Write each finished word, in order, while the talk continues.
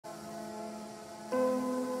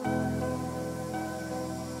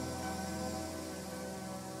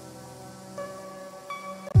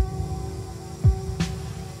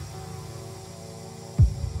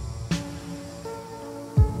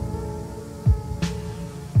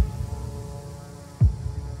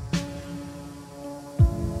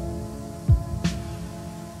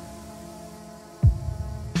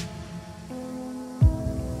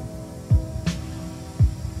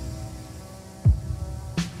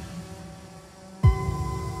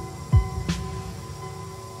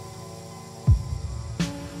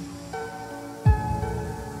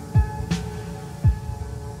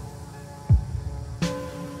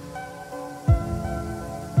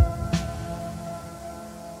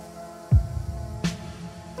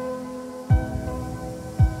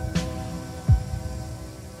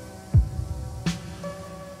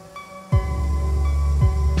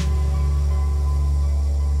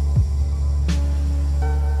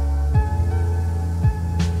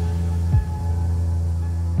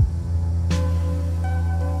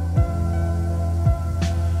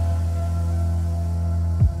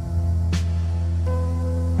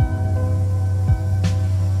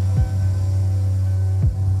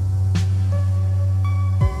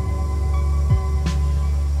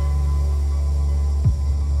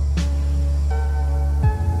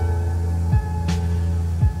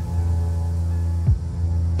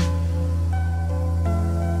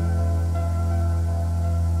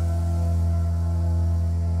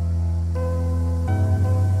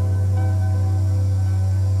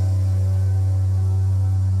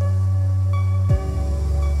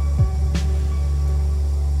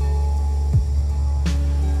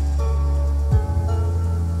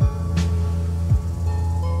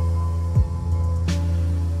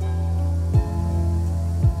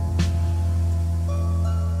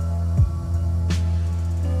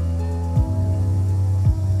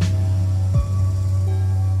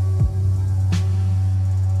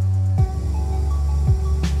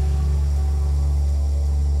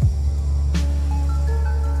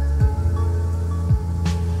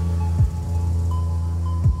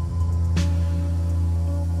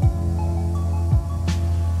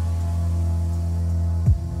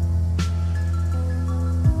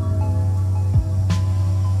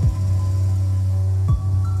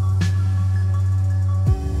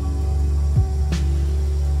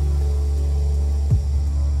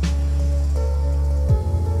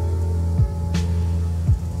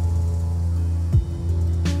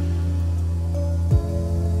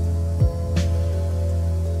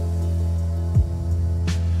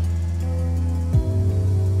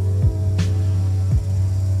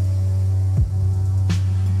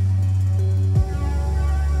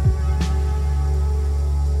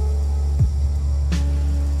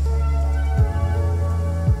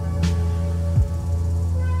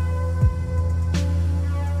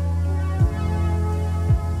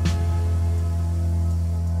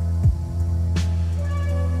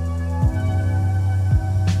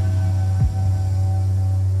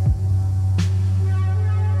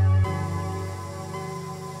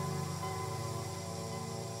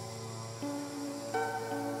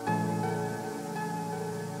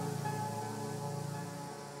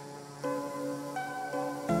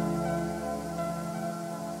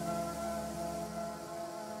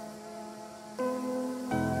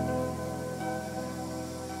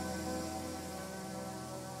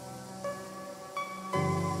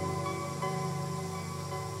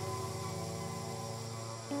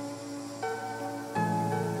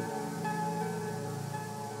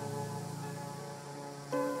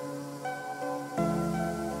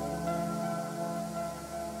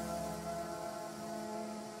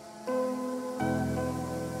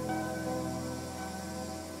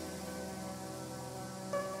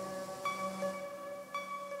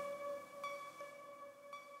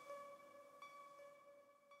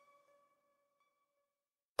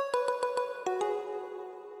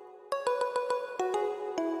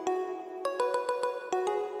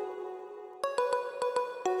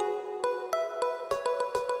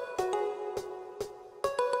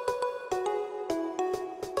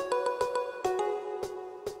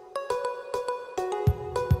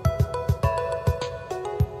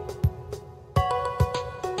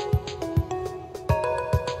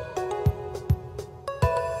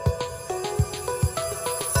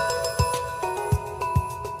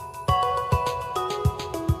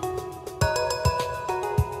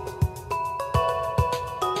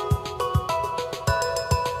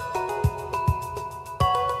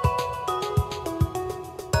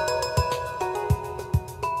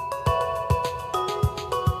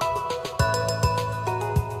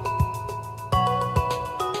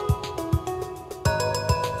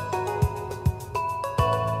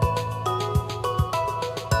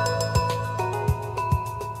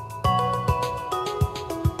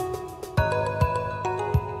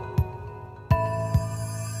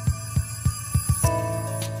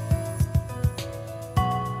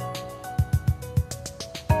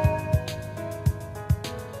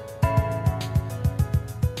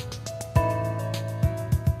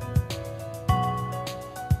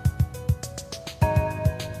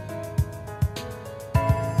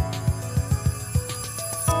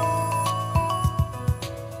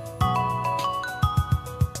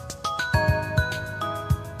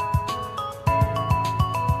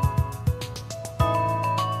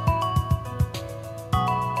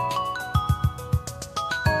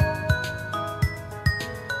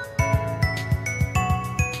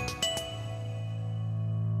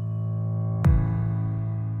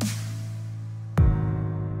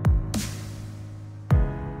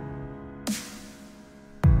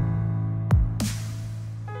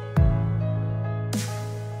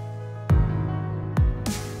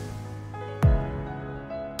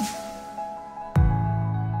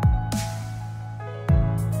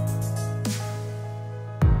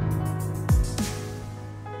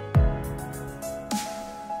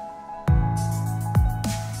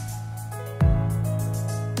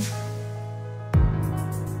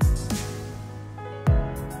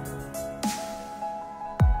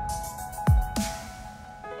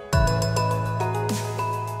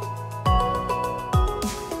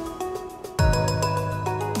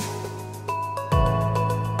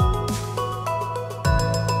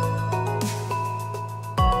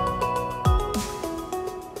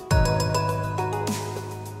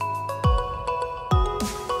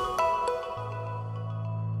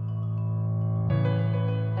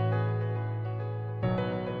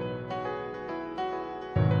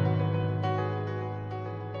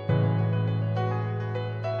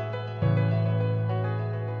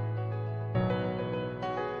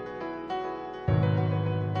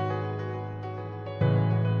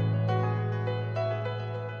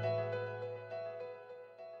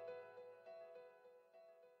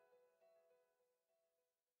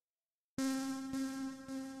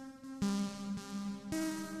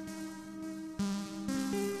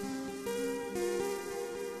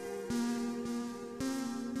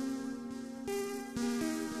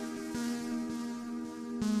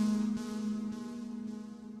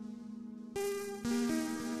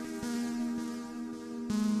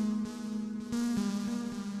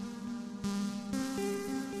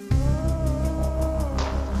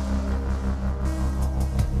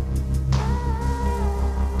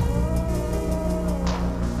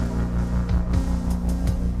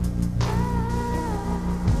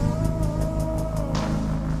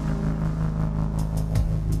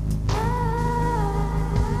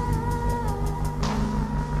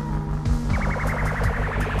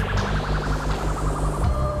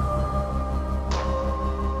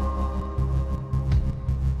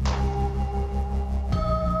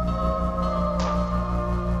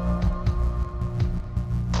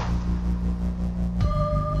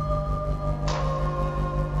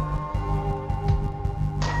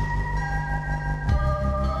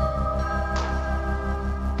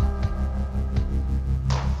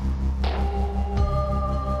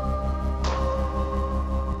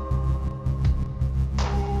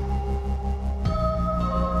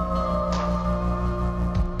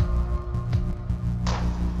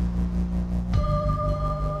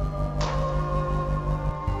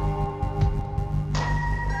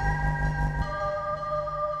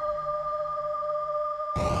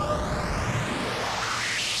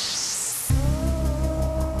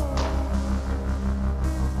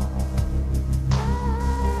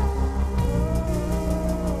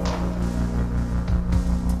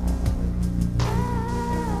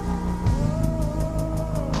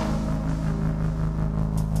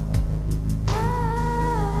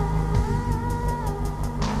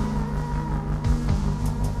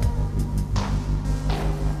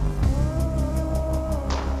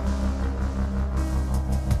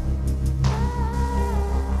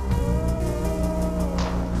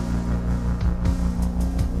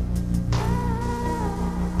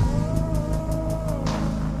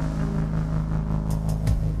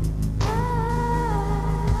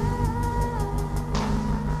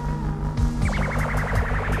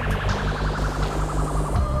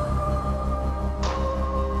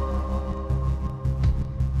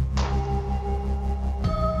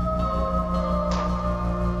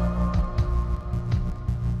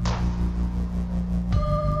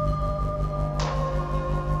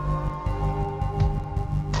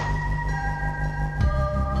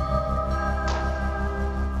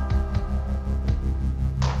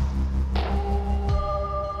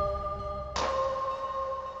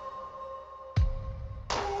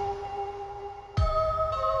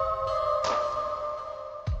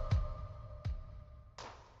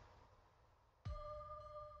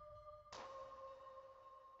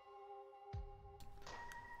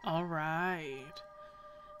All right.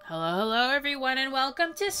 Hello everyone, and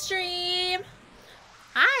welcome to stream.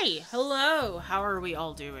 Hi. Hello. How are we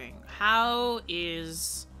all doing? How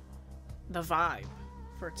is the vibe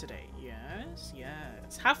for today? Yes.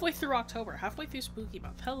 Halfway through October. Halfway through Spooky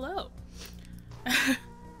Month. Hello.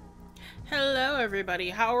 Hello, everybody.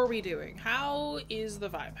 How are we doing? How is the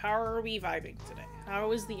vibe? How are we vibing today?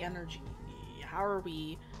 How is the energy? How are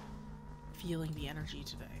we feeling the energy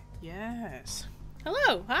today? Yes.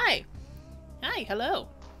 Hello. Hi. Hi. Hello.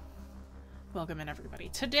 Welcome in, everybody.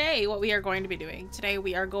 Today, what we are going to be doing,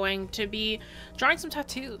 we are going to be drawing some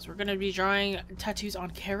tattoos. We're going to be drawing tattoos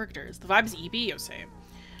on characters. The vibe is EB, yo say.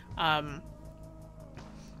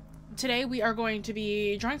 Today, we are going to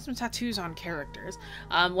be drawing some tattoos on characters.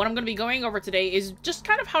 What I'm going to be going over today is just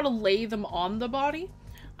kind of how to lay them on the body.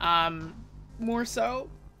 More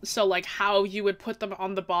so. So, like, how you would put them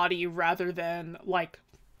on the body rather than, like,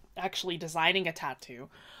 actually designing a tattoo.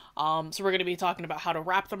 So we're going to be talking about how to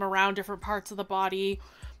wrap them around different parts of the body,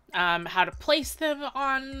 how to place them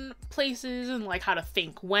on places, and like how to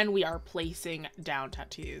think when we are placing down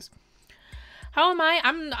tattoos. How am I?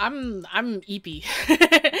 I'm eepy.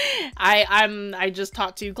 I just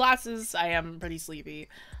taught 2 classes. I am pretty sleepy.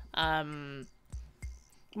 My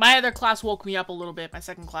other class woke me up a little bit. My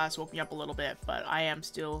second class woke me up a little bit, but I am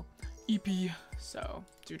still eepy, so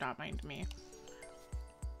do not mind me.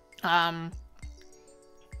 Hello,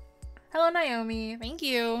 Naomi. Thank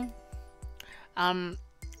you.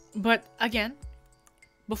 But again,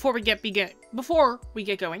 before we get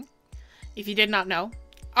going, if you did not know,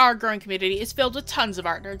 our growing community is filled with tons of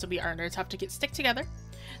art nerds, and we art nerds have to stick together.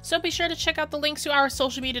 So be sure to check out the links to our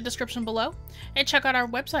social media description below, and check out our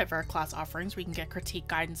website for our class offerings where you can get critique,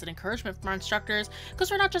 guidance, and encouragement from our instructors, because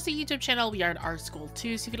we're not just a YouTube channel, we are an art school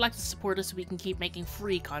too. So if you'd like to support us so we can keep making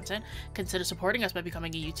free content, consider supporting us by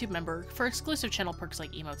becoming a YouTube member for exclusive channel perks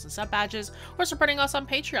like emotes and sub badges, or supporting us on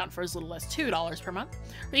Patreon for as little as $2 per month,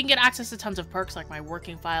 where you can get access to tons of perks like my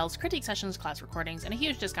working files, critique sessions, class recordings, and a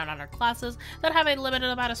huge discount on our classes that have a limited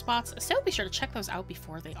amount of spots. So be sure to check those out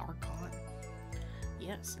before they are gone.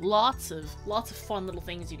 Yes, lots of fun little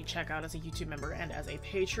things you can check out as a YouTube member and as a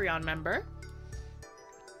Patreon member.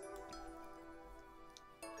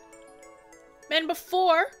 And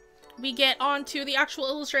before we get on to the actual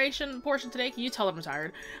illustration portion today, can you tell I'm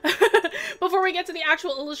tired? Before we get to the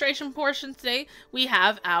actual illustration portion today, we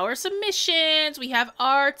have our submissions. We have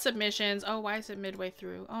art submissions. Oh, why is it midway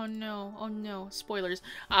through? Oh no, spoilers.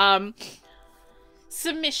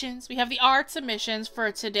 Submissions. We have the art submissions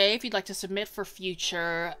for today. If you'd like to submit for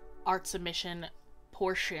future art submission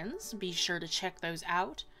portions, be sure to check those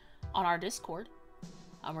out on our Discord,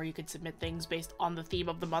 where you can submit things based on the theme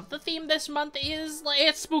of the month. The theme this month is,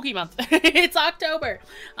 it's Spooky Month. It's October.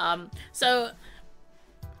 So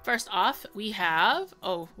first off, we have,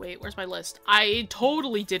 oh wait, where's my list? I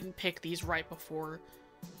totally didn't pick these right before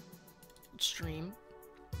stream.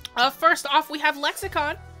 First off, we have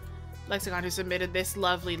Lexicon, who submitted this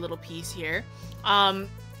lovely little piece here.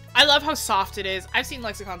 I love how soft it is. I've seen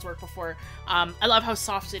Lexicon's work before. I love how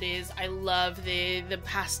soft it is. I love the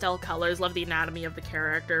pastel colors, love the anatomy of the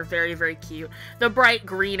character. Very, very cute. The bright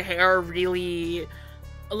green hair really,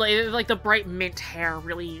 like the bright mint hair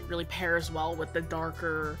really pairs well with the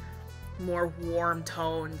darker, more warm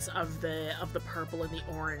tones of the purple and the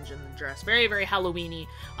orange in the dress. Very, very Halloween-y.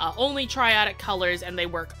 Only triadic colors, and they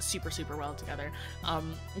work super well together.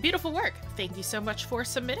 Beautiful work. Thank you so much for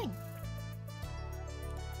submitting.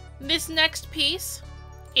 This next piece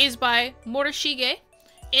is by Morishige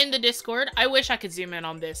in the Discord. I wish I could zoom in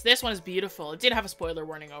on this. This one is beautiful. It did have a spoiler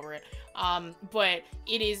warning over it. But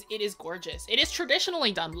it is gorgeous. It is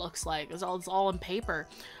traditionally done, looks like. It's all in paper.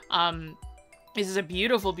 This is a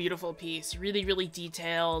beautiful piece. Really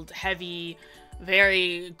detailed, heavy,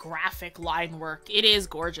 very graphic line work. It is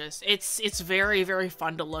gorgeous. It's very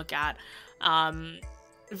fun to look at.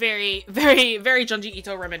 Very Junji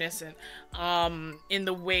Ito reminiscent in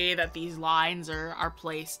the way that these lines are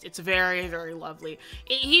placed. It's very lovely.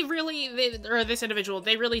 This individual,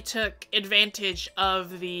 they really took advantage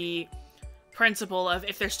of the principle of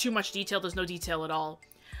if there's too much detail, there's no detail at all.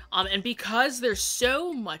 And because there's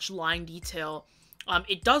so much line detail,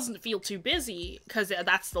 it doesn't feel too busy, because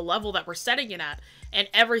that's the level that we're setting it at. And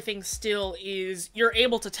everything still is, you're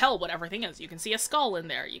able to tell what everything is. You can see a skull in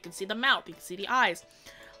there. You can see the mouth. You can see the eyes.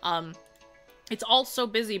 It's all so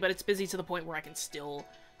busy, but it's busy to the point where I can still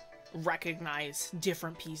recognize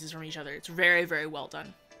different pieces from each other. It's very well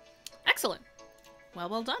done. Excellent.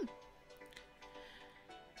 Well done.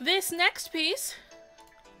 This next piece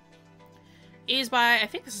is by, I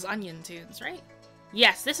think this is Onion Tunes, right?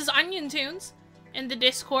 Yes, this is Onion Tunes in the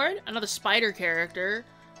Discord. Another spider character.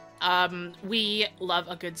 We love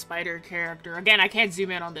a good spider character. Again, I can't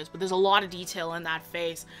zoom in on this, but there's a lot of detail in that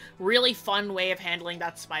face. Really fun way of handling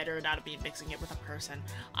that spider without being mixing it with a person.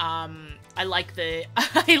 I like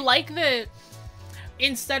the,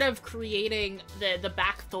 instead of creating the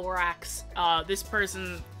back thorax, this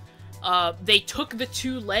person, they took the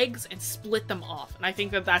two legs and split them off. And I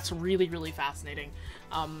think that that's really, really fascinating.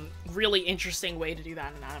 Really interesting way to do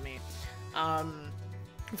that in anatomy.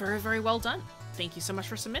 Very, very well done. Thank you so much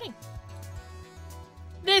for submitting.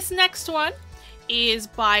 This next one is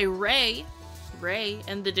by Ray. Ray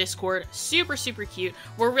in the Discord. Super, super cute.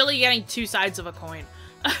 We're really getting two sides of a coin.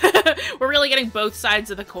 We're really getting both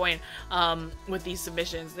sides of the coin with these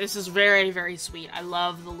submissions. This is very, very sweet. I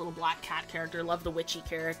love the little black cat character. Love the witchy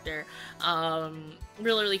character.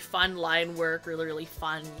 Really, really fun line work. Really, really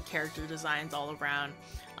fun character designs all around.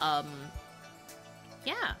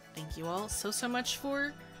 Yeah, thank you all so much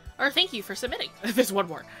for... Or thank you for submitting. There's one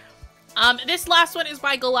more. This last one is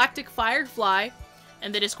by Galactic Firefly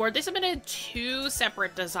in the Discord. They submitted two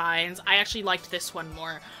separate designs. I actually liked this one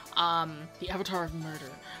more. The Avatar of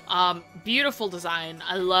Murder. Beautiful design.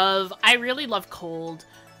 I really love cold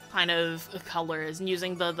kind of colors and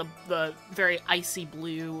using the very icy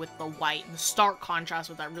blue with the white and the stark contrast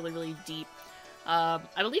with that really, really deep. I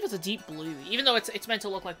believe it's a deep blue, even though it's meant to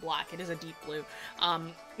look like black. It is a deep blue.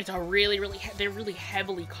 It's a really, they really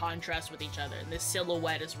heavily contrast with each other, and this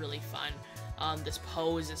silhouette is really fun. This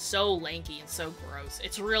pose is so lanky and so gross.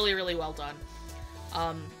 It's really, really well done.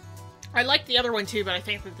 I like the other one too, but I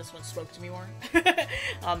think that this one spoke to me more.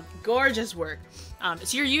 Gorgeous work.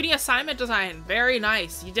 It's your uni assignment design. Very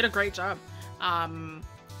nice. You did a great job.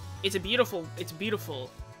 It's beautiful.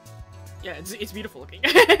 Yeah, it's beautiful looking.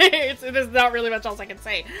 There's not really much else I can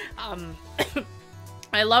say.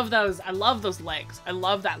 I love those legs. I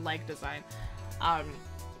love that leg design.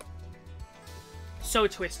 So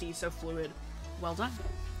twisty, so fluid. Well done.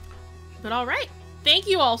 But all right. Thank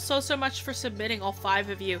you all so much for submitting, all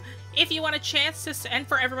 5 of you. If you want a chance to, and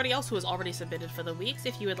for everybody else who has already submitted for the weeks,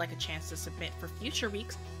 if you would like a chance to submit for future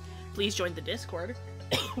weeks, please join the Discord.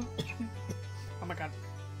 Oh my god.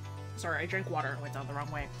 Sorry, I drank water and went down the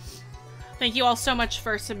wrong way. Thank you all so much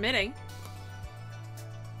for submitting.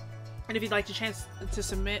 And if you'd like a chance to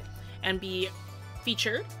submit and be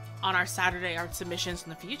featured on our Saturday art submissions in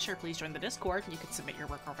the future, please join the Discord and you can submit your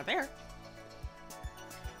work over there.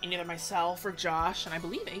 And either myself or Josh, and I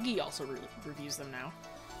believe Iggy also reviews them now.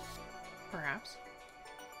 Perhaps.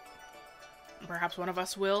 Perhaps one of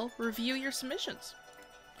us will review your submissions.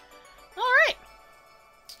 Alright!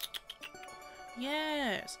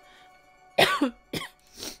 Yes!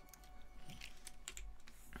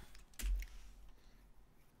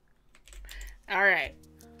 Alright.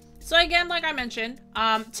 So again, like I mentioned,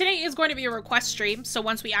 today is going to be a request stream, so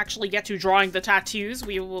once we actually get to drawing the tattoos,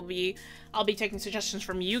 I'll be taking suggestions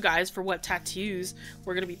from you guys for what tattoos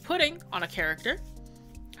we're going to be putting on a character.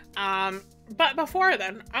 But before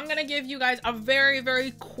then, I'm going to give you guys a very,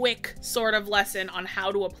 very quick sort of lesson on how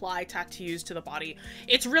to apply tattoos to the body.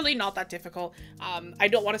 It's really not that difficult. I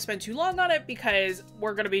don't want to spend too long on it because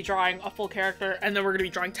we're going to be drawing a full character and then we're going to be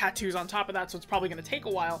drawing tattoos on top of that, so it's probably going to take a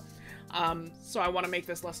while. So I want to make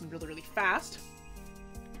this lesson really, really fast.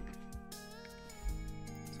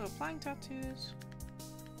 So applying tattoos.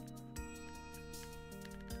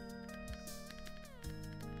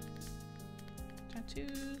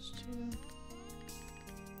 Tattoos to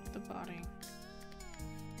the body.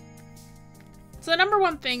 So the number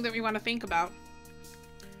one thing that we want to think about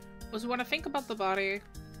was we want to think about the body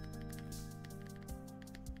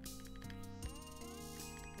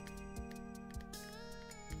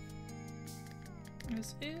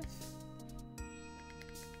as if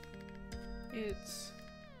it's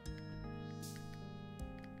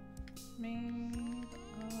made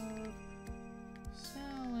of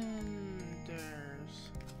cylinders,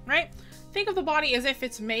 right? Think of the body as if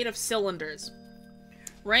it's made of cylinders,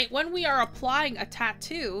 right? When we are applying a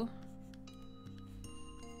tattoo,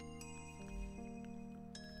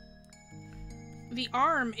 the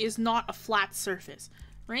arm is not a flat surface,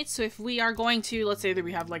 right? So if we are going to, let's say that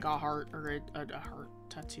we have like a heart or a heart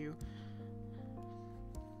tattoo.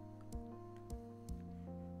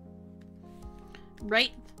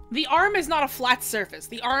 Right? The arm is not a flat surface.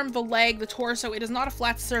 The arm, the leg, the torso, it is not a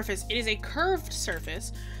flat surface. It is a curved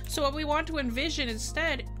surface. So what we want to envision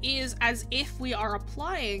instead is as if we are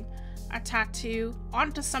applying a tattoo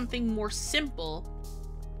onto something more simple.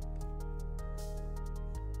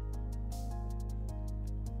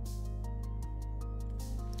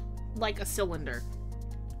 Like a cylinder,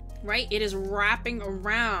 right? It is wrapping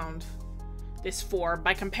around this form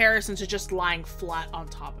by comparison to just lying flat on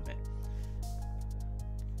top of it.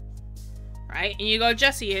 right? And you go,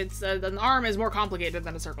 Jessie, it's an arm is more complicated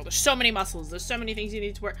than a circle. There's so many muscles. There's so many things you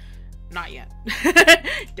need to work. Not yet.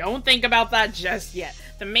 Don't think about that just yet.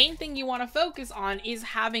 The main thing you want to focus on is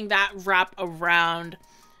having that wrap around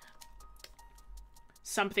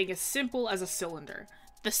something as simple as a cylinder.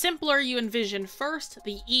 The simpler you envision first,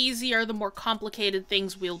 the easier the more complicated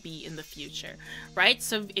things will be in the future, right?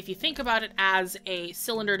 So if you think about it as a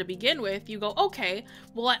cylinder to begin with, you go, okay,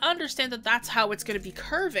 well, I understand that that's how it's going to be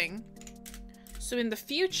curving. So in the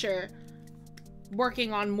future,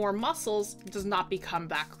 working on more muscles does not become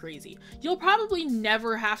that crazy. You'll probably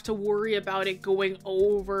never have to worry about it going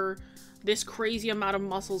over this crazy amount of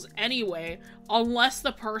muscles anyway, unless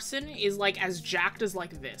the person is like as jacked as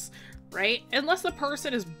like this, right? Unless the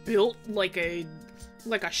person is built like a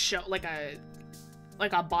showpiece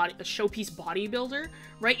bodybuilder,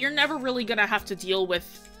 right? You're never really gonna have to deal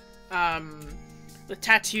with the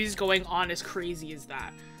tattoos going on as crazy as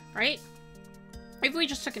that, right? If we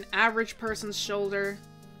just took an average person's shoulder,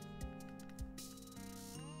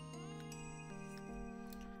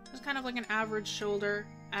 just kind of like an average shoulder,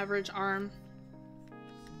 average arm.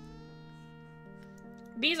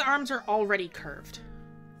 These arms are already curved,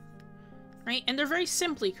 right? And they're very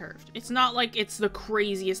simply curved. It's not like it's the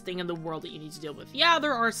craziest thing in the world that you need to deal with. Yeah,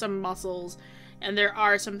 there are some muscles and there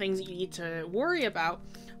are some things that you need to worry about,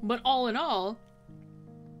 but all in all,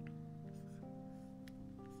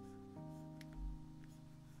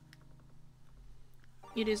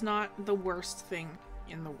 it is not the worst thing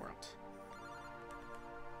in the world.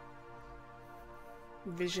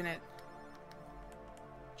 Envision it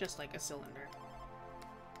just like a cylinder.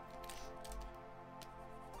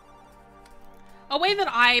 A way that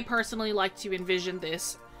I personally like to envision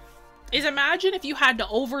this is, imagine if you had to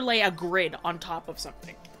overlay a grid on top of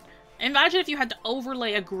something. Imagine if you had to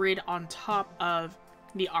overlay a grid on top of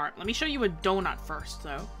the arm. Let me show you a donut first,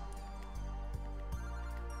 though.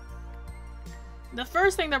 The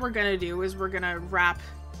first thing that we're gonna do is we're gonna wrap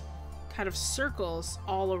kind of circles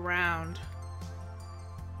all around.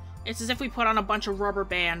 It's as if we put on a bunch of rubber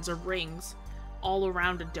bands or rings all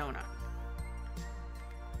around a donut.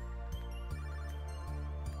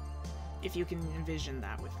 If you can envision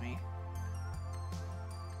that with me.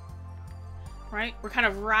 Right? We're kind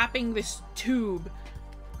of wrapping this tube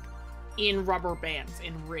in rubber bands,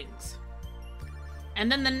 in rings.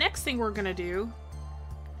 And then the next thing we're gonna do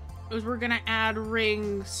is we're gonna add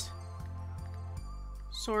rings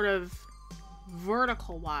sort of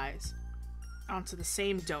vertical wise onto the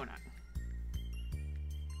same donut.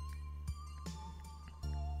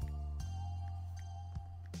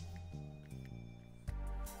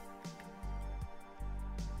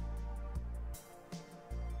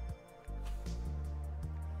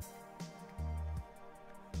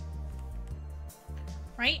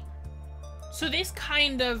 Right? So this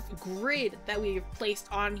kind of grid that we've placed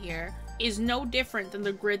on here is no different than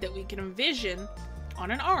the grid that we can envision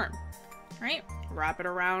on an arm, right? Wrap it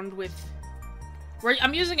around with...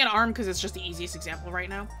 I'm using an arm because it's just the easiest example right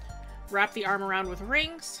now. Wrap the arm around with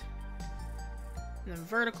rings, and then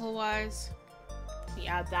vertical wise, we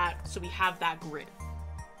add that, so we have that grid.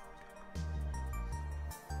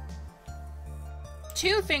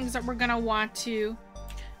 Two things that we're gonna want to...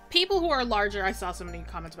 People who are larger, I saw so many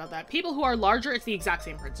comments about that. People who are larger, it's the exact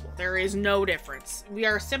same principle. There is no difference. We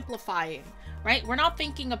are simplifying, right? We're not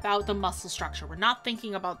thinking about the muscle structure. We're not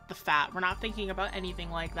thinking about the fat. We're not thinking about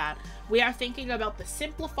anything like that. We are thinking about the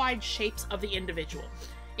simplified shapes of the individual.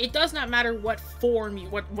 It does not matter what form you,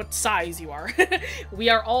 what size you are. We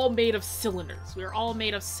are all made of cylinders. We are all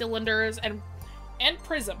made of cylinders and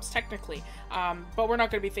prisms, technically. But we're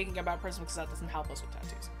not going to be thinking about prisms because that doesn't help us with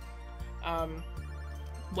tattoos.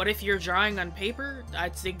 What if you're drawing on paper?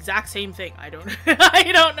 It's the exact same thing. I don't I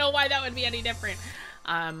don't know why that would be any different.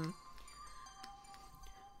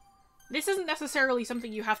 This isn't necessarily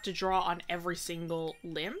something you have to draw on every single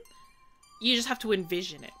limb. You just have to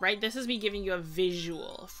envision it, right? This is me giving you a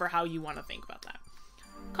visual for how you want to think about that.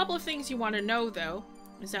 A couple of things you want to know, though,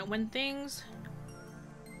 is that when things...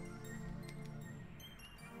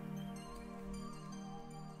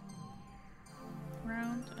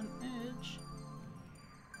 round an edge...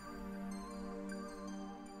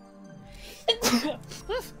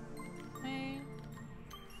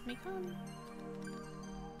 may come.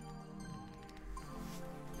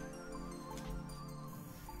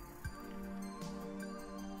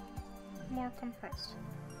 More compressed.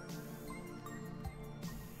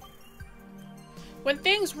 When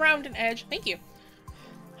things round an edge, thank you.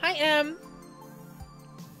 Hi, Em.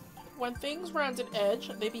 When things round an edge,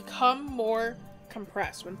 they become more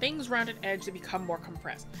compressed. When things round an edge, they become more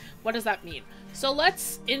compressed. What does that mean? So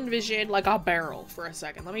let's envision like a barrel for a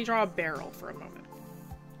second. Let me draw a barrel for a moment.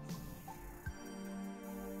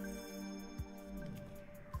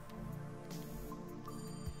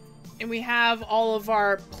 And we have all of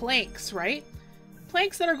our planks, right?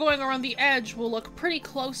 Planks that are going around the edge will look pretty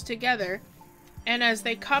close together. And as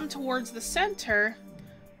they come towards the center,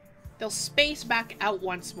 they'll space back out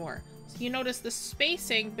once more. So you notice the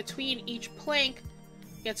spacing between each plank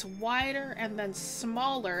gets wider and then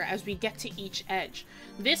smaller as we get to each edge.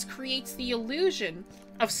 This creates the illusion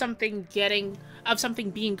of something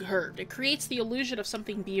being curved. It creates the illusion of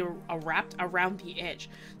something being wrapped around the edge.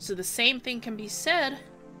 So the same thing can be said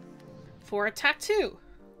for a tattoo.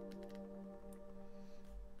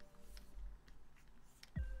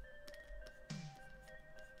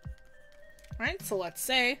 Right, so let's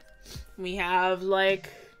say we have like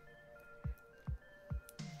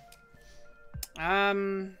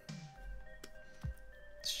let's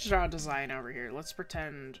draw a design over here. Let's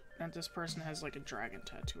pretend that this person has like a dragon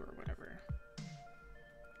tattoo or whatever.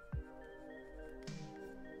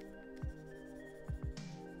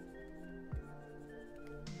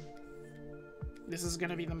 This is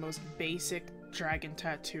gonna be the most basic dragon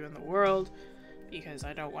tattoo in the world because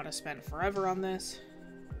I don't want to spend forever on this.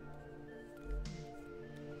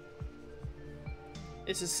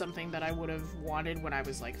 This is something that I would have wanted when I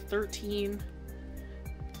was like 13.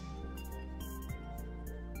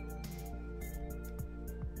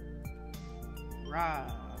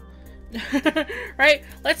 Rah. Right?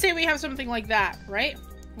 Let's say we have something like that, right?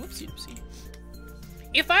 Whoopsie doopsie.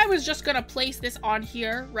 If I was just gonna place this on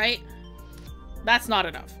here, right? That's not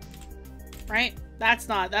enough. Right? That's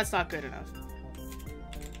not good enough.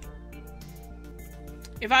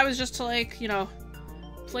 If I was just to like, you know,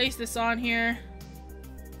 place this on here,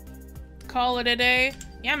 call it a day.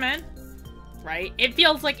 Yeah, man. Right? It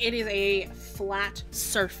feels like it is a flat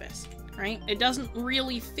surface, right? It doesn't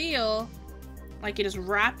really feel like it is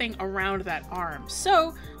wrapping around that arm.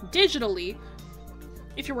 So, digitally,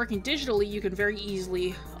 if you're working digitally, you can very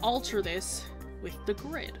easily alter this with the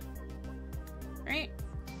grid, right?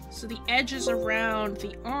 So the edges around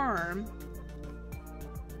the arm,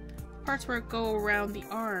 parts where it go around the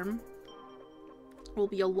arm, will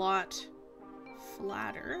be a lot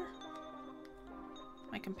flatter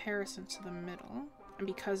by comparison to the middle. And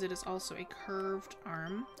because it is also a curved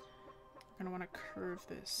arm, I'm gonna want to curve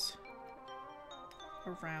this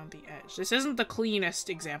around the edge. This isn't the cleanest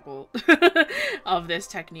example of this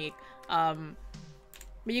technique, but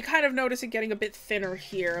you kind of notice it getting a bit thinner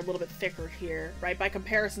here, a little bit thicker here, right? By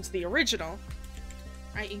comparison to the original,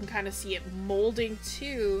 right? You can kind of see it molding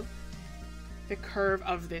to the curve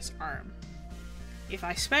of this arm. If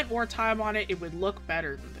I spent more time on it, it would look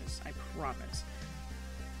better than this, I promise.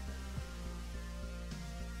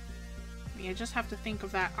 You just have to think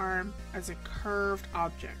of that arm as a curved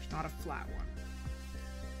object, not a flat one.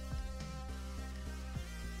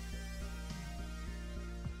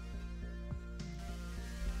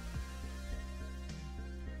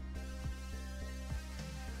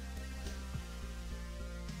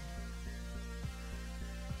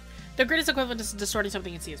 The grid is equivalent to distorting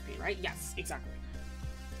something in CSP, right? Yes, exactly.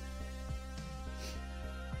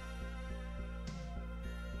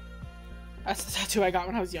 That's the tattoo I got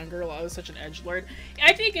when I was younger. Well, I was such an edgelord.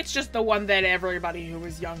 I think it's just the one that everybody who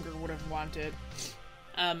was younger would have wanted.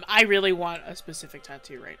 I really want a specific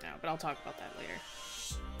tattoo right now, but I'll talk about that later.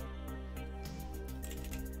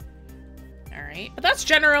 Alright, but that's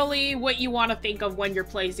generally what you want to think of when you're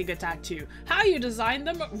placing a tattoo. How you design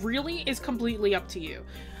them really is completely up to you.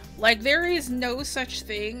 Like, there is no such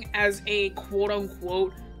thing as a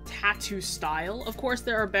quote-unquote tattoo style. Of course,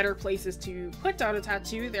 there are better places to put down a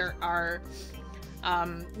tattoo. There are,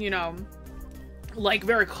 you know, like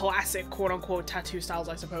very classic quote-unquote tattoo styles,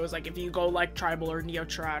 I suppose. Like if you go like tribal or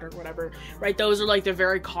neo-trad or whatever, right? Those are like the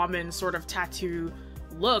very common sort of tattoo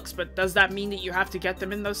looks, but does that mean that you have to get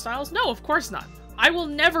them in those styles? No, of course not. I will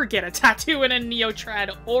never get a tattoo in a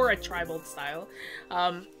neo-trad or a tribal style.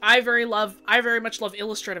 I very much love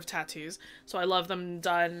illustrative tattoos, so I love them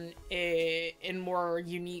done in more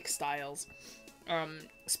unique styles,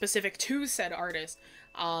 specific to said artist.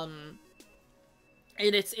 And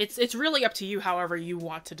it's really up to you however you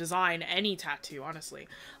want to design any tattoo, honestly.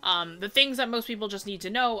 The things that most people just need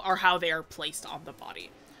to know are how they are placed on the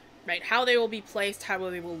body, right? How they will be placed, how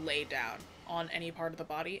they will lay down on any part of the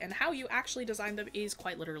body, and how you actually design them is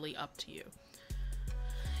quite literally up to you.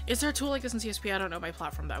 Is there a tool like this in CSP? I don't know my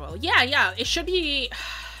platform that well. Yeah, it should be...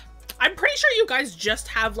 I'm pretty sure you guys just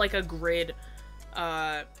have like a grid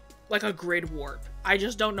warp. I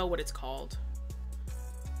just don't know what it's called.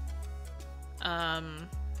 I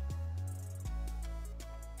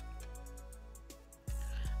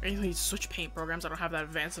need to switch paint programs. I don't have that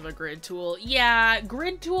advanced of a grid tool. Yeah,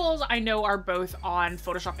 grid tools I know are both on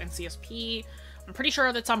Photoshop and CSP. I'm pretty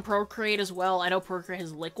sure that's on Procreate as well. I know Procreate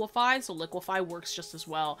has Liquify, so Liquify works just as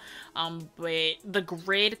well. But the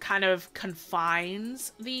grid kind of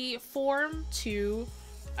confines the form to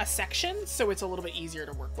a section, so it's a little bit easier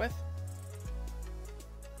to work with.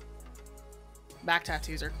 Back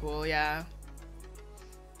tattoos are cool, yeah.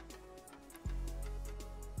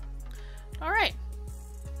 Alright.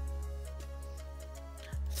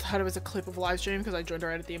 Thought it was a clip of a live stream because I joined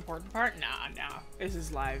right at the important part. Nah. This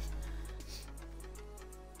is live.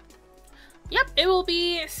 Yep, it will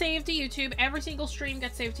be saved to YouTube. Every single stream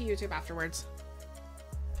gets saved to YouTube afterwards.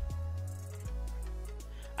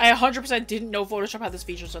 I 100% didn't know Photoshop had this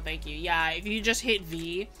feature, so thank you. Yeah, if you just hit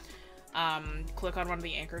V, click on one of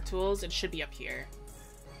the anchor tools, it should be up here.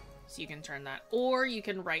 So you can turn that. Or you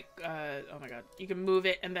can oh my god. You can move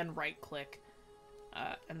it and then right click,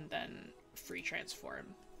 and then free transform.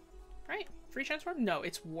 Right? Free transform? No,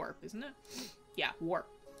 it's warp, isn't it? Yeah, warp.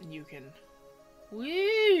 And you can...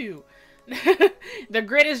 Woo! The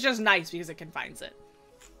grid is just nice because it confines it.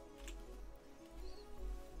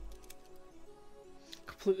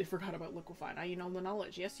 Completely forgot about Liquify. Now you know the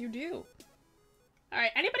knowledge. Yes, you do.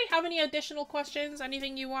 Alright, anybody have any additional questions?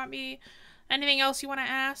 Anything you want me... Anything else you want to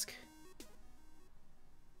ask?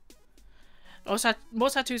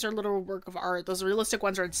 Most tattoos are literal work of art. Those realistic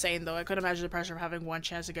ones are insane, though. I couldn't imagine the pressure of having one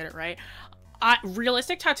chance to get it right.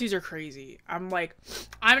 Realistic tattoos are crazy. I'm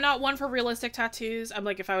not one for realistic tattoos. I'm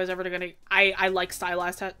like, if I was ever gonna... I like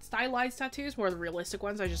stylized tattoos more than realistic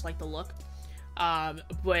ones. I just like the look.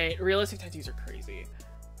 But realistic tattoos are crazy.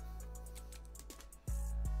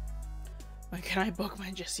 Like, can I book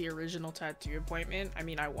my Jessie original tattoo appointment? I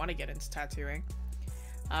mean, I want to get into tattooing.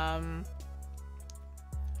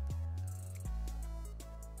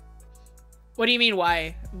 What do you mean,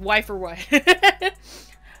 why? Why for what?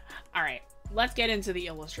 Alright, let's get into the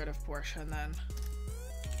illustrative portion then.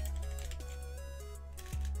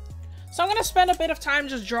 So I'm gonna spend a bit of time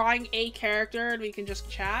just drawing a character and we can just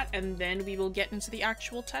chat, and then we will get into the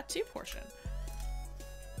actual tattoo portion.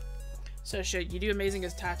 So should you do amazing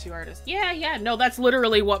as tattoo artist? Yeah, no, that's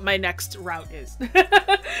literally what my next route is.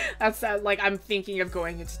 That's like, I'm thinking of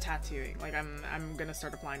going into tattooing. Like, I'm gonna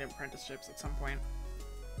start applying to apprenticeships at some point.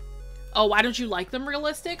 Oh, why don't you like them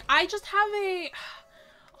realistic? I just have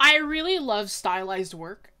I really love stylized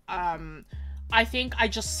work. I think I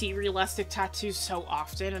just see realistic tattoos so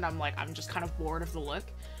often and I'm like, I'm just kind of bored of the look.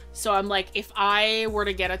 So I'm like, if I were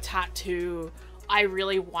to get a tattoo, I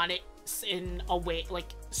really want it in a way, like,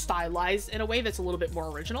 stylized in a way that's a little bit more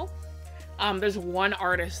original. There's one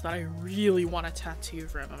artist that I really want a tattoo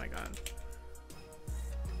from. Oh my god.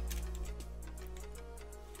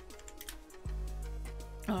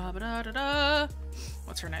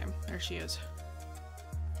 What's her name? There she is.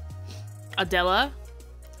 Adela.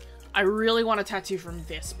 I really want a tattoo from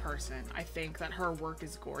this person. I think that her work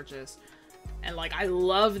is gorgeous. And, like, I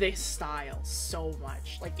love this style so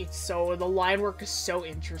much. Like, it's so... The line work is so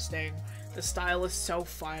interesting. The style is so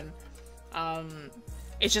fun.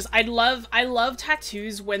 It's just... I love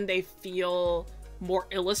tattoos when they feel more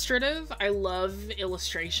illustrative. I love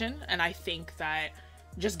illustration. And I think that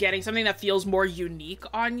just getting something that feels more unique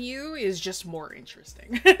on you is just more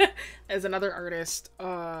interesting. As another artist...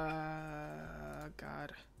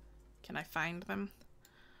 God. Can I find them?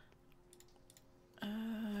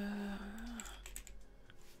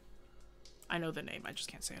 I know the name, I just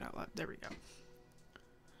can't say it out loud. There we go.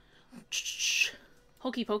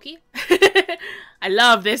 Hokey Pokey. I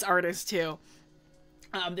love this artist too.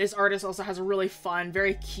 This artist also has a really fun,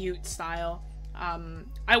 very cute style.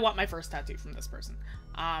 I want my first tattoo from this person.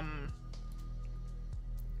 But,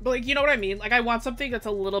 like, you know what I mean? Like, I want something that's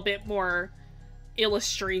a little bit more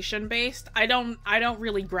illustration based. I don't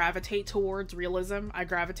really gravitate towards realism. I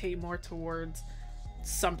gravitate more towards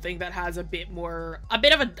something that has a bit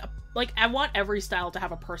of a like, I want every style to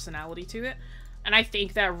have a personality to it, and I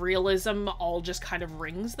think that realism all just kind of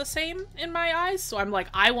rings the same in my eyes. So I'm like,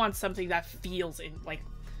 I want something that feels like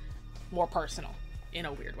more personal in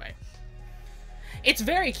a weird way. It's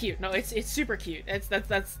very cute. No, it's super cute. That's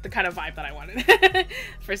the kind of vibe that I wanted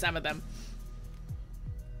for some of them.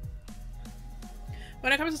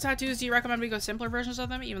 When it comes to tattoos, do you recommend we go simpler versions of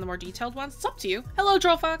them, even the more detailed ones? It's up to you. Hello,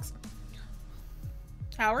 Troll Fox.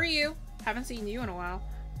 How are you? Haven't seen you in a while.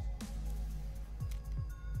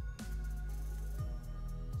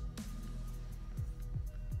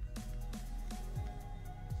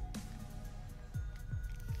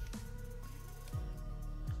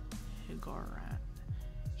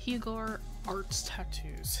 Hugor Art's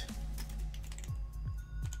tattoos.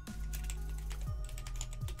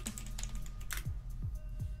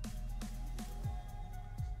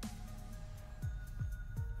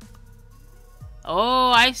 Oh,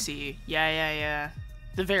 I see. Yeah.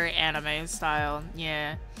 The very anime style.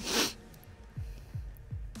 Yeah.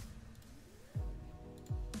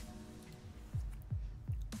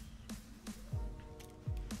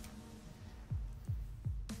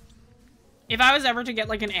 If I was ever to get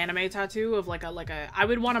like an anime tattoo of like a I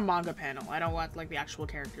would want a manga panel. I don't want like the actual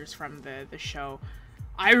characters from the show.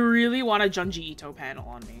 I really want a Junji Ito panel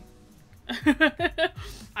on me.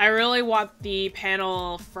 I really want the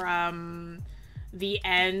panel from the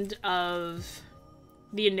end of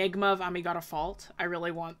the Enigma of Amigata Fault. I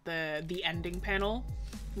really want the ending panel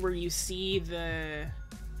where you see the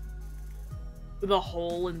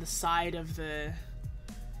hole in the side of the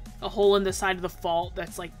fault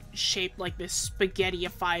that's like shaped like this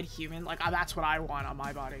spaghetti-ified human. Like, that's what I want on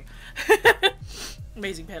my body.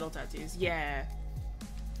 Amazing panel tattoos. Yeah.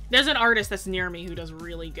 There's an artist that's near me who does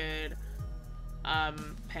really good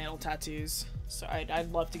panel tattoos. So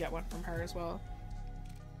I'd love to get one from her as well.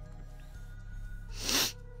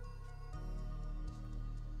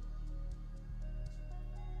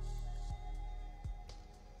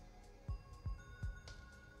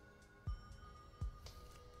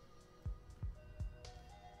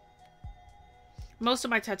 Most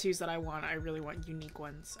of my tattoos that I really want unique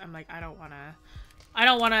ones. I'm like, I don't want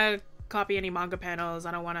to copy any manga panels.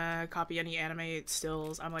 I don't want to copy any anime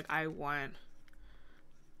stills. I'm like, I want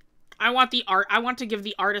the art. I want to give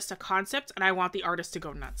the artist a concept, and I want the artist to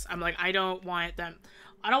go nuts. I'm like, I don't want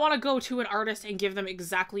to go to an artist and give them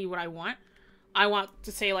exactly what I want. I want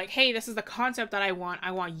to say like, hey, this is the concept that I want.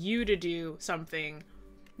 I want you to do something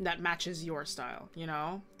that matches your style, you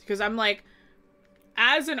know? Because I'm like,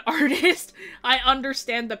 as an artist, I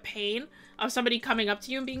understand the pain of somebody coming up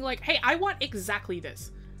to you and being like, hey, I want exactly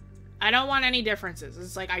this. I don't want any differences.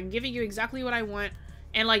 It's like, I'm giving you exactly what I want.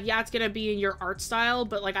 And like, yeah, it's gonna be in your art style,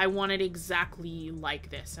 but like, I want it exactly like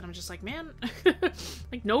this. And I'm just like, man,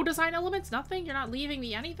 like no design elements, nothing? You're not leaving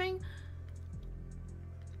me anything?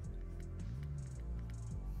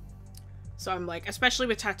 So I'm like, especially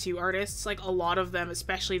with tattoo artists, like a lot of them,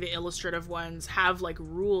 especially the illustrative ones, have like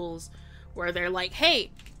rules where they're like, hey,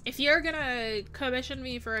 if you're gonna commission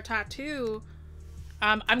me for a tattoo,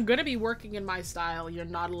 I'm gonna be working in my style. You're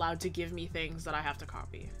not allowed to give me things that I have to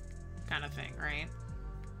copy, kind of thing, right?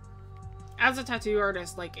 As a tattoo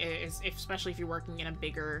artist, like, especially if you're working in a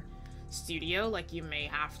bigger studio, like, you may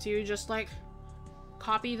have to just, like,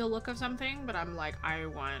 copy the look of something, but I'm like, I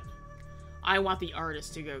want the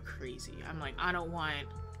artist to go crazy. I'm like, I don't want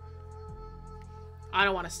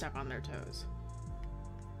to step on their toes.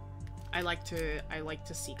 I like to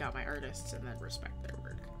seek out my artists and then respect their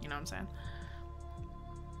work. You know what I'm saying?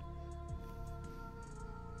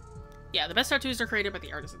 Yeah, the best tattoos are created by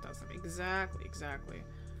the artist that does them. Exactly.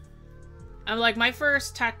 I'm like, my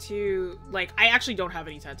first tattoo, like, I actually don't have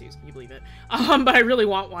any tattoos, can you believe it? But I really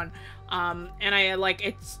want one. And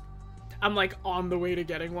I'm like on the way to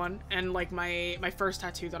getting one. And like my first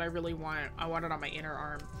tattoo that I really want, I want it on my inner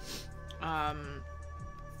arm.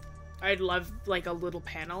 I'd love like a little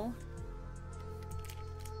panel.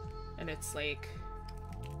 And it's like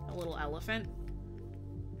a little elephant.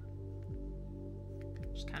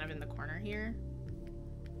 Just kind of in the corner here.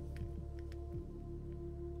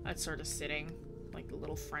 That's sort of sitting, like the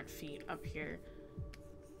little front feet up here.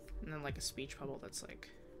 And then like a speech bubble that's like,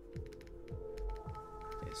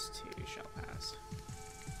 this too shall pass.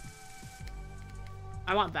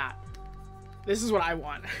 I want that. This is what I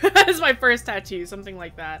want. This is my first tattoo, something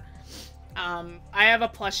like that. I have a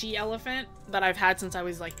plushie elephant that I've had since I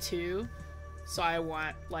was like 2. So I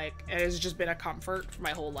want, like, it has just been a comfort for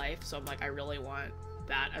my whole life. So I'm like, I really want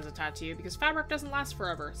that as a tattoo because fabric doesn't last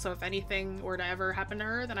forever. So if anything were to ever happen to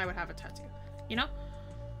her, then I would have a tattoo, you know?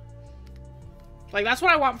 Like, that's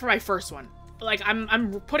what I want for my first one. Like,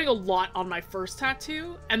 I'm putting a lot on my first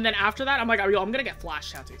tattoo, and then after that, I'm like, I'm gonna get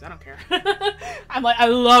flash tattoos. I don't care. I'm like, I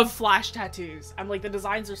love flash tattoos. I'm like, the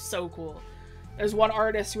designs are so cool. There's one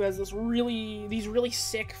artist who has these really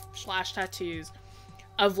sick flash tattoos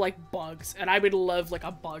of like bugs, and I would love like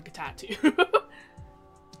a bug tattoo.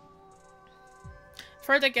 I've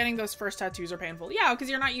heard that getting those first tattoos are painful. Yeah, because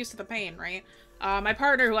you're not used to the pain, right? My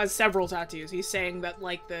partner who has several tattoos, he's saying that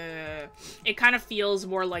like it kind of feels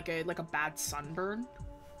more like a bad sunburn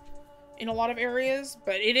in a lot of areas,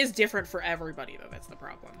 but it is different for everybody though. That's the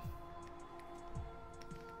problem.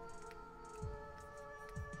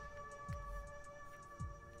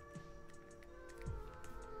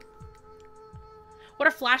 What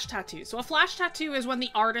are flash tattoos? So a flash tattoo is when the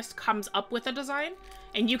artist comes up with a design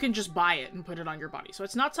and you can just buy it and put it on your body. So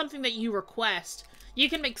it's not something that you request. You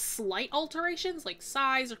can make slight alterations like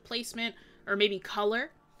size or placement or maybe color.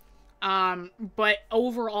 But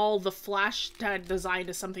overall, the flash design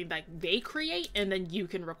is something that they create and then you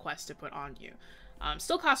can request to put on you.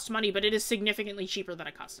 Still costs money, but it is significantly cheaper than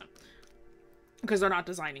a custom. Because they're not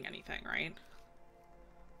designing anything, right?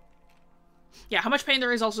 Yeah, how much pain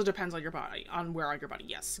there is also depends on your body, on where on your body.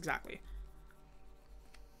 Yes, exactly.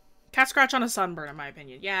 Cat scratch on a sunburn, in my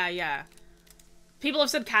opinion. Yeah, yeah. People have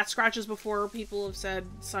said cat scratches before. People have said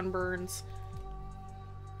sunburns.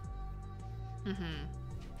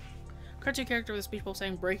 Cartoon character with a speech bubble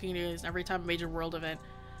saying breaking news. Every time a major world event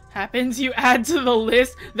happens, you add to the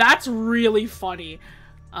list. That's really funny.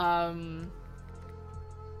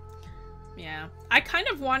 Yeah. I kind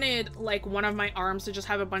of wanted, like, one of my arms to just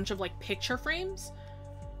have a bunch of, like, picture frames.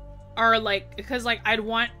 Or, like, because, like, I'd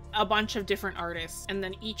want a bunch of different artists. And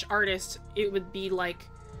then each artist, it would be, like,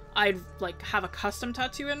 I'd, like, have a custom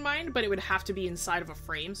tattoo in mind, but it would have to be inside of a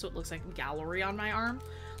frame, so it looks like a gallery on my arm.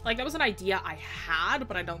 Like, that was an idea I had,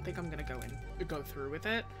 but I don't think I'm gonna go through with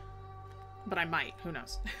it. But I might. Who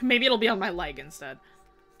knows? Maybe it'll be on my leg instead.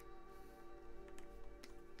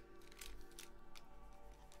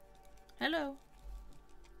 Hello.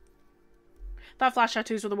 Thought flash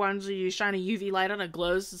tattoos were the ones where you shine a UV light on, it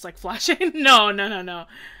glows. It's like flashing. No, no, no, no.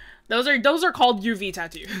 Those are called UV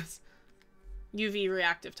tattoos. UV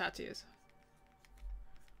reactive tattoos.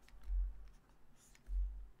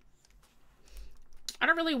 I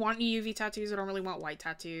don't really want any UV tattoos. I don't really want white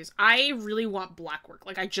tattoos. I really want black work.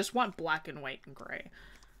 Like, I just want black and white and gray.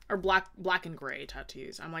 Or black and gray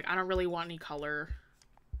tattoos. I'm like, I don't really want any color.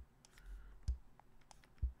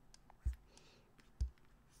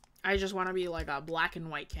 I just want to be like a black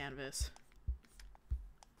and white canvas.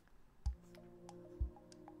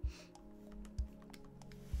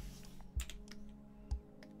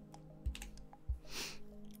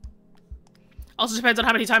 Also depends on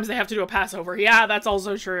how many times they have to do a Passover. Yeah, that's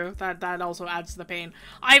also true. That also adds to the pain.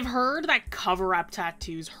 I've heard that cover-up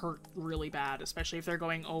tattoos hurt really bad, especially if they're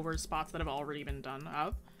going over spots that have already been done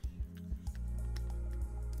up.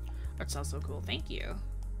 That sounds so cool. Thank you.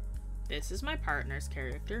 This is my partner's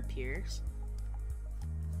character, Pierce.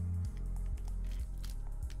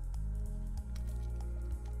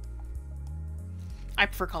 I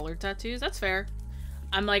prefer colored tattoos. That's fair.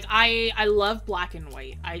 I'm like, I love black and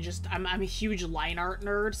white. I'm a huge line art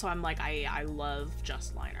nerd, so I'm like, I love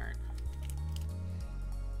just line art.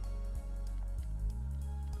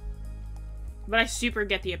 But I super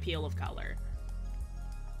get the appeal of color.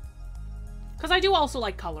 Because I do also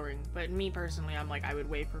like coloring, but me personally, I'm like, I would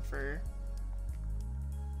way prefer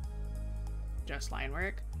just line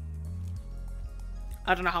work.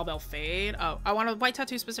 I don't know how they'll fade. Oh, I want a white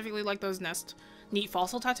tattoo specifically like those neat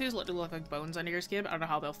fossil tattoos. Let it look like bones under your skin. I don't know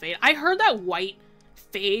how they'll fade. I heard that white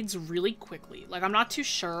fades really quickly. Like, I'm not too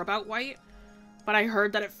sure about white, but I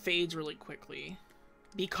heard that it fades really quickly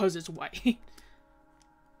because it's white.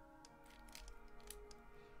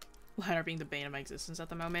 Line art being the bane of my existence at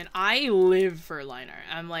the moment. I live for line art.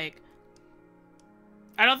 I'm like,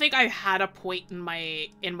 I don't think I've had a point in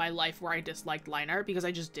my life where I disliked line art because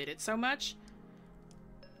I just did it so much.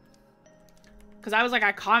 Because I was like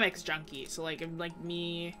a comics junkie, so like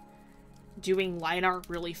me doing line art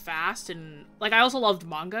really fast, and like I also loved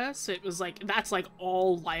manga, so it was like that's like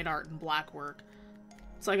all line art and black work.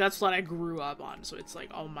 It's like that's what I grew up on, so it's like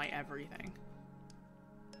all my everything.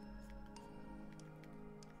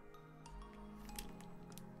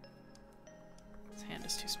 Hand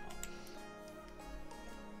is too small.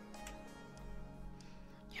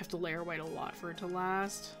 You have to layer white a lot for it to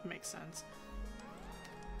last. Makes sense.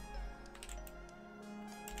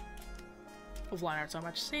 Of line art so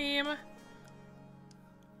much. Same.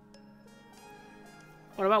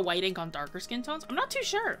 What about white ink on darker skin tones? I'm not too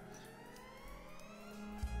sure.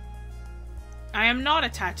 I am not a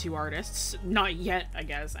tattoo artist. Not yet, I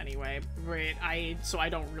guess, anyway. Right, so I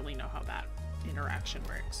don't really know how that interaction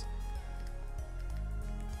works.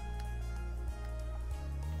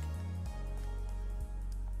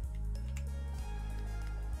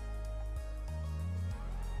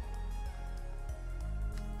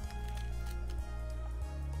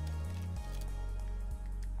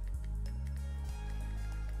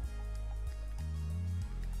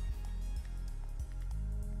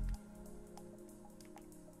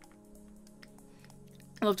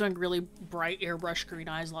 I love doing really bright airbrush green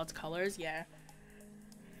eyes, lots of colors. Yeah.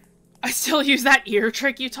 I still use that ear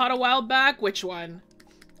trick you taught a while back. Which one?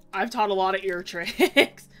 I've taught a lot of ear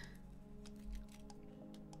tricks.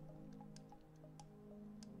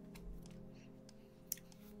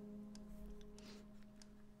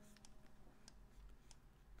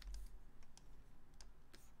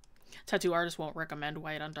 Tattoo artists won't recommend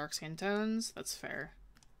white on dark skin tones. That's fair.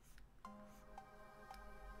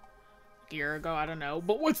 A year ago, I don't know.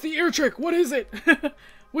 But what's the ear trick? What is it?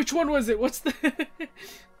 Which one was it? What's the...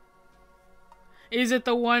 Is it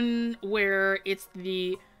the one where it's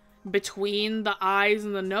the... between the eyes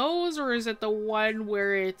and the nose? Or is it the one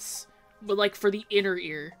where it's... like, for the inner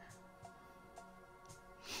ear?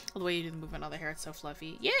 The way you do the movement on the hair, it's so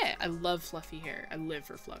fluffy. Yeah, I love fluffy hair. I live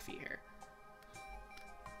for fluffy hair.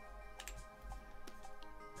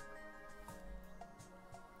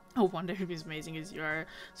 Oh, wonder if as amazing as you are.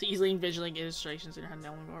 So easily envisioning illustrations in her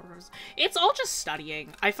photos. It's all just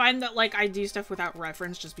studying. I find that, like, I do stuff without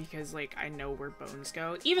reference just because, like, I know where bones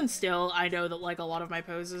go. Even still, I know that, like, a lot of my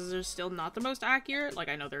poses are still not the most accurate. Like,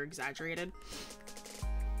 I know they're exaggerated.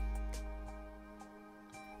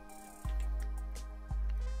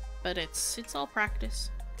 But it's all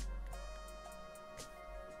practice.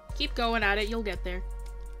 Keep going at it, you'll get there.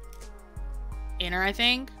 Inner, I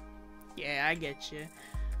think? Yeah, I get you.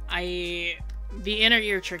 The inner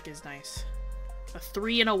ear trick is nice. A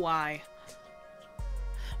 3 and a Y.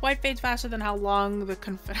 White fades faster than how long the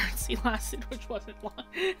Confederacy lasted, which wasn't long.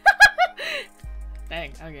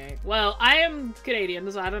 Dang, okay. Well, I am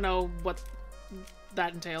Canadian, so I don't know what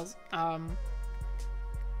that entails.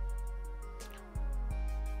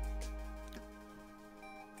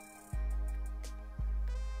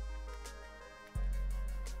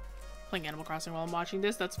 Playing Animal Crossing while I'm watching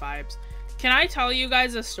this, that's vibes. Can I tell you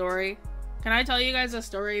guys a story? Can I tell you guys a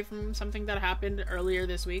story from something that happened earlier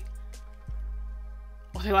this week?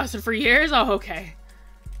 Oh, they lasted for years? Oh, okay.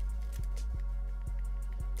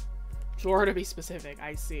 Sure, to be specific,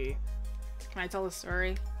 I see. Can I tell a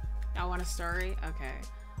story? Y'all want a story? Okay.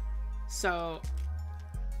 So...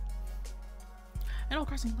 Animal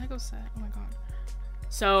Crossing Lego set. Oh my god.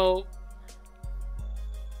 So...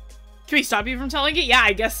 Can we stop you from telling it? Yeah,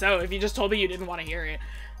 I guess so, if you just told me you didn't want to hear it.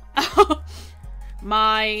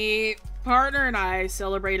 My partner and I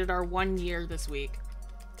celebrated our 1 year this week.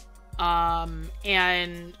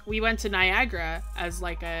 And we went to Niagara as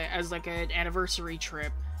like an anniversary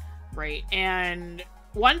trip, right? And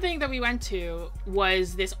one thing that we went to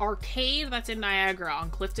was this arcade that's in Niagara on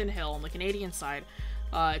Clifton Hill on the Canadian side.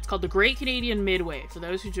 It's called the Great Canadian Midway, for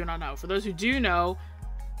those who do not know. For those who do know,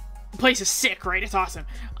 the place is sick, right? It's awesome.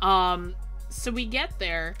 So we get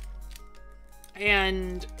there,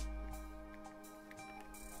 and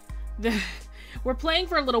we're playing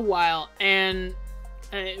for a little while, and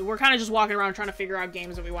we're kind of just walking around trying to figure out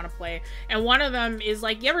games that we want to play. And one of them is,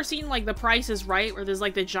 like, you ever seen, like, The Price is Right, where there's,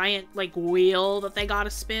 like, the giant, like, wheel that they gotta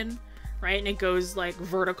spin, right? And it goes, like,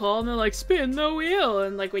 vertical, and they're like, spin the wheel!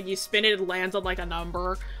 And, like, when you spin it, it lands on, like, a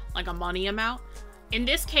number, like a money amount. In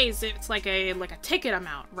this case, it's like a ticket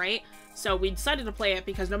amount, right? So we decided to play it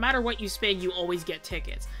because no matter what you spin, you always get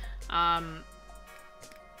tickets.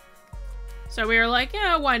 So we were like,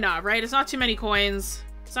 yeah, why not, right? It's not too many coins.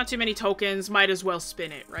 It's not too many tokens. Might as well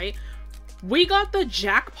spin it, right? We got the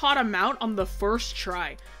jackpot amount on the first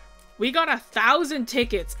try. We got 1,000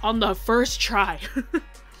 tickets on the first try.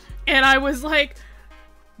 And I was like,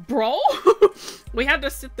 bro? We had to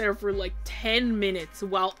sit there for like 10 minutes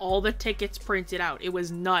while all the tickets printed out. It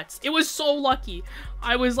was nuts. It was so lucky.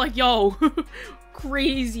 I was like, yo,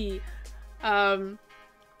 crazy.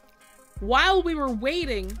 While we were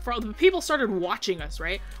waiting for the people started watching us,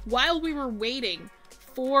 right? While we were waiting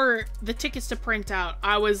for the tickets to print out,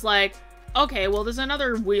 I was like, okay, well, there's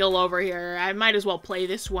another wheel over here. I might as well play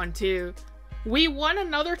this one too. We won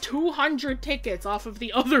another 200 tickets off of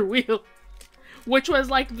the other wheel, which was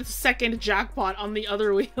like the second jackpot on the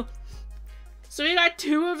other wheel. So we got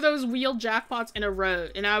 2 of those wheel jackpots in a row,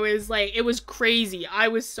 and I was like, it was crazy. I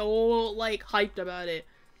was so, like, hyped about it.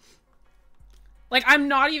 Like, I'm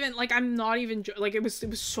not even, like, it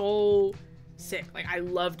was so sick. Like, I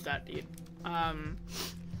loved that, dude.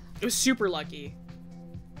 It was super lucky.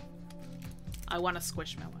 I want a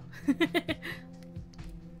squishmallow.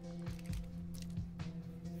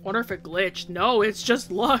 Wonder if it glitched. No, it's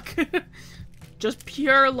just luck. Just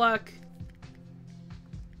pure luck.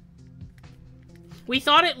 We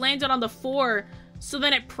thought it landed on the 4, so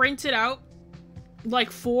then it printed out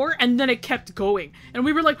like 4, and then it kept going. And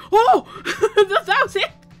we were like, oh! That was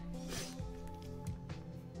it!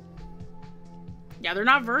 Yeah, they're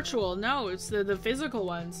not virtual. No, it's the physical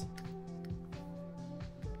ones.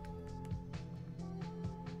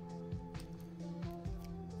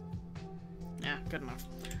 Yeah, good enough.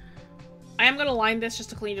 I am gonna line this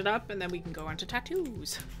just to clean it up, and then we can go on to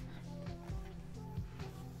tattoos.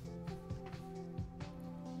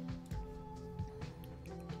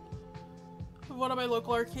 One of my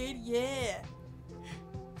local arcade? Yeah!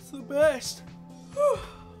 It's the best!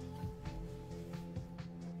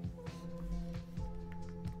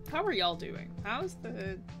 how are y'all doing? How's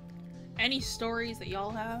the... Any stories that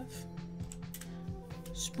y'all have?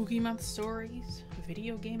 Spooky month stories?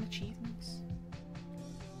 Video game achievements?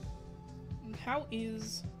 How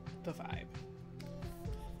is the vibe?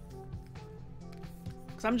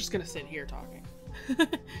 Because I'm just gonna sit here talking.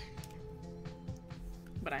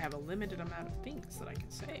 But I have a limited amount of things that I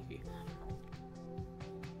can say.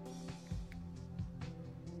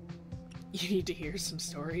 You need to hear some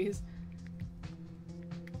stories.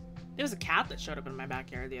 There was a cat that showed up in my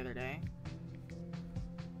backyard the other day.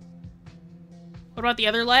 What about the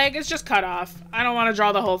other leg? It's just cut off. I don't want to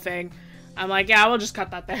draw the whole thing. I'm like, yeah, we'll just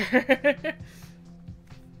cut that there.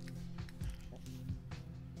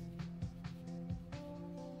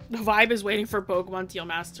 The vibe is waiting for Pokemon Teal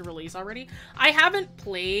Mask to release already. I haven't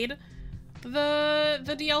played the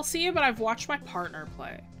DLC, but I've watched my partner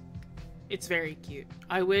play. It's very cute.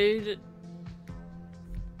 I would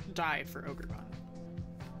die for Ogrepon.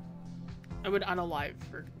 I would unalive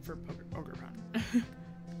for Ogrepon.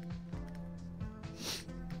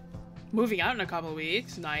 Moving out in a couple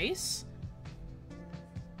weeks. Nice.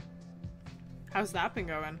 How's that been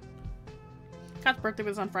going? Cat's birthday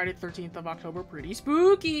was on Friday, 13th of October. Pretty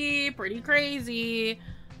spooky. Pretty crazy.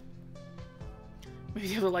 Maybe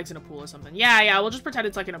the other leg's in a pool or something. Yeah, we'll just pretend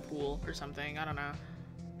it's like in a pool or something. I don't know.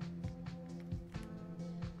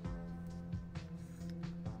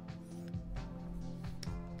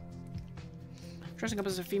 Dressing up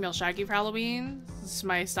as a female Shaggy for Halloween.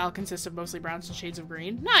 My style consists of mostly browns and shades of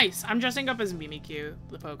green. Nice! I'm dressing up as Mimikyu,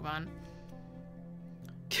 the Pokemon.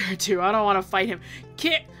 Too. I don't want to fight him.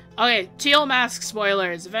 Okay, Teal Mask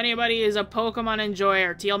spoilers. If anybody is a Pokemon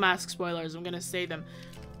enjoyer, Teal Mask spoilers. I'm gonna say them.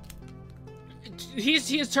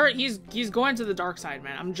 He's going to the dark side,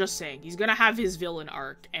 man. I'm just saying. He's gonna have his villain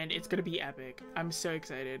arc, and it's gonna be epic. I'm so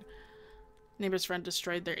excited. Neighbor's friend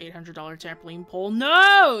destroyed their $800 trampoline pole.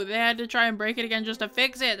 No! They had to try and break it again just to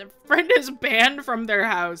fix it. The friend is banned from their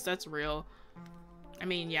house. That's real. I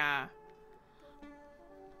mean, yeah.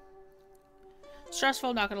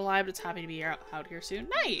 Stressful, not gonna lie, but it's happy to be out here soon.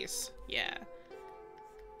 Nice! Yeah.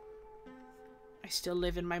 I still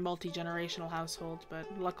live in my multi-generational household, but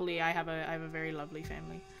luckily I have a very lovely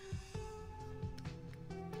family.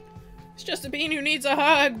 It's just a bean who needs a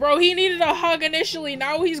hug. Bro, he needed a hug initially.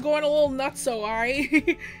 Now he's going a little nutso,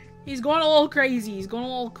 alright? He's going a little crazy. He's going a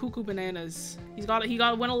little cuckoo bananas. He went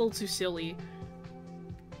a little too silly.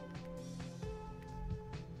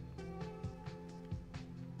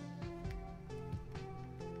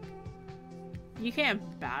 You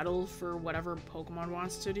can't battle for whatever Pokemon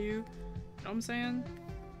wants to do. You know what I'm saying?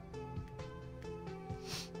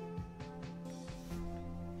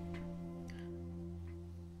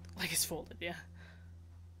 Like it's folded, yeah.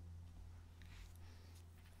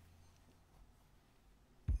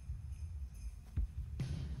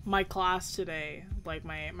 My class today, like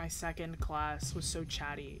my second class, was so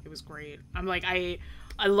chatty. It was great. I'm like, I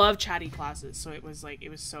love chatty classes, so it was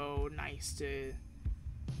so nice to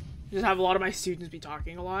just have a lot of my students be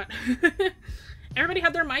talking a lot. Everybody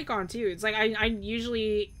had their mic on too. It's like I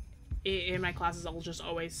usually in my classes I'll just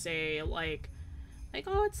always say like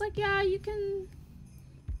oh, it's like, yeah, you can,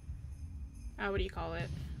 what do you call it?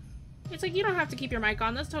 It's like, you don't have to keep your mic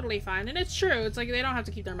on. That's totally fine. And it's true. It's like they don't have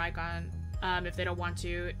to keep their mic on if they don't want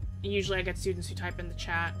to. Usually I get students who type in the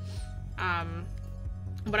chat.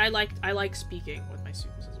 But I like speaking with my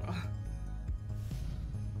students as well.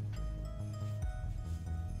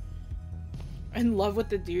 In love with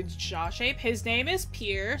the dude's jaw shape. His name is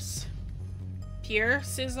Pierce.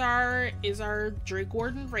 Pierce is our Drake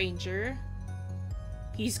Warden Ranger.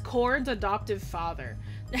 He's Corn's adoptive father.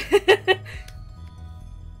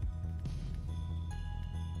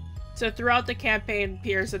 So throughout the campaign,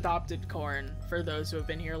 Pierce adopted Corn, for those who have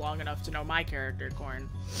been here long enough to know my character, Corn.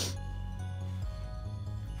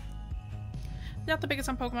 Not the biggest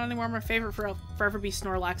on Pokemon anymore. My favorite forever be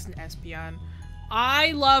Snorlax and Espeon.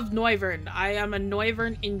 I love Noivern. I am a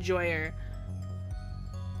Noivern enjoyer.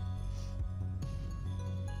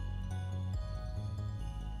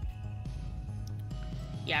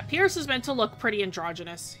 Yeah, Pierce is meant to look pretty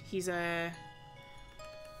androgynous. He's meant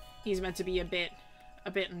to be a bit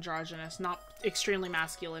androgynous, not extremely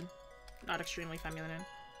masculine, not extremely feminine.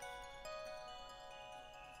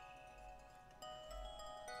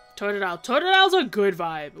 Totodile. Totodile's a good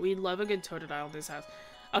vibe. We love a good Totodile in this house.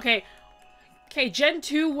 Okay, Gen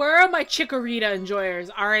 2, where are my Chikorita enjoyers?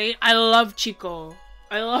 Alright, I love Chico.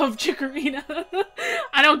 I love Chikorita.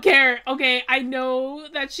 I don't care. Okay, I know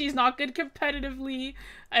that she's not good competitively.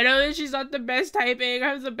 I know that she's not the best typing,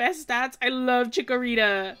 has the best stats. I love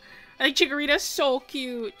Chikorita. I think Chikorita's so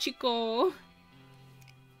cute. Chico.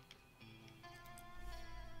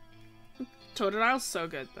 Totodile's so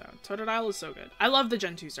good, though. Totodile is so good. I love the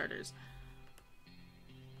Gen 2 starters.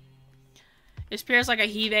 Is Pierce like a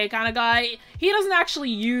he, they kind of guy? He doesn't actually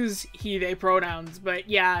use he, they pronouns, but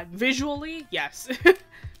yeah, visually, yes.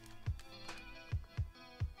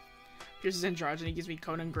 Pierce's androgyny gives me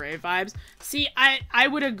Conan Gray vibes. See, I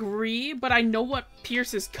would agree, but I know what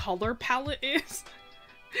Pierce's color palette is.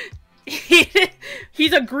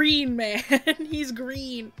 He's a green man. He's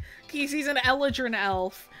green. He's an Eladrin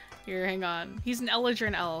elf. Here, hang on. He's an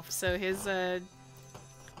Eladrin elf, so his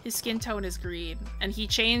skin tone is green, and he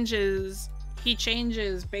changes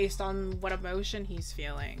based on what emotion he's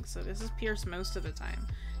feeling. So this is Pierce most of the time.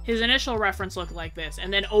 His initial reference looked like this,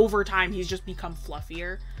 and then over time he's just become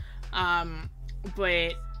fluffier.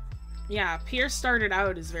 But yeah, Pierce started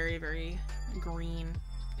out as very, very green.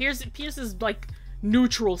 Pierce's like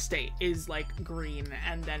neutral state is like green,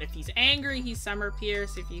 and then if he's angry, he's Summer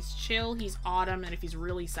Pierce. If he's chill, he's Autumn, and if he's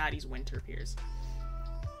really sad, he's Winter Pierce.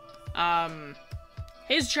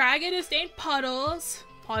 His dragon is named Puddles.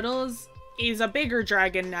 Puddles is a bigger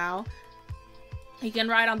dragon now. He can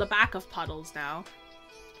ride on the back of Puddles now,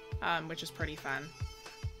 which is pretty fun.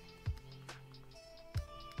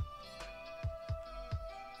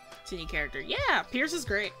 Any character. Yeah, Pierce is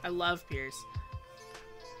great. I love Pierce.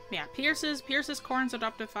 Yeah, Pierce is Corrin's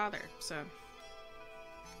adoptive father, so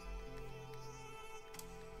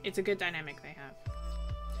it's a good dynamic they have.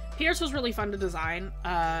 Pierce was really fun to design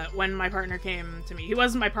when my partner came to me. He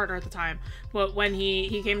wasn't my partner at the time, but when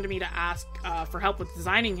he came to me to ask for help with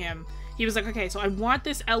designing him, he was like, okay, so I want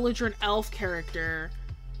this Eladrin elf character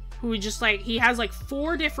who just like, he has like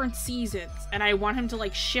 4 different seasons, and I want him to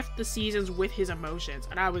like shift the seasons with his emotions.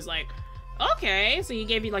 And I was like, okay. So he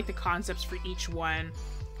gave me like the concepts for each one.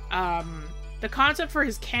 The concept for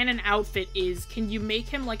his canon outfit is, can you make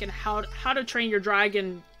him like an How to Train Your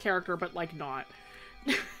Dragon character, but like not?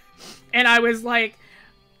 And I was like,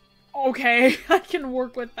 okay, I can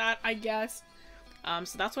work with that, I guess.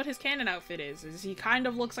 So that's what his canon outfit is he kind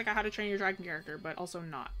of looks like a How to Train Your Dragon character, but also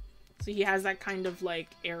not. So he has that kind of like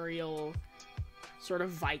aerial, sort of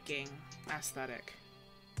Viking aesthetic.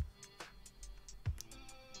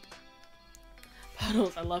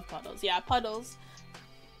 Puddles, I love Puddles. Yeah, Puddles.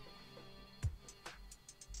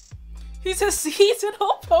 He's a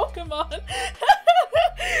seasonal Pokemon.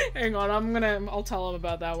 Hang on, I'll tell him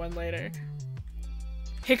about that one later.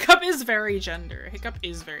 Hiccup is very gender. Hiccup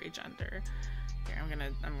is very gender. Here, I'm gonna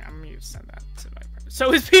send that to my partner.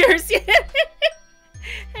 So is Pierce.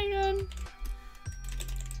 Hang on.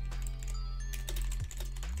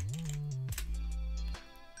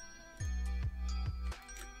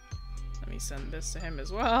 Let me send this to him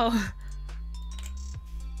as well.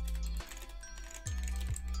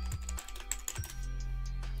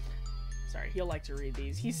 Sorry, he'll like to read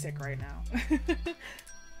these. He's sick right now.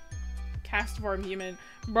 Castform human.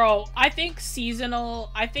 Bro, I think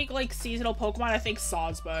like seasonal Pokemon, I think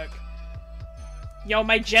Sawsbuck. Yo,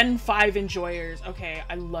 my Gen 5 enjoyers. Okay,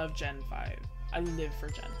 I love Gen 5. I live for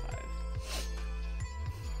Gen 5.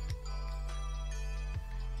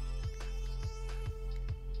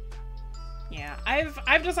 Yeah,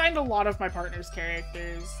 I've designed a lot of my partner's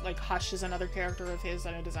characters. Like Hush is another character of his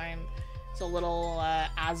that I designed. It's a little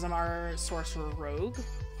Azamar Sorcerer Rogue.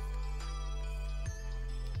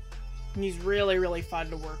 And he's really, really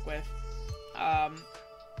fun to work with.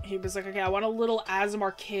 He was like, okay, I want a little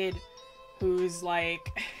Azamar kid who's like,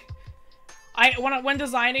 when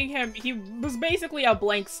designing him, he was basically a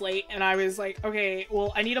blank slate, and I was like, okay,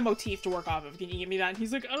 well, I need a motif to work off of. Can you give me that? And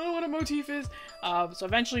he's like, I don't know what a motif is. So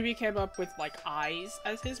eventually we came up with like eyes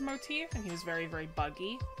as his motif, and he was very, very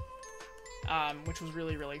buggy, which was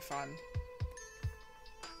really, really fun.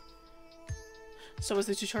 So was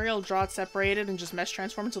the tutorial draw it separated and just mesh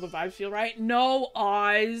transform until the vibes feel right? No,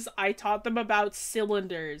 Oz. I taught them about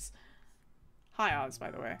cylinders. Hi, Oz,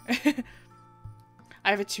 by the way.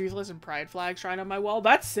 I have a Toothless and Pride flag shrine on my wall.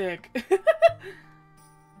 That's sick.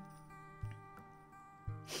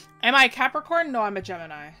 Am I a Capricorn? No, I'm a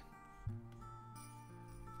Gemini.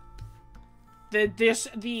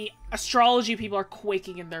 The astrology people are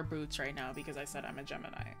quaking in their boots right now because I said I'm a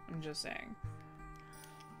Gemini. I'm just saying.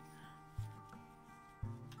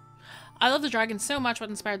 I love the dragon so much.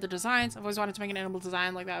 What inspired the designs? I've always wanted to make an animal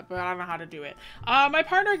design like that, but I don't know how to do it. My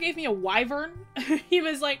partner gave me a wyvern. He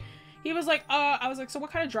was like, I was like, so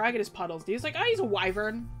what kind of dragon is Puddles? He was like, oh, he's a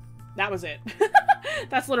wyvern. That was it.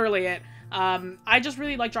 That's literally it. I just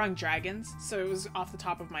really like drawing dragons, so it was off the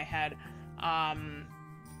top of my head. A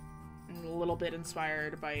little bit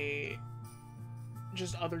inspired by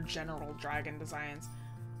just other general dragon designs.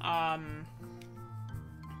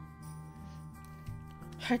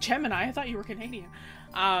 Gemini, I thought you were Canadian.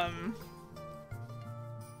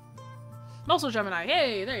 I'm also Gemini.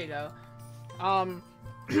 Hey, there you go.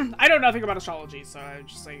 I know nothing about astrology, so I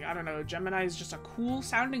just like, I don't know, Gemini is just a cool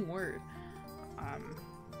sounding word.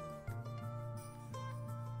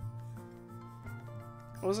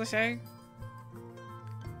 What was I saying?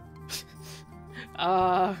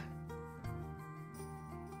 Oh,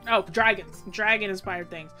 dragons. Dragon-inspired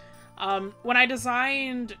things. When I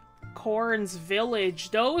designed Corrin's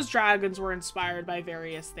village, those dragons were inspired by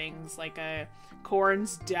various things. Like,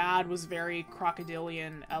 Corrin's dad was very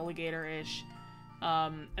crocodilian, alligator-ish.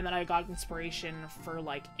 And then I got inspiration for,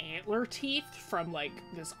 like, antler teeth from, like,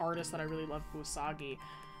 this artist that I really love, Usagi.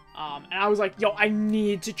 And I was like, yo, I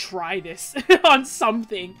need to try this on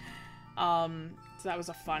something. So that was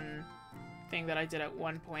a fun thing that I did at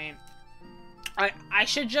one point. I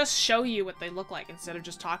should just show you what they look like instead of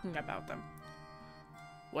just talking about them.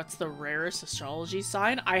 What's the rarest astrology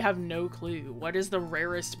sign? I have no clue. What is the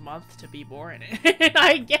rarest month to be born in?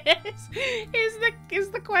 I guess is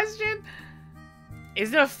the question.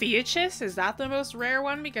 Is the Ophiuchus? Is that the most rare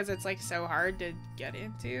one because it's like so hard to get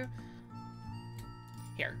into?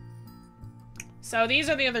 Here. So these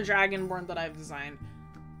are the other Dragonborn that I've designed.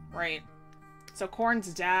 Right. So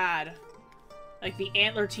Corrin's dad, like the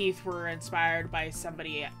antler teeth were inspired by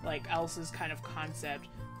somebody like else's kind of concept.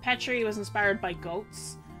 Petri was inspired by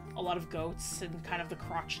goats. A lot of goats and kind of the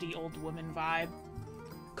crotchety old woman vibe.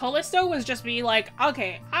 Callisto was just me like,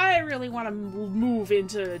 okay, I really want to move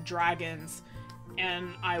into dragons.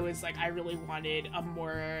 And I was like, I really wanted a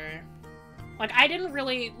more... Like, I didn't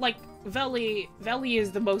really... Like, Veli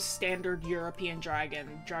is the most standard European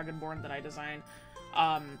Dragonborn that I designed.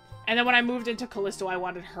 And then when I moved into Callisto, I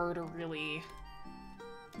wanted her to really,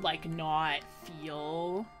 like, not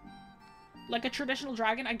feel like a traditional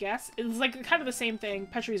dragon, I guess. It's, like, kind of the same thing.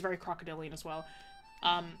 Petri is very crocodilian as well.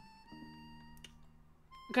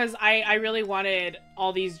 Because I really wanted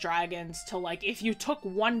all these dragons to, like, if you took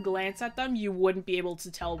one glance at them, you wouldn't be able to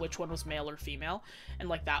tell which one was male or female. And,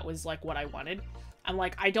 like, that was, like, what I wanted. I'm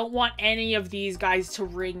like, I don't want any of these guys to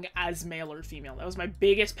ring as male or female. That was my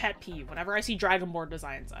biggest pet peeve. Whenever I see Dragonborn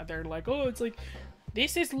designs, they're like, oh, it's like,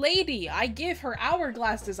 this is lady. I give her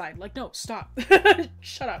hourglass design. Like, no, stop.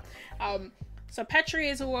 Shut up. So Petri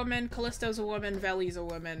is a woman. Callisto's a woman. Veli's a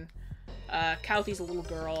woman. Kalthi's a little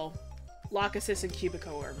girl. Lachesis and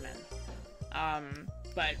Cubico are men.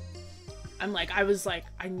 But I'm like, I was like,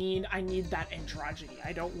 I need that androgyny.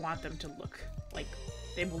 I don't want them to look like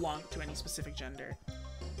they belong to any specific gender.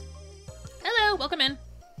 Hello, welcome in.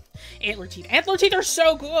 Antler teeth. Antler teeth are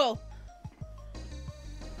so cool!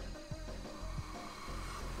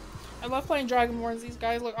 I love playing Dragonborns. These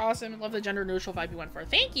guys look awesome. I love the gender neutral vibe you went for.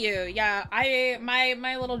 Thank you! Yeah,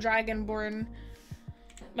 my little Dragonborn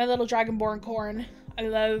Corn. I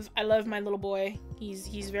love my little boy.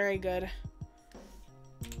 He's very good.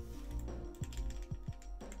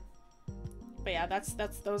 But yeah,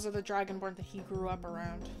 those are the Dragonborn that he grew up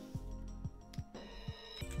around.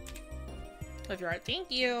 Love your art.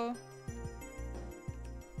 Thank you!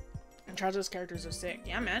 And Trajo's characters are sick.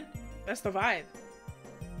 Yeah, man. That's the vibe.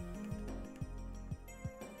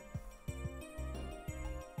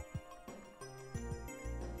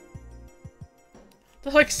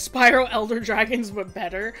 They're like Spyro Elder Dragons, but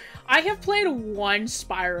better. I have played one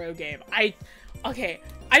Spyro game.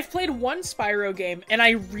 I've played one Spyro game, and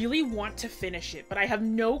I really want to finish it, but I have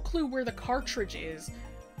no clue where the cartridge is.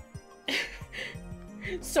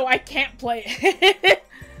 So I can't play it.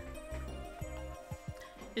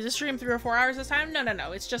 Is this stream 3 or 4 hours this time?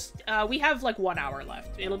 No. It's just, we have like 1 hour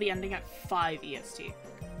left. It'll be ending at 5 EST.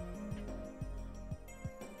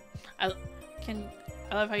 I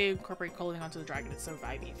love how you incorporate clothing onto the dragon. It's so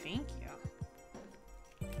vibey. Thank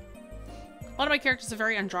you. A lot of my characters have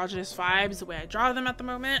very androgynous vibes, the way I draw them at the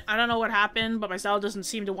moment. I don't know what happened, but my style doesn't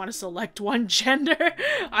seem to want to select one gender.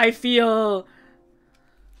 I feel...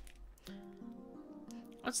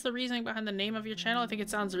 What's the reasoning behind the name of your channel? I think it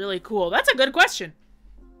sounds really cool. That's a good question.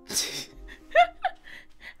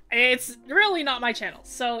 It's really not my channel.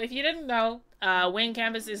 So if you didn't know, Wayne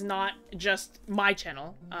Canvas is not just my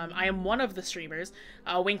channel. I am one of the streamers.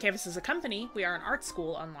 Wayne Canvas is a company. We are an art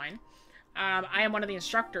school online. I am one of the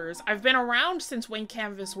instructors. I've been around since Wayne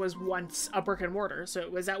Canvas was once a brick and mortar. So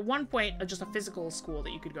it was at one point just a physical school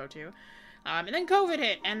that you could go to. And then COVID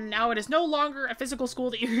hit, and now it is no longer a physical school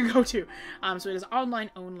that you can go to. So it is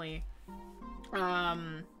online only.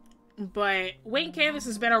 But Wayne Canvas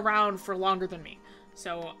has been around for longer than me.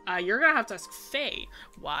 So you're gonna have to ask Faye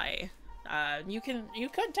why. You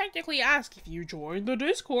could technically ask if you joined the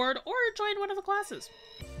Discord or joined one of the classes.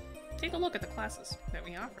 Take a look at the classes that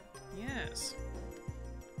we offer. Yes.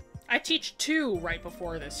 I teach 2 right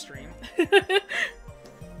before this stream.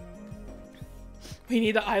 We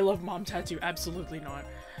need the I love mom tattoo. Absolutely not.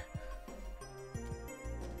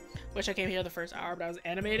 Wish I came here the first hour, but I was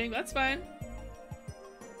animating. That's fine.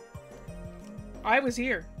 I was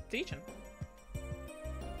here teaching.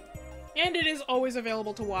 And it is always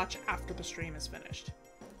available to watch after the stream is finished.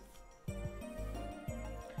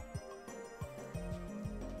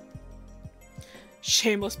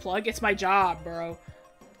 Shameless plug. It's my job, bro.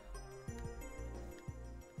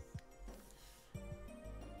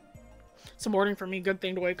 Some morning for me. Good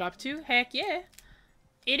thing to wake up to. Heck yeah.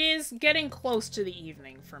 It is getting close to the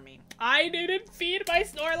evening for me. I didn't feed my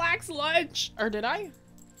Snorlax lunch. Or did I?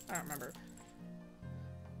 I don't remember.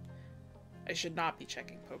 I should not be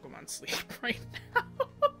checking Pokemon Sleep right now.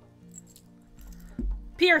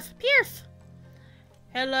 Pierce! Pierce!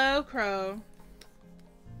 Hello, Crow.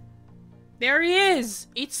 There he is!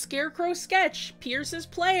 It's Scarecrow Sketch, Pierce's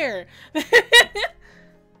player.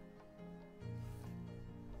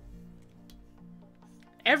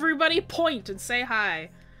 Everybody point and say hi.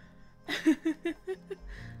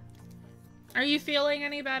 Are you feeling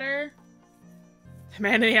any better?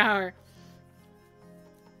 Man of the hour.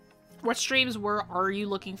 What streams are you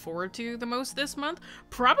looking forward to the most this month?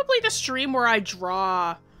 Probably the stream where I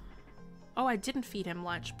draw... Oh, I didn't feed him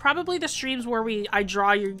lunch. Probably the streams where I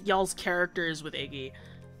draw y'all's characters with Iggy.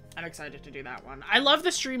 I'm excited to do that one. I love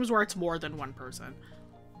the streams where it's more than one person.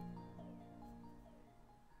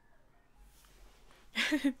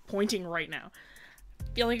 Pointing right now.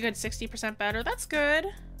 Feeling a good 60% better. That's good.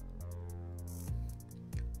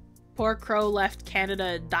 Poor Crow left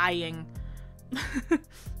Canada dying.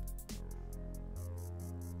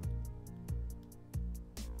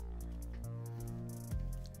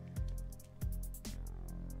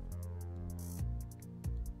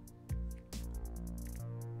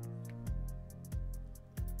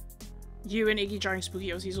 You and Iggy drawing spooky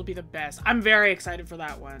OCs will be the best. I'm very excited for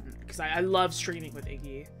that one because I love streaming with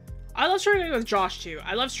Iggy. I love streaming with Josh too.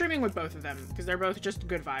 I love streaming with both of them because they're both just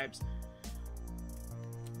good vibes.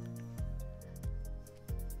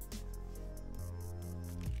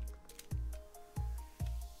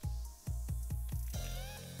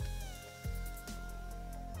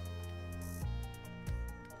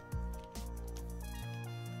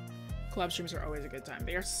 Club streams are always a good time.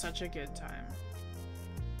 They are such a good time.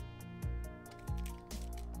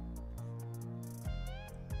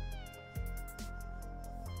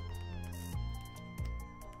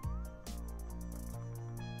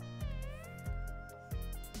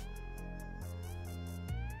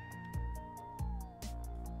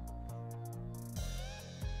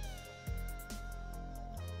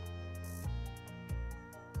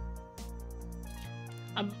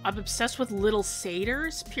 I'm obsessed with little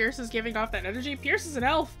satyrs. Pierce is giving off that energy. Pierce is an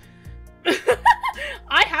elf.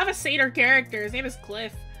 I have a satyr character. His name is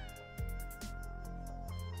Cliff.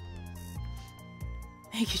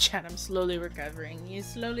 Thank you, Chad. I'm slowly recovering. He's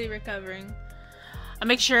slowly recovering. I'll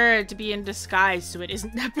make sure to be in disguise so it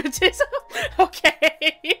isn't nepotism. Okay.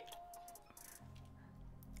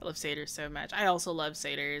 I love satyrs so much. I also love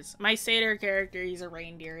satyrs. My satyr character, he's a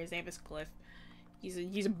reindeer. His name is Cliff.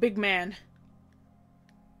 He's a big man.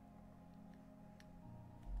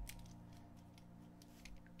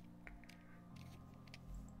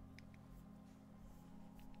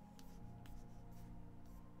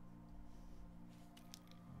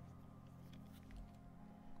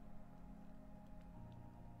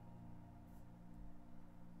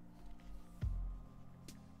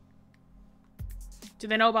 Do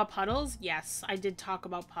they know about puddles? Yes, I did talk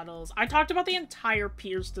about puddles. I talked about the entire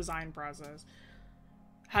Pierce design process.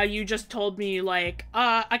 How you just told me, like,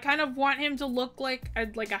 I kind of want him to look like a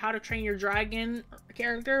How to Train Your Dragon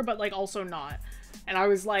character, but, like, also not. And I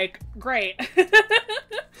was like, great.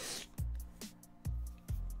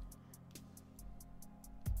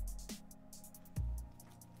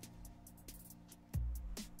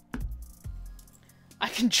 I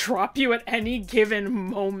can drop you at any given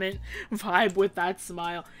moment vibe with that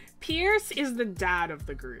smile. Pierce is the dad of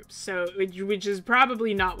the group, so which is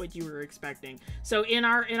probably not what you were expecting. So in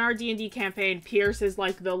our D&D campaign, Pierce is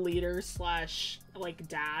like the leader slash like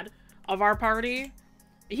dad of our party.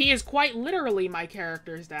 He is quite literally my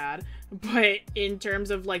character's dad, but in terms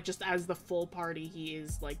of like just as the full party, he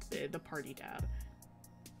is like the party dad.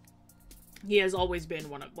 He has always been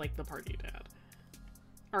one of like the party dad,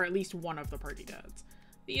 or at least one of the party dads.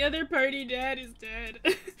 The other party dad is dead.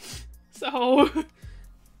 So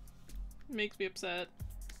makes me upset.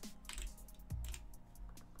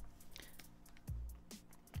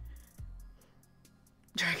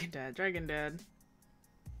 Dragon dad.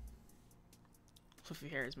 Fluffy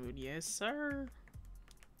hair is mood, yes sir.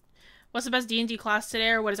 What's the best D&D class today,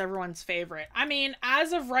 or what is everyone's favorite? I mean,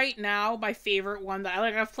 as of right now, my favorite one that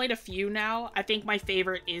I've played a few now. I think my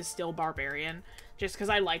favorite is still Barbarian, just because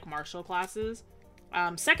I like martial classes.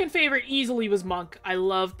 Second favorite easily was Monk. I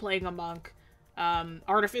love playing a Monk.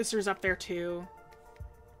 Artificer's up there too.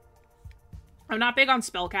 I'm not big on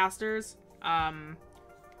spellcasters, but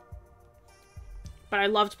I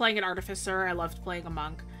loved playing an Artificer. I loved playing a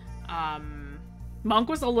Monk. Monk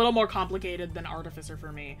was a little more complicated than Artificer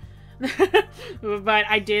for me. But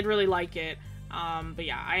I did really like it. But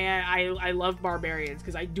yeah, I love Barbarians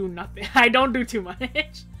because I do nothing. I don't do too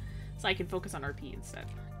much. So I can focus on RP instead.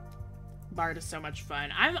 Bard is so much fun.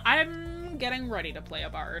 I'm getting ready to play a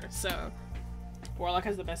Bard, so... Warlock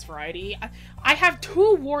has the best variety. I have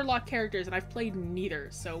 2 Warlock characters and I've played neither,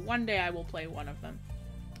 so one day I will play one of them.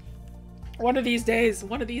 One of these days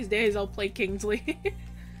I'll play Kingsley.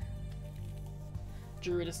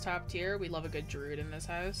 Druid is top tier. We love a good Druid in this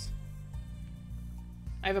house.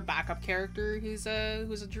 I have a backup character who's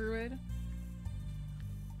a Druid.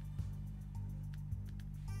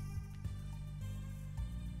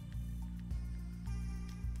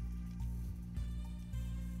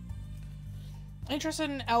 Interested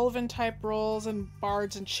in elven type roles and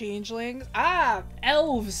bards and changelings. Ah,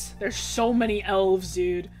 elves. There's so many elves,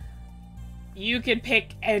 dude. You can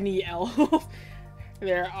pick any elf.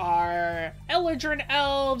 There are Eladrin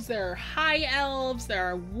elves, there are high elves, there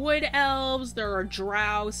are wood elves, there are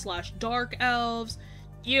drow / dark elves.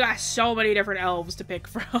 You got so many different elves to pick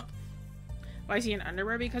from. Why is he in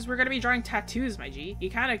underwear? Because we're gonna be drawing tattoos, my G. You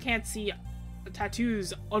kind of can't see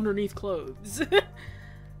tattoos underneath clothes.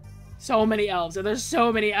 So many elves, and there's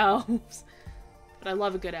so many elves. But I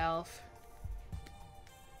love a good elf.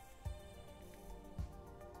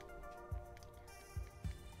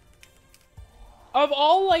 Of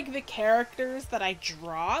all, like, the characters that I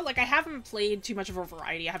draw, like, I haven't played too much of a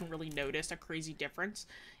variety. I haven't really noticed a crazy difference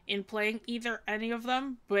in playing any of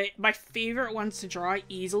them. But my favorite ones to draw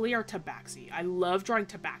easily are Tabaxi. I love drawing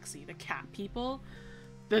Tabaxi, the cat people.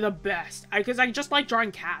 They're the best. Because I just like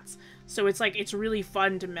drawing cats. So it's, like, it's really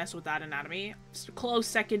fun to mess with that anatomy. Close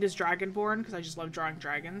second is Dragonborn, because I just love drawing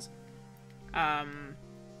dragons. But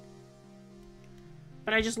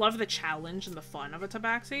I just love the challenge and the fun of a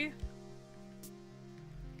Tabaxi.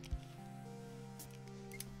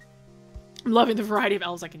 I'm loving the variety of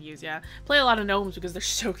elves I can use, yeah. Play a lot of gnomes because they're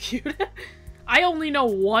so cute. I only know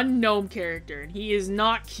one gnome character, and he is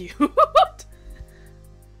not cute.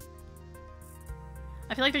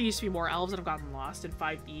 I feel like there used to be more elves that have gotten lost in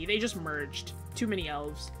 5e. They just merged. Too many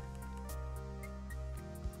elves.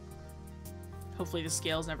 Hopefully the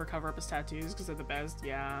scales never cover up his tattoos, because they're the best,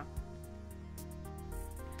 yeah.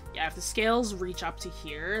 Yeah, if the scales reach up to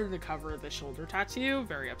here, the cover of the shoulder tattoo,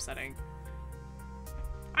 very upsetting.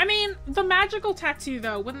 I mean, the magical tattoo,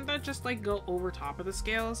 though, wouldn't that just, like, go over top of the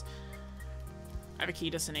scales? I have a key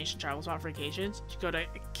destination travel spot for vacations. You go to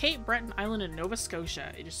Cape Breton Island in Nova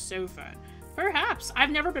Scotia. It is so fun. Perhaps.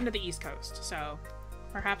 I've never been to the East Coast, so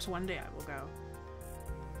perhaps one day I will go.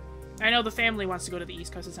 I know the family wants to go to the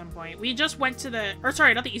East Coast at some point. We just went to the... Or,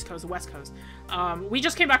 sorry, not the East Coast, the West Coast. We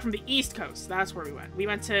just came back from the East Coast. That's where we went. We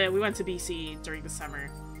went to BC during the summer.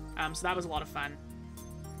 So that was a lot of fun.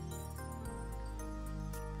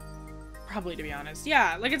 Probably, to be honest.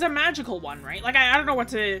 Yeah, like, it's a magical one, right? Like, I don't know what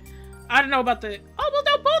to... I don't know about the... Oh, well,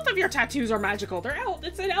 no, both of your tattoos are magical.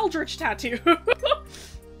 It's an Eldritch tattoo.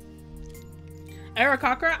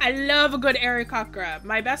 Aarakocra? I love a good Aarakocra.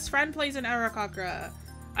 My best friend plays an Aarakocra.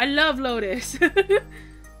 I love Lotus.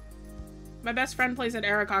 My best friend plays an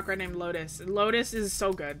Aarakocra named Lotus. Lotus is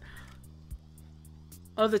so good.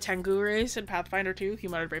 Oh, the Tengu race in Pathfinder 2?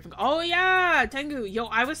 Humanoid Brave. Oh, yeah! Tengu. Yo,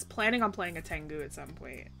 I was planning on playing a Tengu at some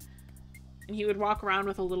point. And he would walk around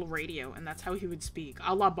with a little radio, and that's how he would speak.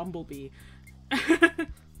 A la Bumblebee.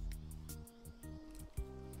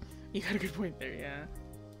 You got a good point there, yeah.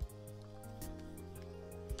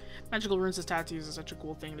 Magical runes as tattoos is such a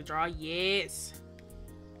cool thing to draw. Yes!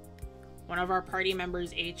 One of our party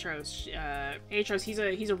members, Atros,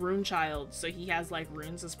 he's a rune child, so he has, like,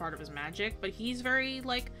 runes as part of his magic, but he's very,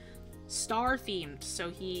 like, star-themed, so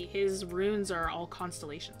his runes are all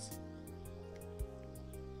constellations.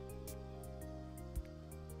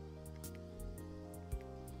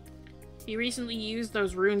 He recently used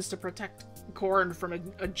those runes to protect Khorne from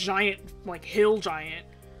a giant, like, hill giant,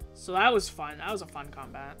 so that was fun. That was a fun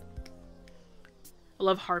combat. I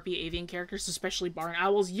love harpy avian characters, especially barn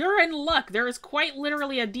owls. You're in luck! There is quite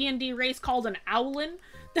literally a D&D race called an owlin.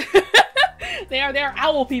 They are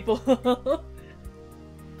owl people.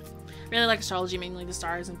 Really like astrology, mainly the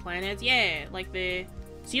stars and planets. Yeah, like so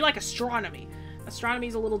you like astronomy. Astronomy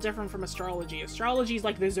is a little different from astrology. Astrology is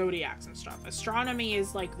like the zodiacs and stuff. Astronomy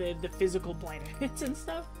is like the physical planets and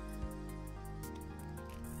stuff.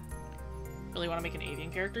 Really want to make an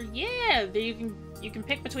avian character? Yeah, you can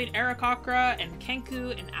pick between Aarakocra and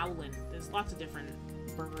Kenku and Owlin. There's lots of different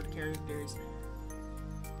bird characters.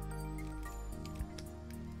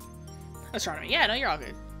 Astronomy. Yeah, no, you're all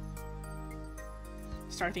good.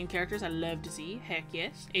 Star-themed characters I love to see. Heck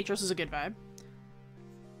yes. Atros is a good vibe.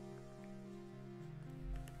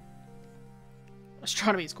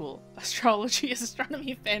 Astronomy is cool. Astrology is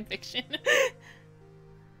astronomy fanfiction.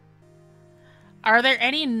 Are there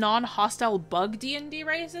any non-hostile bug D&D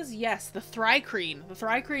races? Yes, the Thrycreen. The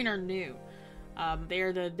Thrycreen are new.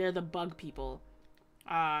 They're the bug people.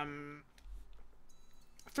 Thrycreen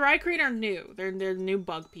are new. They're new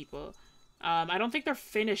bug people. I don't think they're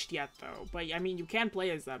finished yet though, but I mean you can play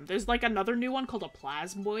as them. There's like another new one called a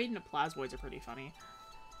Plasmoid, and the Plasmoids are pretty funny.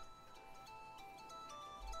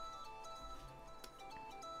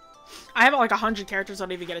 I have like 100 characters I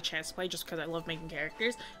don't even get a chance to play just because I love making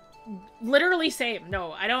characters. Literally same.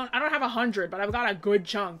 No, I don't have 100, but I've got a good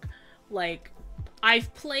chunk. Like,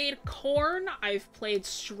 I've played Korn, I've played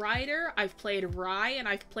Strider, I've played Rye, and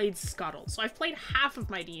I've played Scuttle. So I've played half of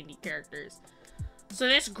my D&D characters. So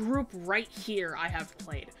this group right here I have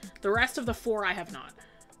played. The rest of the 4 I have not.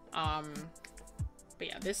 But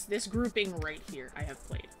yeah, this grouping right here I have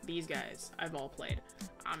played. These guys I've all played.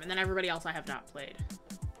 And then everybody else I have not played.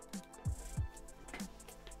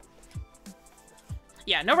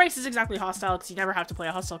 Yeah, no race is exactly hostile because you never have to play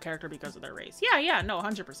a hostile character because of their race. Yeah, no,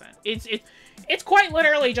 100%. It's quite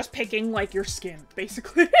literally just picking, like, your skin,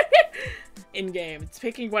 basically. In-game. It's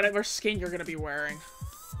picking whatever skin you're gonna be wearing.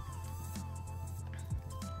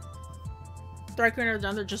 Thrycreen are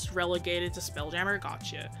done, they're just relegated to Spelljammer.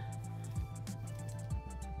 Gotcha.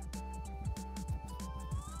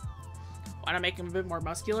 Why not make him a bit more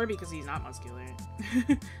muscular? Because he's not muscular.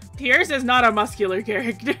 Pierce is not a muscular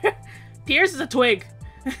character. Pierce is a twig.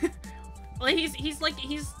 Well, he's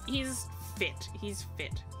fit. He's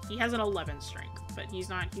fit. He has an 11 strength, but he's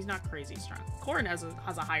not crazy strong. Corrin has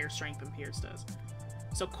a higher strength than Pierce does.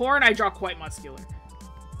 So Corrin I draw quite muscular.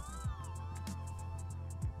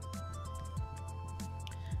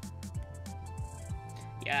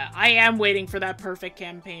 Yeah, I am waiting for that perfect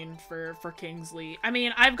campaign for Kingsley. I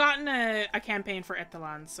mean, I've gotten a campaign for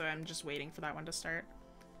Etelan, so I'm just waiting for that one to start.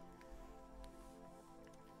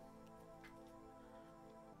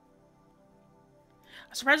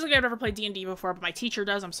 Surprisingly, I've never played D&D before, but my teacher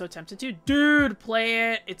does. I'm so tempted to. Dude,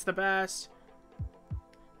 play it. It's the best.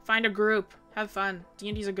 Find a group. Have fun.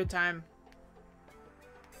 D&D's a good time.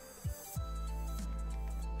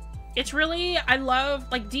 It's really... I love...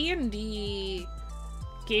 Like, D&D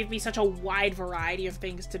gave me such a wide variety of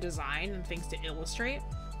things to design and things to illustrate.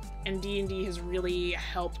 And D&D has really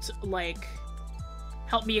helped, like...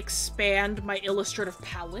 help me expand my illustrative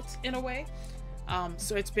palette, in a way.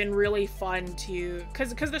 So it's been really fun to,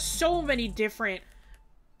 cause there's so many different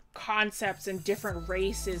concepts and different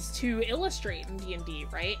races to illustrate in D&D,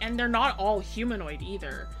 right? And they're not all humanoid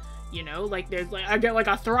either, you know? Like there's like, I get like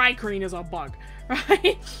a Thrycreen is a bug,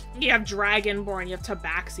 right? You have Dragonborn, you have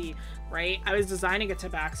Tabaxi, right? I was designing a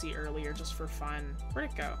Tabaxi earlier just for fun.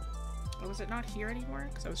 Where'd it go? Oh, was it not here anymore?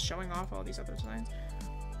 Cause I was showing off all these other designs.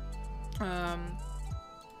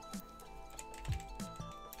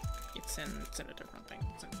 It's in a different thing.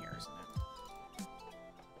 It's in here, isn't it?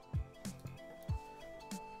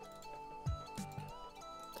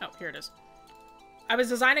 Oh, here it is. I was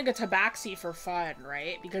designing a Tabaxi for fun,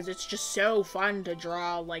 right? Because it's just so fun to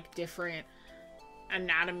draw, like, different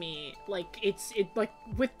anatomy. Like, like,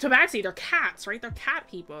 with Tabaxi, they're cats, right? They're cat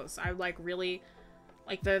people. So I, like, really...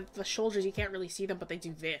 Like, the shoulders, you can't really see them, but they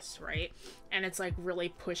do this, right? And it's, like, really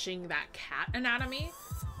pushing that cat anatomy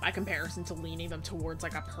by comparison to leaning them towards,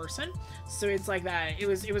 like, a person. So it's like that. It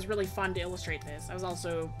was really fun to illustrate this. I was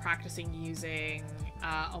also practicing using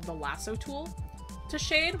the lasso tool to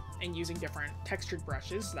shade and using different textured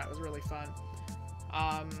brushes, so that was really fun.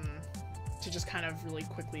 To just kind of really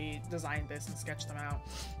quickly design this and sketch them out.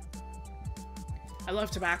 I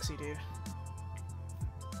love Tabaxi, dude.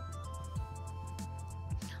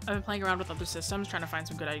 I've been playing around with other systems, trying to find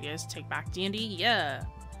some good ideas to take back D&D. Yeah.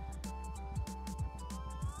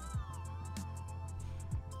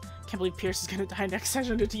 Can't believe Pierce is gonna die next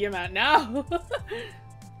session to Tiamat now.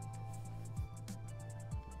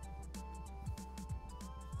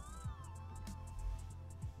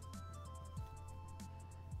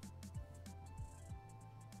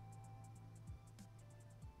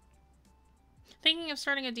 Thinking of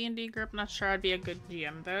starting a D&D group, not sure I'd be a good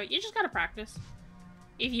GM though. You just gotta practice.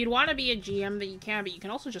 If you'd want to be a GM, then you can, but you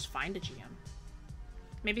can also just find a GM.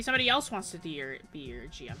 Maybe somebody else wants to be your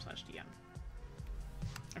GM/DM.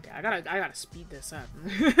 Okay, I gotta speed this up.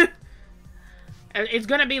 It's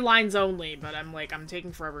gonna be lines only, but I'm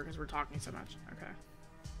taking forever because we're talking so much. Okay.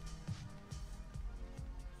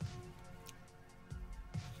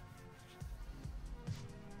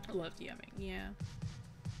 I love DMing, yeah.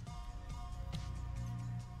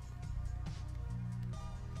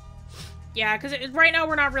 Yeah, because right now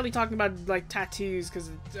we're not really talking about, like, tattoos, because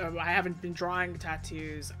I haven't been drawing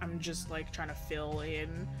tattoos. I'm just, like, trying to fill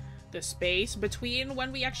in the space between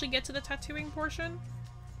when we actually get to the tattooing portion.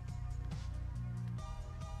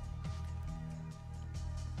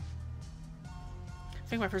 I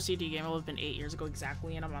think my first CD game will have been 8 years ago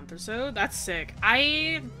exactly, in a month or so. That's sick.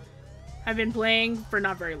 I have been playing for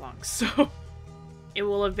not very long, so it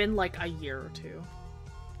will have been, like, a year or two.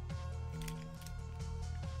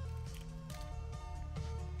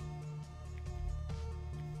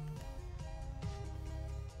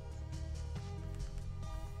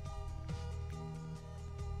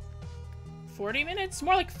 $40?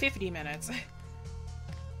 More like 50 minutes.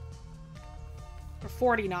 Or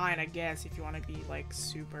 49, I guess, if you want to be, like,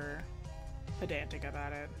 super pedantic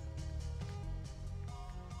about it.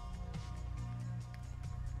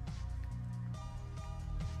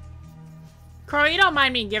 Crow, you don't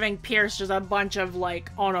mind me giving Pierce just a bunch of,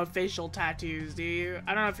 like, unofficial tattoos, do you?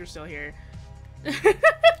 I don't know if you're still here.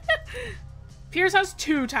 Pierce has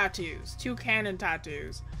 2 tattoos. 2 canon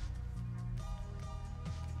tattoos.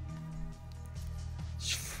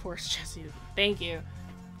 Force Jessie. Thank you.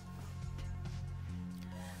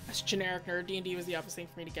 That's generic nerd. D&D was the opposite thing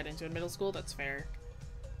for me to get into in middle school. That's fair.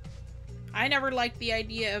 I never liked the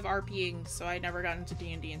idea of RPing, so I never got into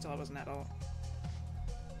D&D until I was an adult.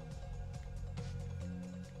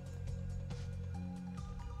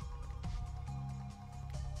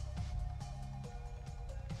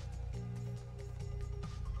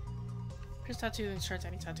 His tattoo and starts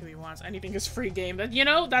any tattoo he wants. Anything is free game. But you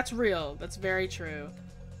know, that's real. That's very true.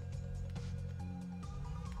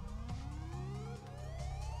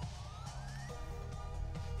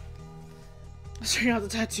 Let's bring out the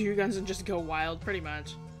tattoo guns and just go wild, pretty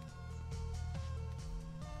much.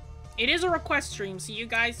 It is a request stream, so you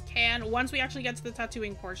guys can, once we actually get to the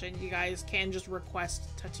tattooing portion, you guys can just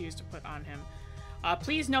request tattoos to put on him.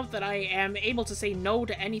 Please note that I am able to say no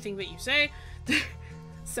to anything that you say.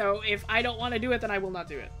 So if I don't want to do it, then I will not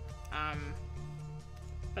do it.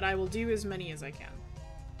 But I will do as many as I can.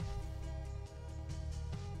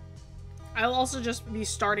 I'll also just be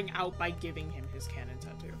starting out by giving him his canon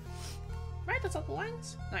tattoo. Right, that's all the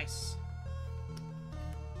lines? Nice.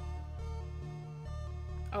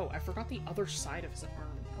 Oh, I forgot the other side of his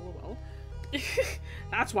arm. LOL.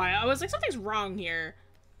 That's why. I was like, something's wrong here.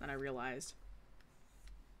 Then I realized.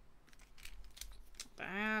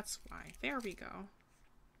 That's why. There we go.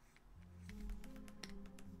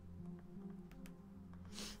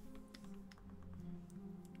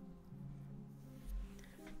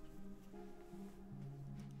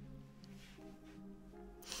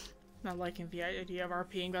 Not liking the idea of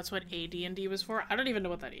RPing. That's what AD&D was for. I don't even know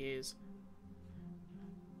what that is.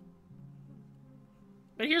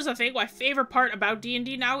 But here's the thing. My favorite part about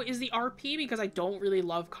D&D now is the RP because I don't really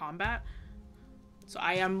love combat. So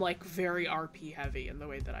I am, like, very RP heavy in the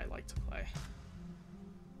way that I like to play.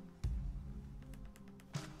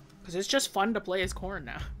 Because it's just fun to play as Corn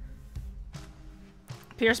now.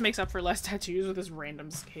 Pierce makes up for less tattoos with his random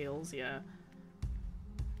scales, yeah.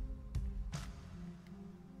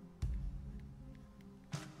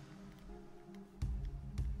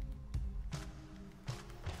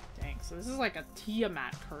 So this is like a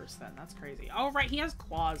Tiamat curse then. That's crazy. Oh, right. He has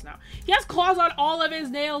claws now. He has claws on all of his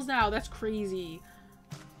nails now. That's crazy.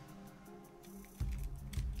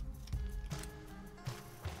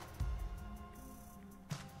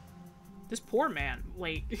 This poor man.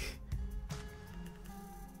 Like...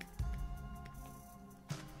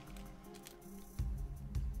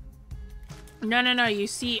 No, no, no. You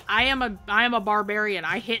see, I am a barbarian.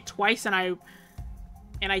 I hit twice and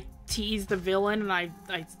I tease the villain and I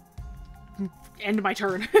end my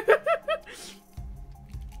turn.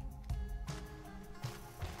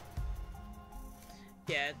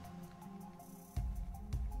 Yeah.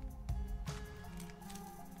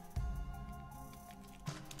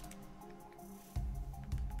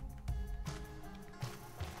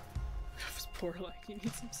 This poor leg, you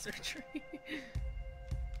need some surgery.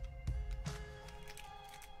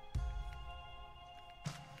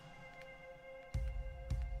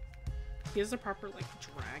 He has the proper, like,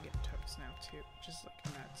 dragon toes now, too, which is,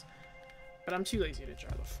 like, nuts. But I'm too lazy to draw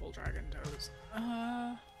the full dragon toes.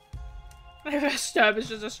 My best stub is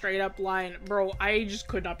just a straight-up line. Bro, I just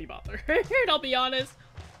could not be bothered. I'll be honest.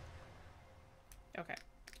 Okay.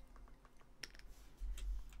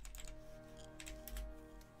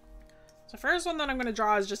 So first one that I'm gonna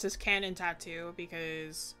draw is just this cannon tattoo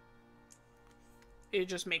because it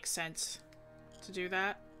just makes sense to do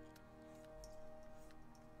that.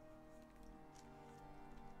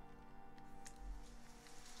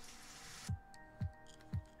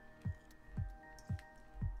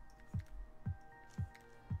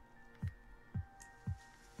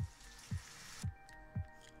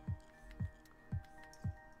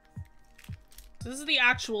 So this is the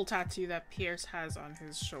actual tattoo that Pierce has on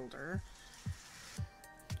his shoulder.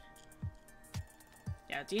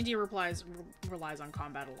 Yeah, D&D relies on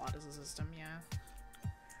combat a lot as a system, yeah.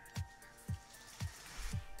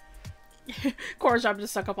 Core's job to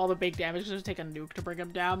suck up all the big damage, just take a nuke to bring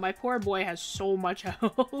him down. My poor boy has so much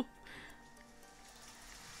health.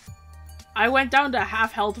 I went down to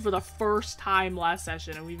half health for the first time last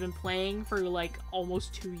session, and we've been playing for like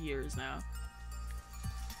almost 2 years now.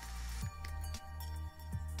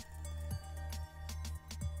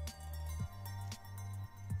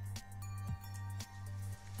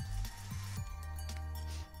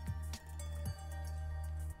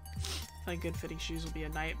 Like good fitting shoes will be a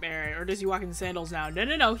nightmare. Or does he walk in sandals now? No,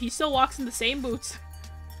 no, no. He still walks in the same boots.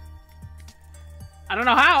 I don't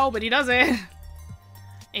know how, but he does it.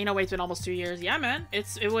 Ain't no way, it's been almost 2 years. Yeah, man.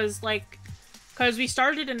 It was like, because we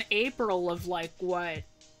started in April of like, what,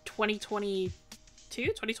 2022?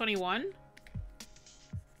 2021?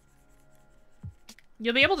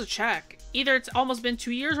 You'll be able to check. Either it's almost been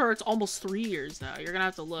 2 years or it's almost 3 years now. You're gonna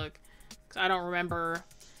have to look. Because I don't remember.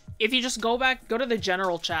 If you just go to the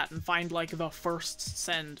general chat and find, like, the first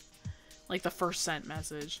send. Like, the first sent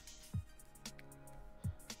message.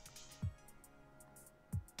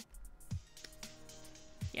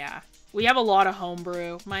 Yeah. We have a lot of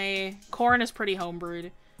homebrew. My Corn is pretty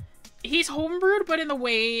homebrewed. He's homebrewed, but in the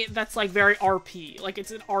way that's, like, very RP. Like,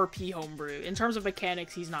 it's an RP homebrew. In terms of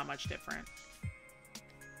mechanics, he's not much different.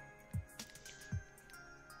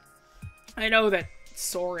 I know that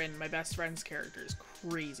Soren, my best friend's character, is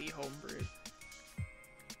crazy homebrewed.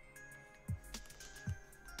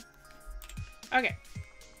 Okay.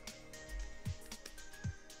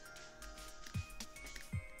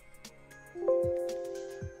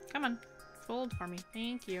 Come on. Fold for me.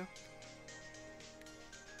 Thank you.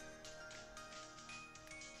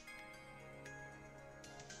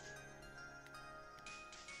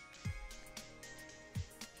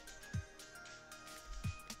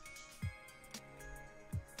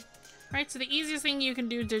 Right, so the easiest thing you can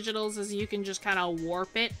do digitals is you can just kind of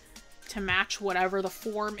warp it to match whatever the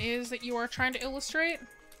form is that you are trying to illustrate.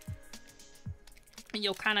 And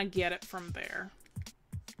you'll kind of get it from there.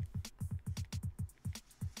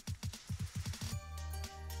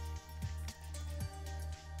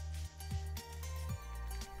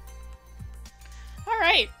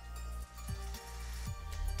 Alright.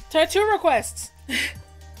 Tattoo requests!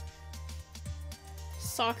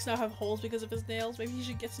 Socks now have holes because of his nails. Maybe he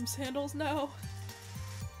should get some sandals now.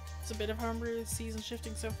 It's a bit of homebrew. Season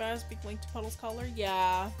shifting so fast. Big link to Puddle's collar.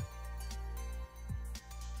 Yeah.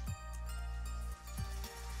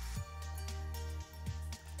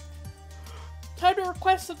 Time to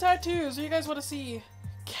request some tattoos. What do you guys want to see?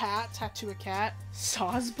 Cat. Tattoo a cat.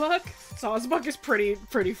 Sawsbuck? Sawsbuck is pretty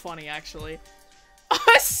funny, actually.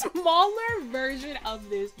 A smaller version of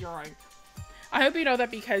this drawing. I hope you know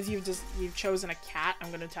that because you've chosen a cat, I'm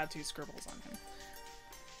gonna tattoo scribbles on him.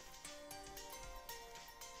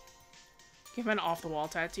 Give him an off-the-wall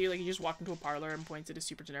tattoo, like you just walk into a parlor and points at a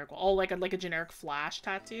super generic. Oh, like a generic Flash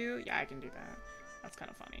tattoo? Yeah, I can do that. That's kind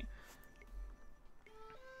of funny.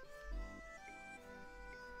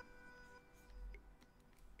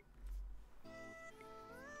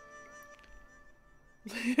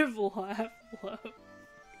 Live, laugh, love.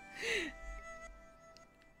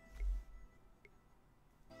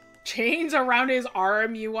 Chains around his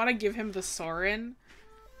arm. You want to give him the Soren?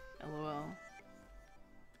 LOL.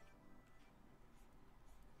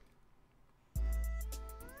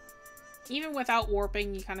 Even without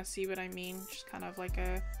warping, you kind of see what I mean. Just kind of like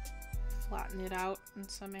a flatten it out in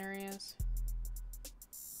some areas.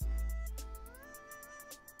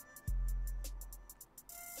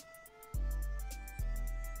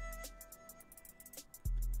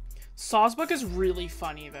 Sawsbuck is really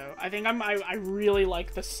funny though. I think I really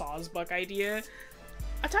like the Sawsbuck idea.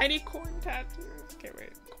 A tiny corn tattoo. Okay, wait,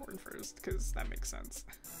 corn first, because that makes sense.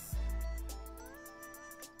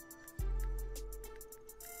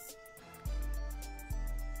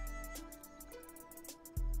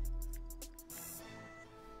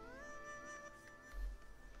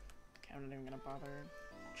 Okay, I'm not even gonna bother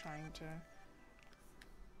trying to.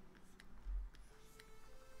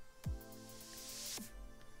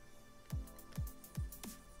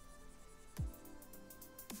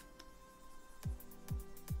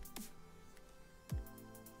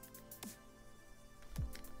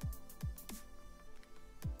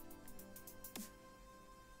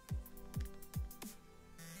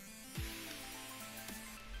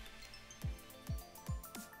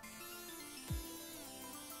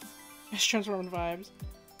 Just transformed vibes.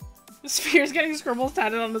 Spears getting scribbles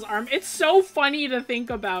tatted on his arm. It's so funny to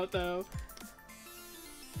think about, though.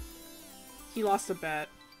 He lost a bet.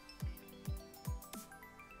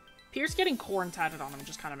 Pierce getting corn tatted on him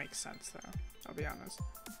just kind of makes sense, though. I'll be honest.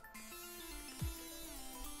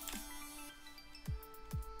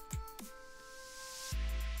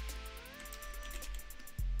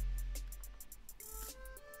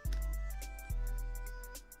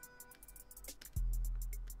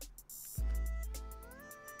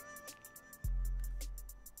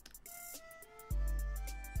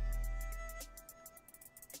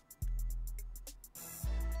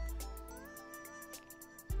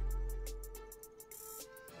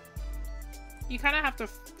 You kind of have to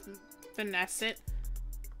finesse it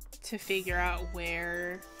to figure out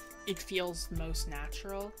where it feels most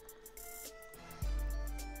natural.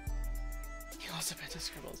 He also bet to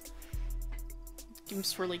scribbles. Give him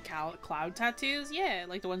swirly cloud tattoos? Yeah,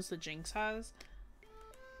 like the ones that Jinx has.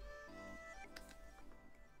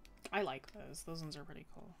 I like those. Those ones are pretty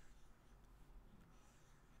cool.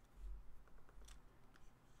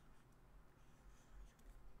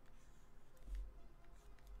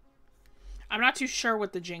 I'm not too sure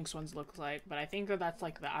what the Jinx ones look like, but I think that that's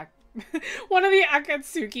like the one of the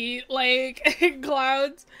Akatsuki like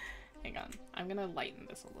clouds. Hang on, I'm gonna lighten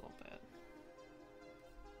this a little bit.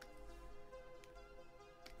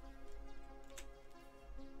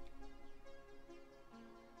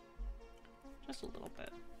 Just a little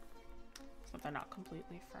bit, so they're not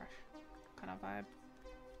completely fresh kind of vibe.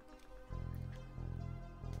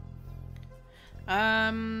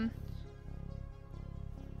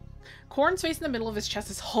 Corn's face in the middle of his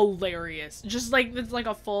chest is hilarious. Just like, it's like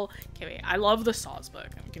a full... Okay, wait. I love the Saws book.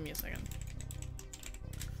 Give me a second.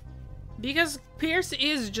 Because Pierce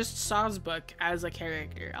is just Saws book as a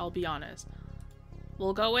character, I'll be honest.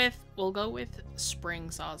 We'll go with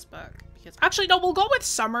Spring Saws book. Because, actually, no, we'll go with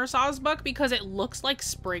Summer Saws book because it looks like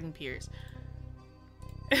Spring Pierce.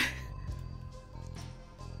 We're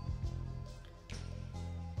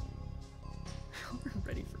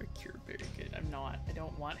ready for a cure. Very good. I'm not. I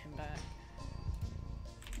don't want him back.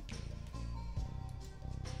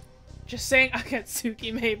 Just saying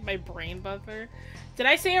Akatsuki made my brain buffer. Did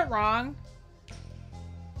I say it wrong?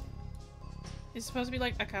 It's supposed to be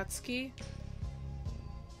like Akatsuki?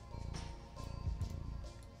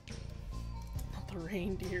 Not the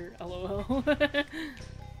reindeer, lol.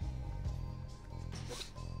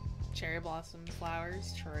 Cherry blossom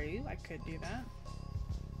flowers, true. I could do that.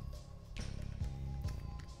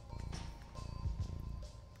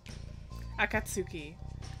 Akatsuki.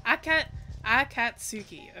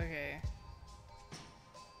 Akatsuki. Okay.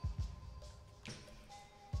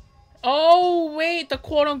 Oh, wait. The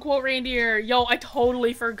quote-unquote reindeer. Yo, I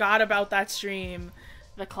totally forgot about that stream.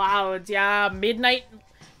 The clouds. Yeah. Midnight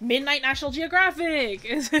National Geographic.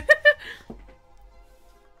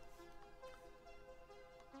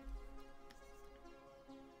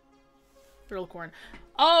 Real Corn.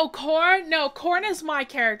 Oh, Corn? No, Corn is my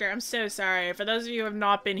character. I'm so sorry. For those of you who have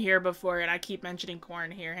not been here before, and I keep mentioning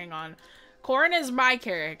Corn here, hang on. Corn is my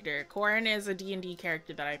character. Corn is a D&D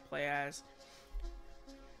character that I play as.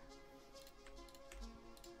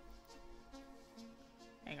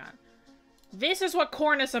 Hang on. This is what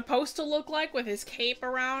Corn is supposed to look like with his cape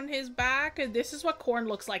around his back. This is what Corn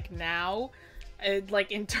looks like now.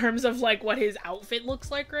 Like, in terms of, like, what his outfit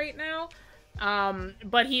looks like right now.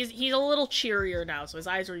 But he's a little cheerier now, so his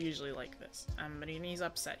eyes are usually like this. But when he's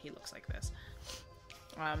upset, he looks like this.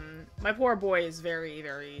 My poor boy is very,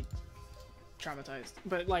 very traumatized,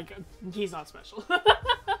 but like, he's not special.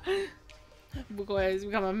 Because he's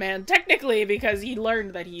become a man technically because he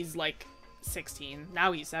learned that he's like 16.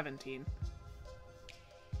 Now he's 17.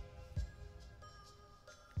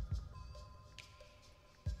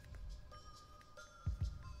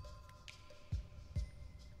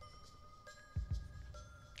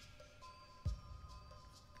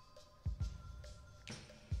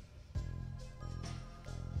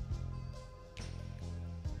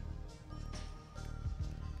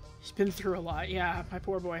 Been through a lot. Yeah, my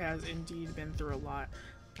poor boy has indeed been through a lot.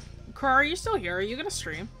 Car, are you still here? Are you gonna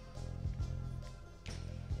stream?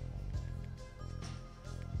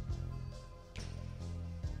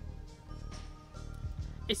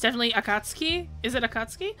 It's definitely Akatsuki. Is it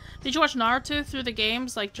Akatsuki? Did you watch Naruto through the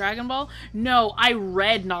games like Dragon Ball? No, I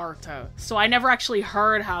read Naruto, so I never actually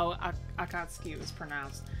heard how Akatsuki was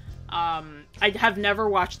pronounced. I have never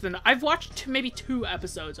watched I've watched maybe 2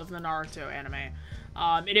 episodes of the Naruto anime.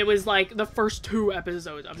 And it was like the first 2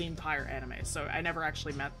 episodes of the entire anime, so I never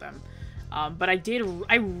actually met them. But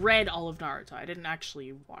I read all of Naruto. I didn't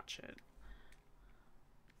actually watch it.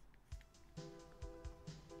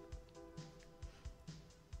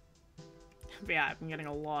 Yeah, I've been getting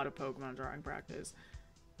a lot of Pokemon drawing practice.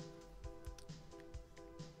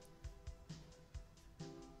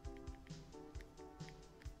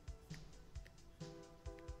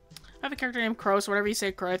 I have a character named Crow, so whatever you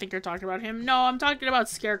say, Crow, I think you're talking about him. No, I'm talking about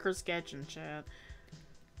Scarecrow Sketch and shit.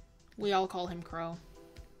 We all call him Crow.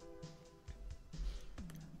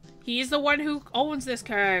 He's the one who owns this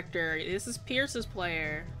character. This is Pierce's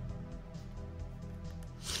player.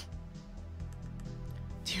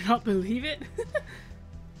 Do you not believe it?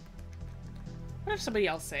 What did somebody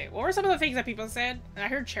else say? What were some of the things that people said? I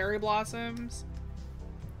heard cherry blossoms.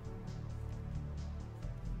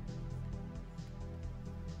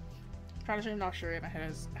 Trying to say I'm not sure if my head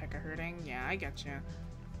is hecka hurting. Yeah, I get you.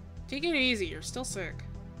 Take it easy. You're still sick.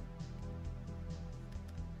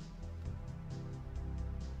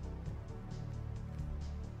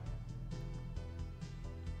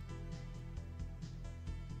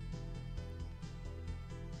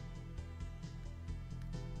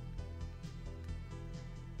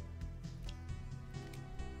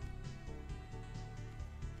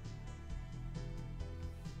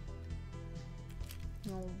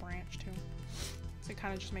 Little branch too. So it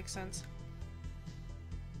kind of just makes sense.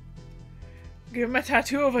 Give him a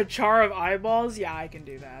tattoo of a jar of eyeballs? Yeah, I can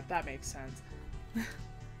do that. That makes sense.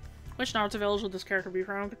 Which Naruto village will this character be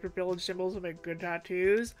from? Pick your village symbols will make good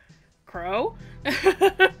tattoos. Crow? Make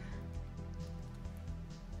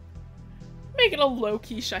it a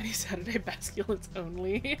low-key shiny Saturday basculins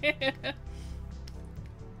only.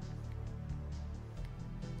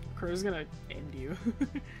 Crow's gonna end you.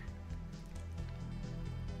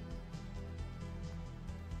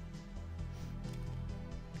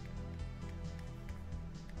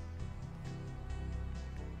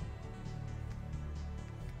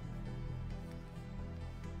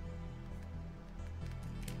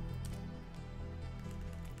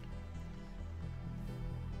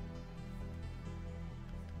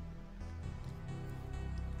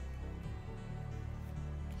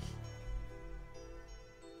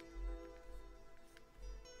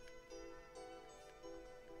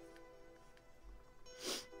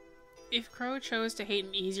 If Crow chose to hate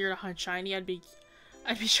and easier to hunt shiny, I'd be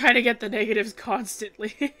trying to get the negatives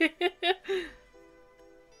constantly.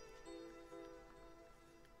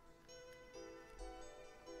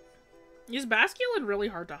 Is Basculin really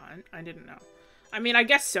hard to hunt? I didn't know. I mean, I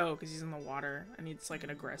guess so, because he's in the water, and he's like an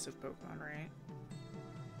aggressive Pokemon, right?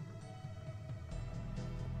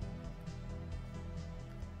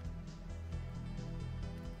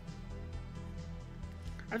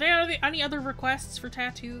 Are there any other requests for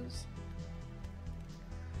tattoos?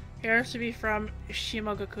 He has to be from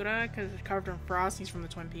Shimogakura because it's carved in frost. He's from the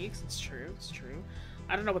Twin Peaks. It's true. It's true.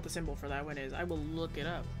 I don't know what the symbol for that one is. I will look it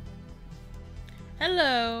up.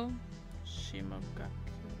 Hello, Shimogakura.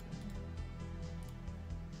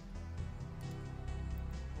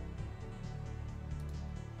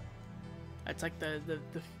 It's like the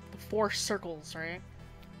four circles, right?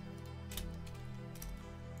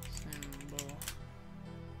 Symbol.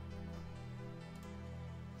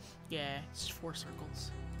 Yeah, it's 4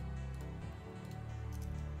 circles.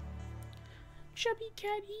 Chubby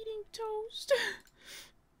cat eating toast.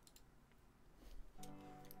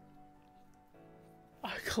 A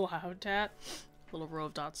cloud tat. Little row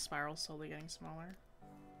of dots spiral, slowly getting smaller.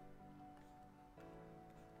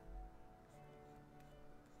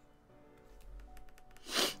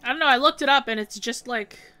 I don't know, I looked it up and it's just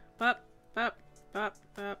like bup, bup, bup,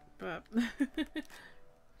 bup, bup.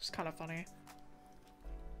 It's kind of funny.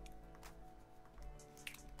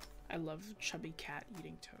 I love chubby cat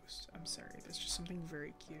eating toast. I'm sorry, there's just something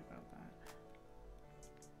very cute about that.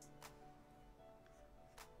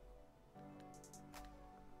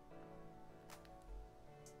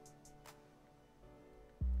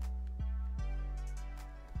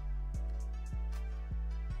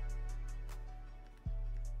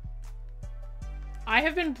 I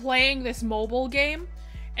have been playing this mobile game,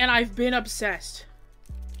 and I've been obsessed.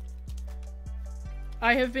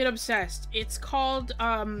 I have been obsessed. It's called,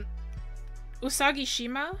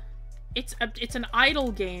 Usagi-shima. It's an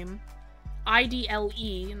idle game.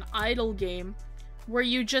 IDLE, an idle game, where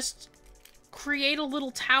you just create a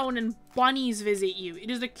little town and bunnies visit you. It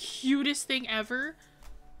is the cutest thing ever.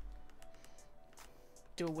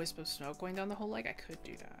 Do a wisp of smoke going down the whole leg? I could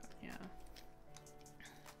do that, yeah.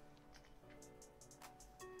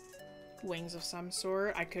 Wings of some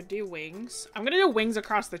sort. I could do wings. I'm gonna do wings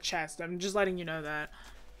across the chest. I'm just letting you know that.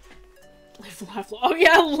 Live, laugh, love. Oh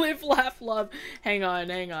yeah, live, laugh, love. Hang on,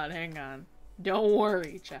 hang on, hang on. Don't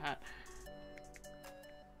worry, chat.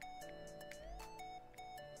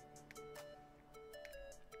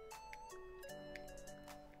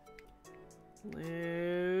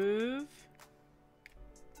 Live,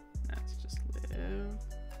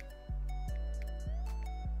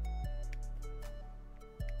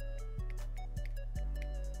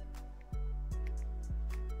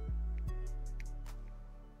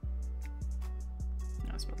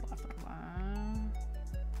 mess with left and left.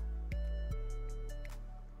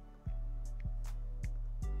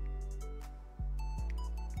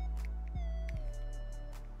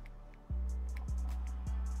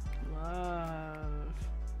 Love.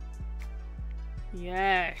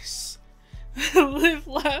 Yes. Live,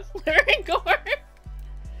 laugh, learn, gore.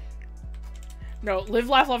 No, live,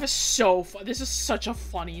 laugh, love is so fun. This is such a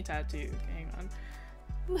funny tattoo. Hang on.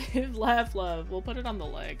 Live, laugh, love. We'll put it on the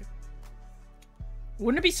leg.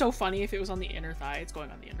 Wouldn't it be so funny if it was on the inner thigh? It's going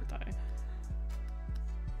on the inner thigh.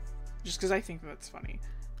 Just because I think that's funny.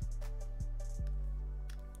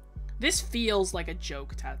 This feels like a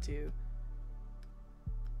joke tattoo.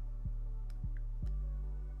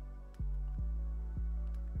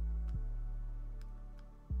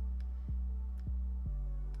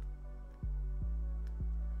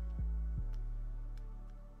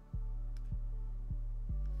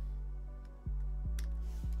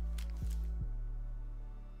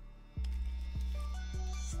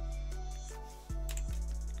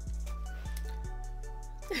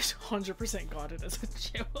 It's 100% got it as a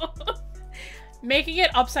joke. Making it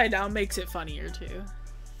upside down makes it funnier too.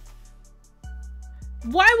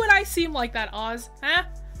 Why would I seem like that, Oz? Huh?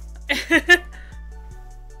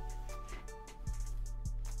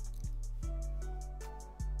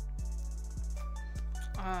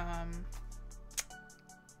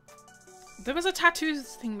 There was a tattoo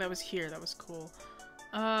thing that was here that was cool.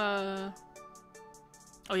 Oh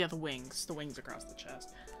yeah, the wings. The wings across the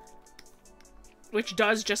chest. Which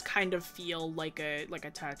does just kind of feel like a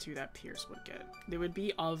tattoo that Pierce would get. They would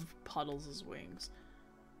be of Puddles' wings.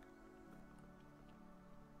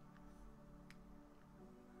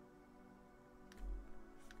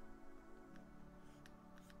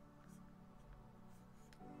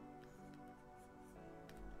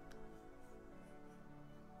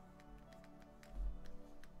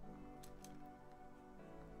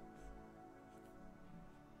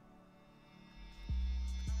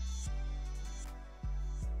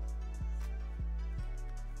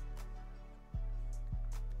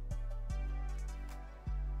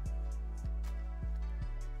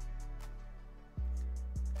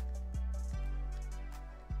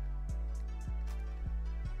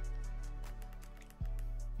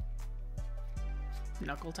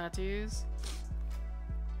 Knuckle tattoos.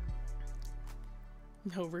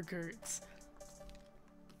 No regrets.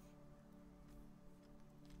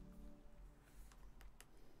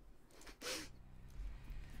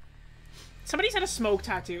 Somebody said a smoke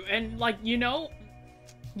tattoo, and like, you know,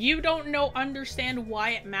 you don't understand why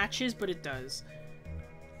it matches, but it does.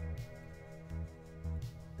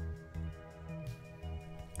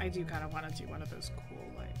 I do kind of want to do one of those cool,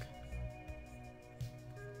 like...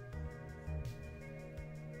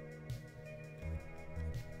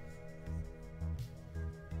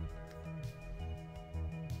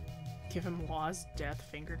 Give him Law's death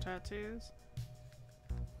finger tattoos.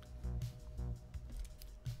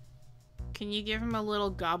 Can you give him a little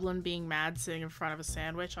goblin being mad sitting in front of a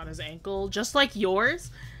sandwich on his ankle, just like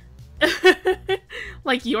yours?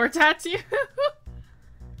 Like your tattoo?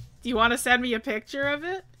 Do you want to send me a picture of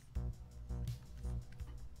it?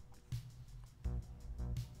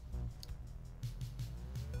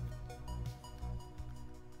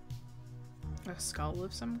 A skull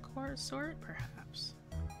of some sort, perhaps.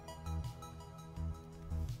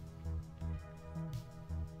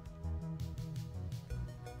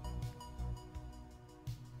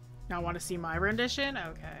 Now want to see my rendition?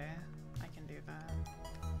 Okay, I can do that.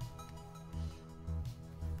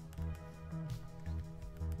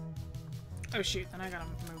 Oh shoot, then I gotta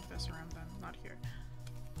move this around then, not here.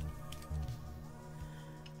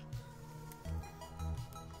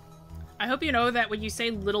 I hope you know that when you say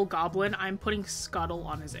little goblin, I'm putting Scuttle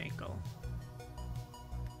on his ankle.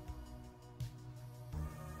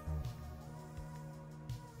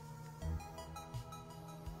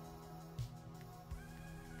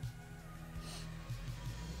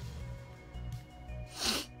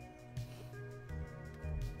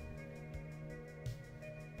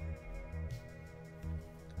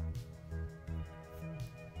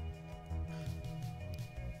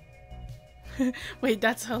 Wait,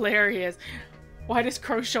 that's hilarious. Why does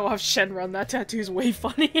Crow show off Shenron? That tattoo's way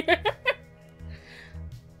funnier.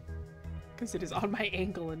 Because it is on my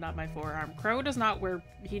ankle and not my forearm. Crow does not wear...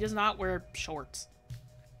 He does not wear shorts.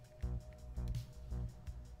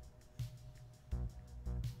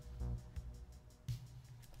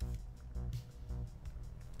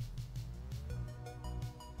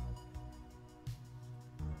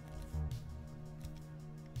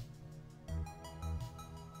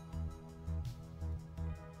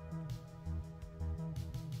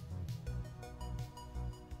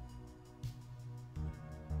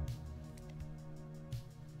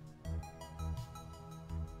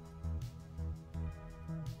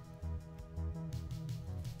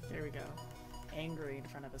 There we go. Angry in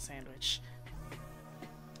front of a sandwich.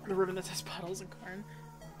 The ribbon that says puddles and corn.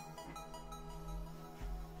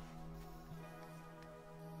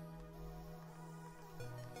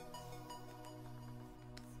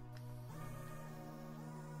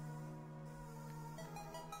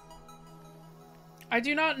 I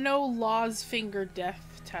do not know Law's finger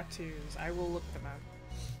death tattoos. I will look them up.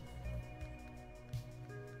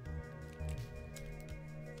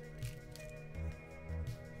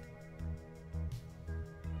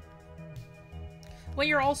 When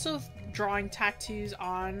you're also drawing tattoos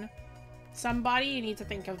on somebody, you need to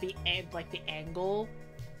think of the like the angle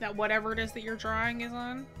that whatever it is that you're drawing is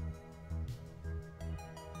on.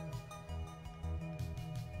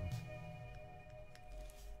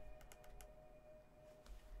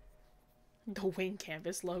 The wing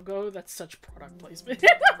canvas logo, that's such product placement.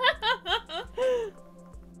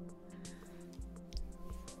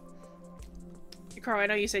 Carl, I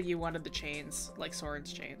know you said you wanted the chains, like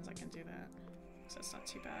Soren's chains. I can do that. So that's not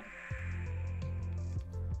too bad.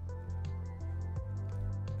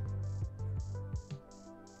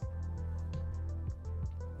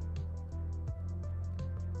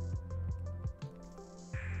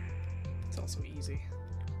 It's also easy.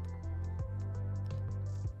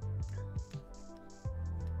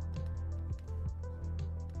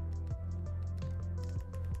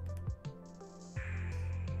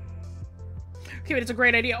 Okay, but it's a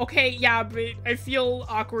great idea. Okay, yeah, but I feel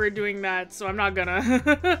awkward doing that, so I'm not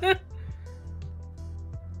gonna.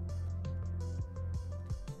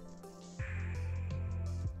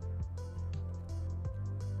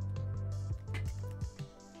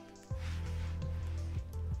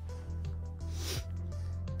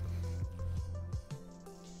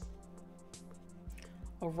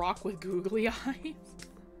 A rock with googly eyes?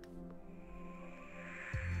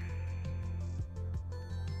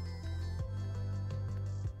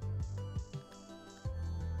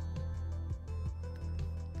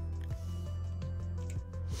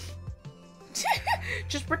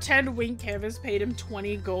 Just pretend Wing Canvas paid him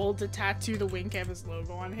 20 gold to tattoo the Wing Canvas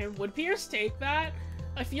logo on him. Would Pierce take that?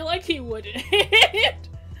 I feel like he wouldn't.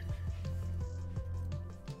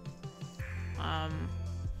 A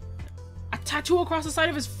tattoo across the side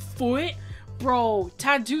of his foot? Bro,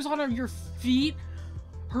 tattoos on your feet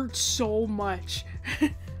hurt so much.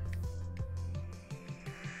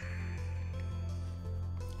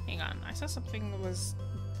 Hang on, I saw something that was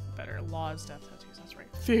better. Law's death tattoos, that's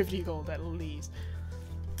right. 50 gold at least.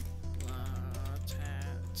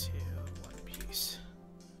 Tattoo, one piece.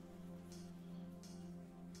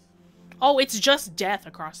 Oh, it's just death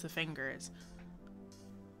across the fingers.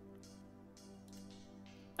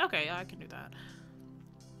 Okay, yeah, I can do that.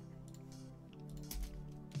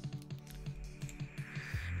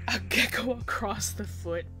 A gecko across the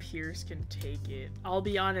foot, Pierce can take it. I'll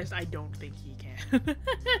be honest, I don't think he can.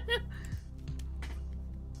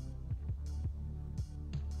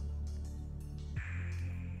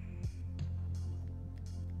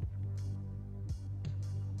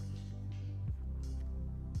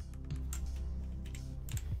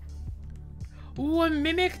 Ooh, a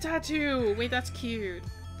mimic tattoo! Wait, that's cute.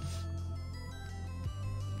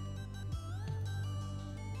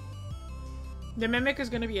 The mimic is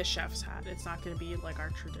gonna be a chef's hat. It's not gonna be like our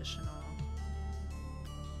traditional.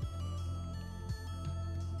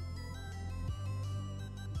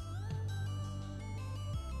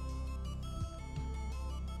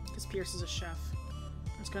 Because Pierce is a chef.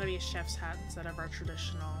 It's gonna be a chef's hat instead of our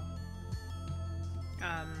traditional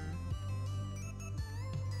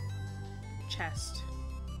chest.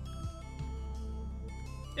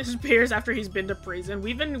 This is Pierce after he's been to prison.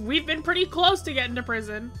 We've been pretty close to getting to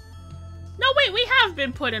prison. No, wait, we have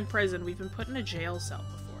been put in prison. We've been put in a jail cell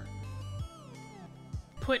before.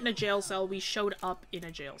 Put in a jail cell. We showed up in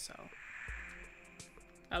a jail cell.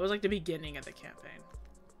 That was like the beginning of the campaign.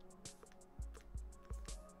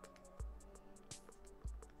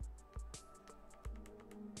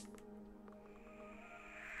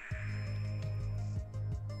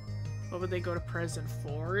 What would they go to prison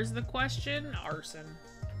for is the question? Arson.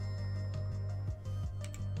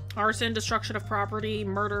 Arson, destruction of property,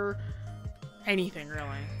 murder, anything really.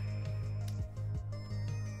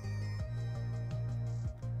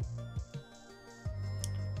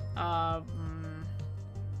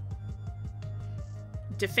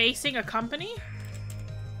 Defacing a company?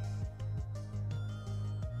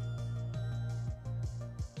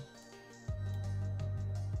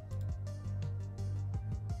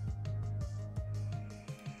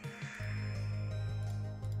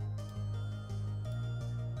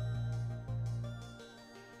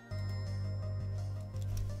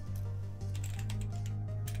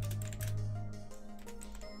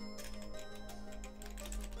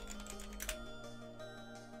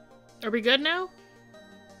 Are we good now?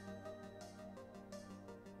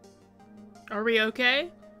 Are we okay?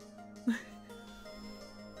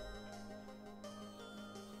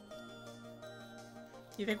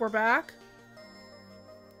 You think we're back?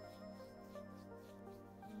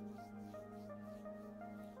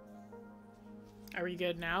 Are we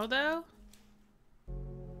good now, though?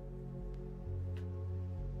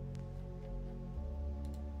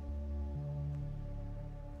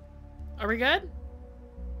 Are we good?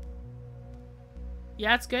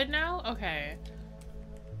 Yeah, it's good now? Okay.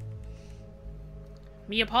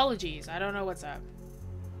 Me apologies. I don't know what's up.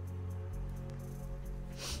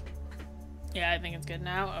 Yeah, I think it's good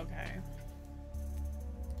now? Okay.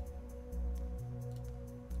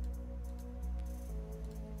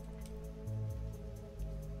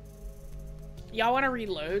 Y'all want to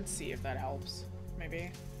reload? See if that helps.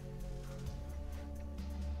 Maybe.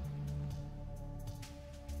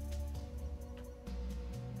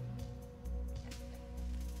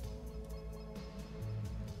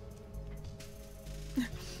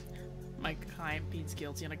 My client pleads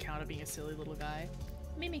guilty on account of being a silly little guy.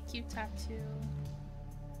 Made me cute tattoo.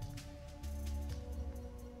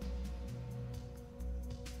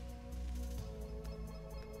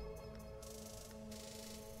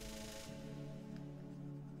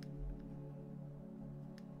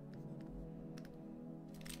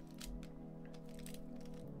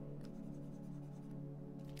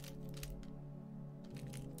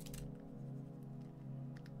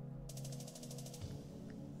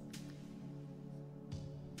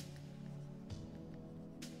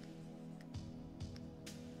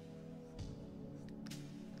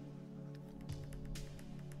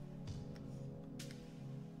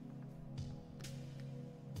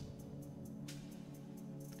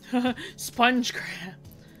 Sponge crab.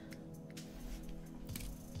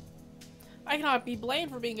 I cannot be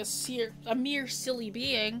blamed for being a mere silly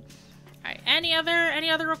being. Alright, any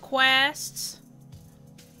other requests?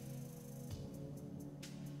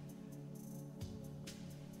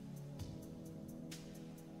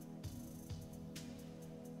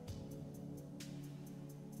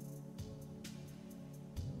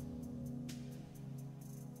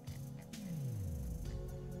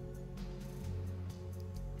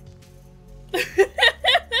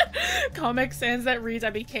 Comic Sans that reads,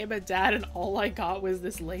 I became a dad and all I got was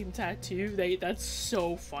this lame tattoo. That's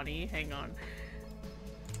so funny. Hang on.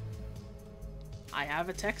 I have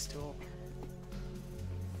a text tool.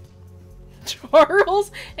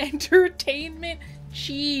 Charles Entertainment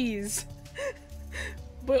Cheese.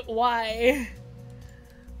 But why?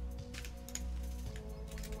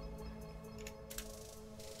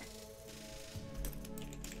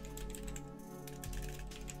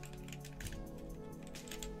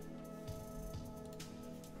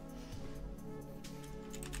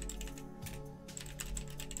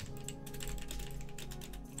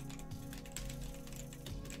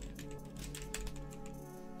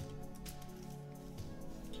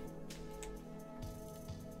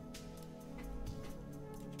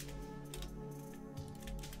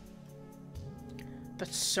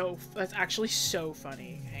 That's actually so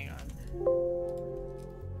funny. Hang on.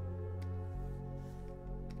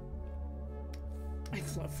 I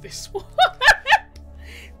love this one.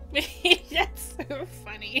 That's so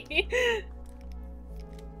funny.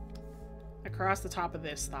 Across the top of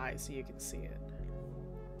this thigh so you can see it.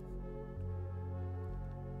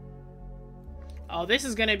 Oh, this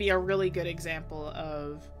is gonna be a really good example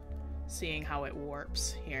of seeing how it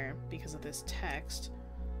warps here because of this text.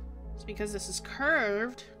 It's because this is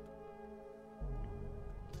curved.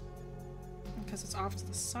 Because it's off to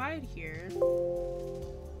the side here.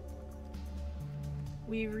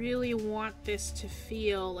 We really want this to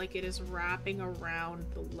feel like it is wrapping around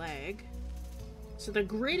the leg. So the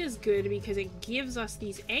grid is good because it gives us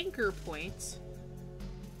these anchor points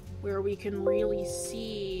where we can really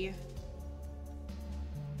see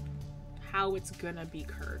how it's gonna be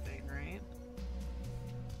curving, right?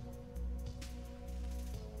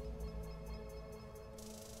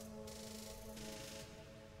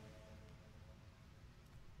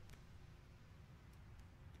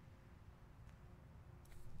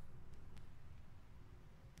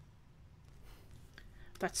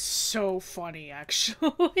 That's so funny,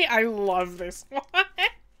 actually. I love this one.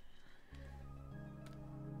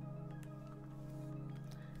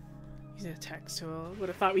 Using a text tool. Would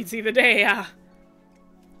have thought we'd see the day, yeah.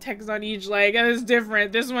 Text on each leg. That is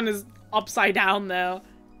different. This one is upside down, though.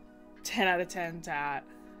 10 out of 10 tat.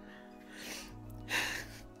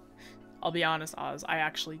 I'll be honest, Oz. I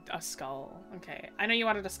actually... A skull. Okay. I know you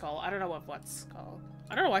wanted a skull. I don't know what skull.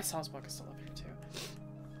 I don't know why Sal's book is still up here, too.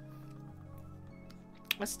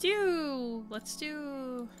 Let's do...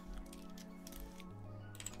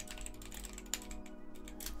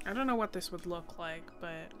 I don't know what this would look like,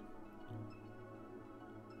 but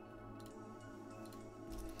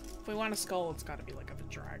if we want a skull, it's gotta be like of a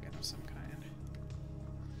dragon of some kind.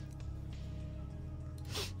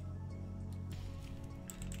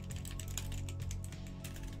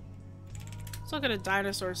 Let's look at a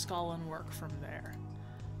dinosaur skull and work from there.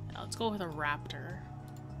 Now let's go with a raptor.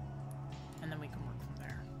 And then we can work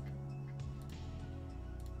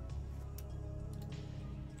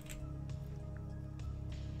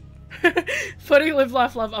from there. Putting live,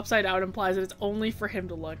 laugh, love upside down implies that it's only for him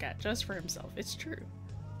to look at. Just for himself. It's true.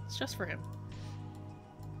 It's just for him.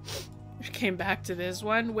 Came back to this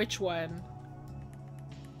one. Which one?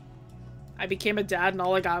 I became a dad and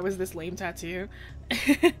all I got was this lame tattoo.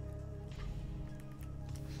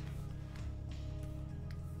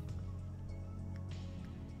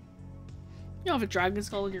 You don't have a dragon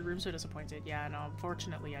skull in your room, so disappointed. Yeah, no,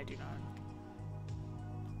 unfortunately I do not.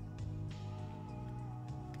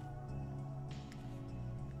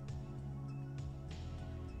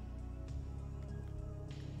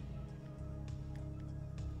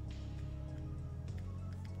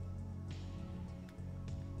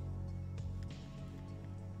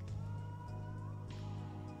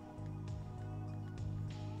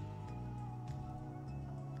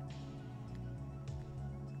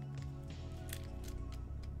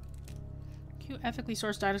 Ethically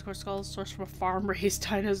sourced dinosaur skulls sourced from a farm-raised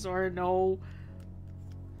dinosaur. No.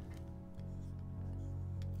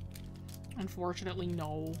 Unfortunately,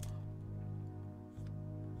 no.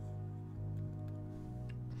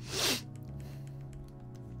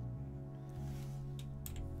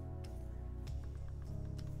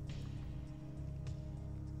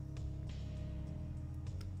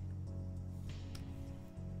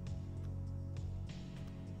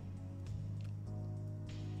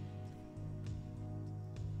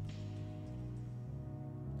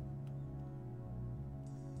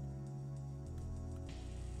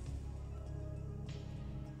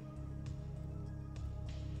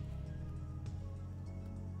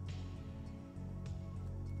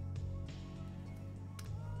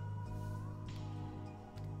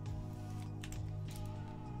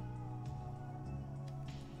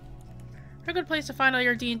 A good place to find all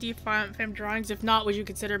your D&D fam drawings. If not, would you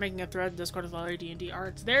consider making a thread in Discord with all your D&D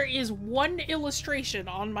arts? There is one illustration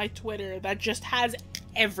on my Twitter that just has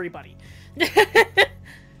everybody.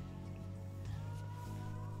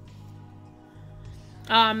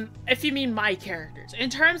 If you mean my characters. In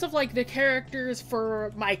terms of, like, the characters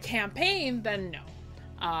for my campaign, then no.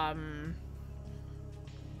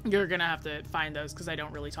 You're gonna have to find those, because I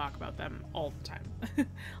don't really talk about them all the time.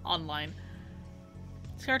 Online.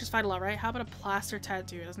 These characters fight a lot, right? How about a plaster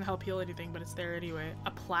tattoo? It doesn't help heal anything, but it's there anyway.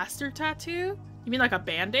 A plaster tattoo? You mean like a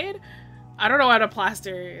band-aid? I don't know what a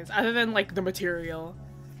plaster is, other than, like, the material.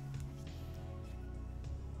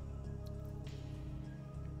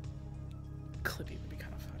 Clippy would be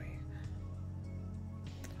kind of funny.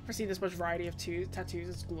 I've seen this much variety of tattoos.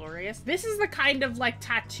 It's glorious. This is the kind of, like,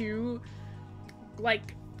 tattoo,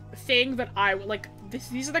 like, thing that I would, like,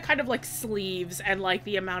 these are the kind of, like, sleeves and, like,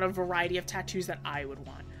 the amount of variety of tattoos that I would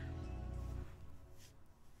want.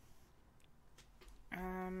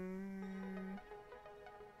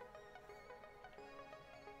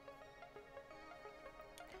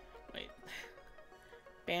 Wait.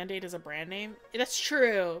 Band-Aid is a brand name? That's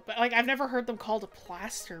true, but, like, I've never heard them called a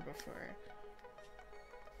plaster before.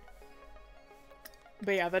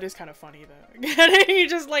 But yeah, that is kind of funny though. You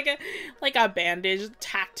just like a bandage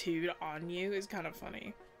tattooed on you is kind of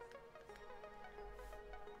funny.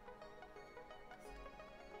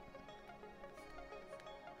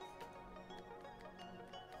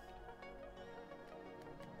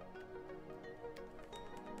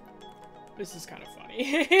 This is kind of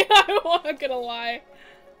funny. I'm not gonna lie.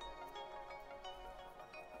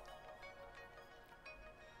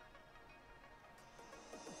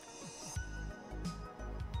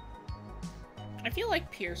 I feel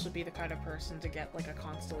like Pierce would be the kind of person to get, like, a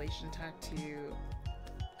constellation tattoo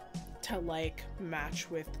to, like, match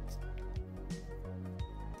with...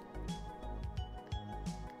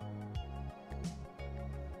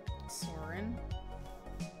 Soren?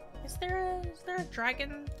 Is there a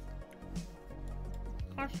dragon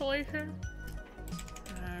constellation?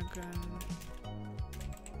 Dragon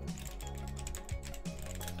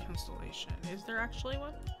constellation. Is there actually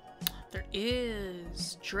one? There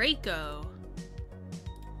is! Draco!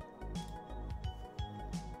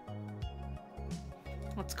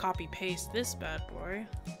 Let's copy paste this bad boy.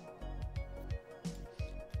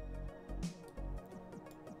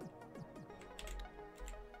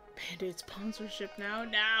 Band-Aid sponsorship now?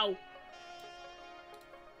 Now!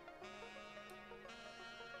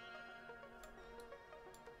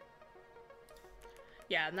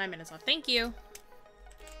 9 minutes left. Thank you.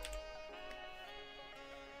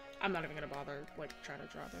 I'm not even gonna bother, like, trying to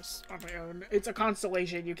draw this on my own. It's a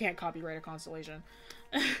constellation. You can't copyright a constellation.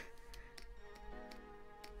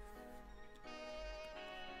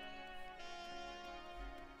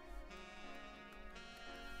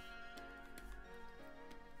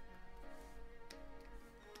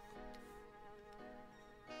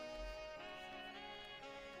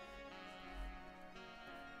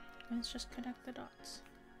 Let's just connect the dots.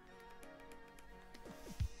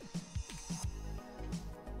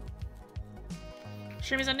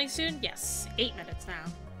 Stream is ending soon? Yes. 8 minutes now.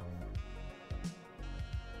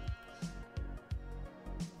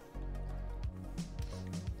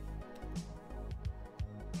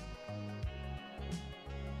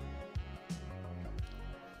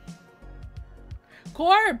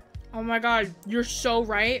 Corb! Oh my god, you're so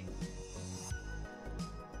right.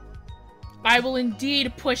 I will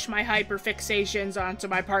indeed push my hyperfixations onto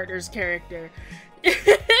my partner's character.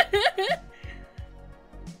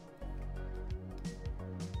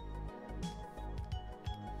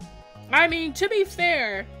 I mean, to be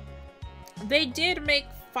fair, they did make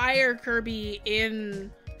Fire Kirby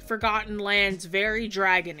in Forgotten Lands very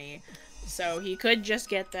dragony, so he could just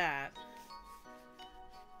get that.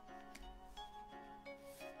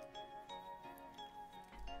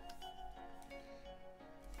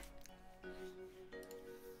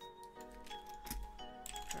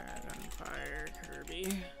 Dragon Fire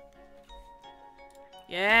Kirby.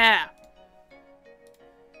 Yeah!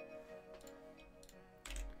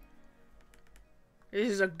 This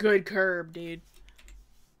is a good curb, dude.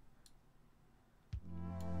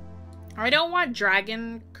 I don't want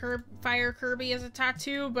Fire Kirby as a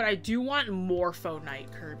tattoo, but I do want Morpho Knight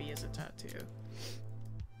Kirby as a tattoo.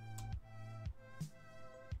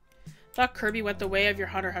 Thought Kirby went the way of your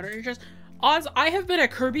Hunter x Hunter interest. Oz, I have been a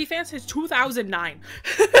Kirby fan since 2009.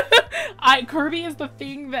 Kirby is the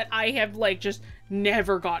thing that I have, like, just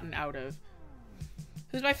never gotten out of.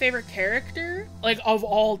 Who's my favorite character? Like, of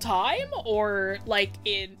all time? Or, like,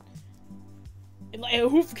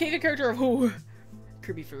 who, favorite character of who?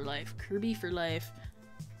 Kirby for life. Kirby for life.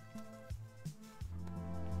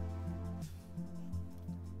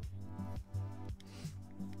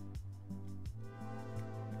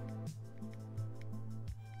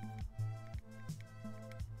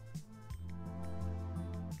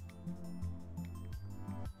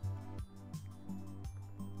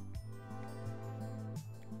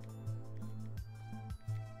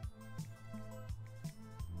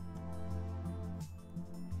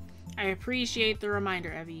 I appreciate the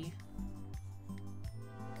reminder, Evie.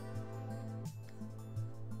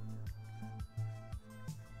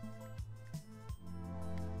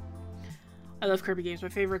 I love Kirby games. My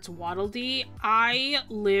favorite's Waddle Dee. I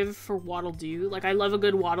live for Waddle Doo. Like, I love a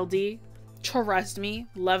good Waddle Dee. Trust me.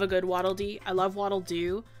 Love a good Waddle Dee. I love Waddle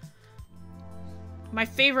Doo. My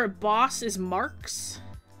favorite boss is Marks.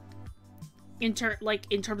 In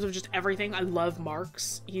terms of just everything, I love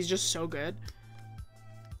Marks. He's just so good.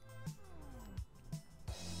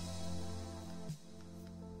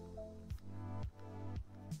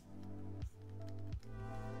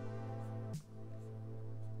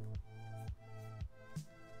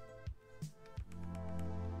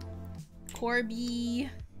 Corby.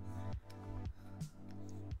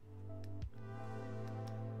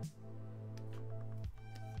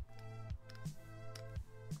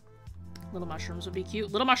 Little mushrooms would be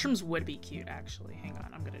cute. Little mushrooms would be cute, actually. Hang on,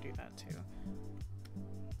 I'm gonna do that too.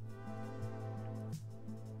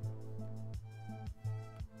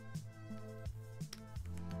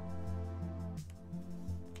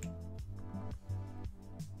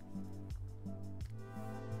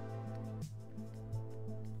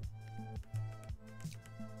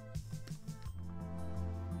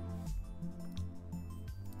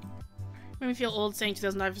 Made me feel old saying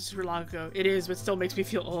 2009 was super long ago. It is, but still makes me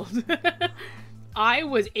feel old. I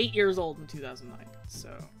was 8 years old in 2009, so,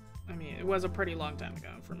 I mean, it was a pretty long time ago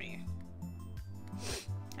for me.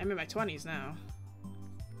 I'm in my 20s now.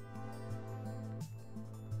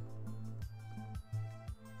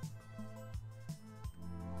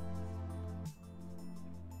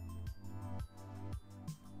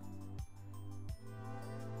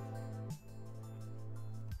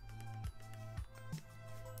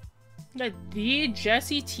 The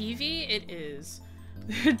Jessie TV? It is.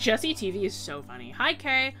 Jessie TV is so funny. Hi,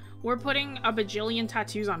 Kay. We're putting a bajillion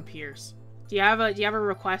tattoos on Pierce. Do you have a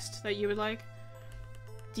request that you would like?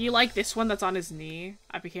 Do you like this one that's on his knee?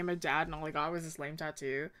 I became a dad and all I got was this lame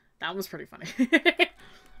tattoo. That was pretty funny.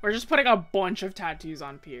 We're just putting a bunch of tattoos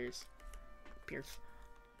on Pierce.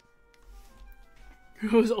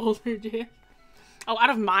 Who's older, dude? Oh, out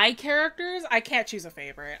of my characters, I can't choose a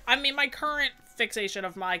favorite. I mean, my current fixation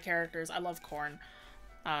of my characters, I love Corn.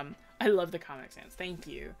 I love the Comic Sans. Thank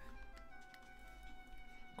you.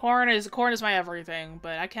 Corn is my everything,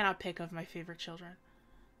 but I cannot pick of my favorite children.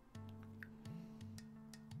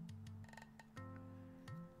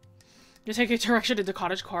 You take a direction into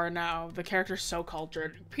cottagecore now. The character's so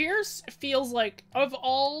cultured. Pierce feels like, of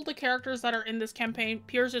all the characters that are in this campaign,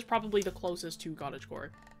 Pierce is probably the closest to cottagecore.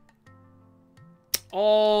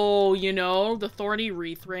 Oh, you know, the thorny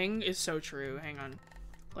wreath ring is so true. Hang on.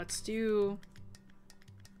 Let's do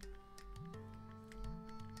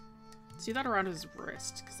that around his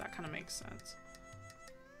wrist, because that kind of makes sense.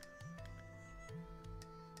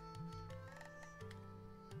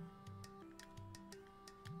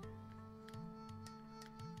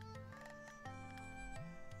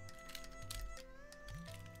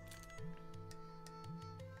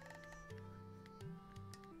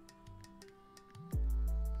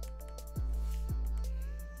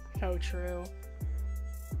 So true.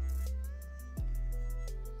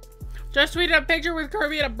 Just tweeted a picture with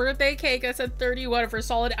Kirby at a birthday cake that said 31 for a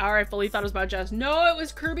solid hour. I fully thought it was about Jess. No, it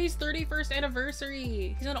was Kirby's 31st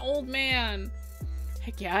anniversary. He's an old man.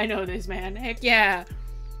 Heck yeah, I know this, man. Heck yeah.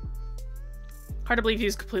 Hard to believe he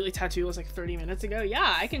was completely tattooed like 30 minutes ago.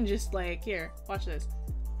 Yeah, I can just like, here, watch this.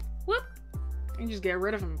 Whoop. I can just get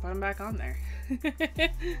rid of him and put him back on there.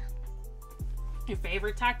 Your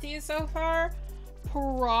favorite tattoos so far?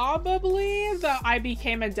 Probably the I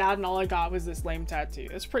became a dad and all I got was this lame tattoo.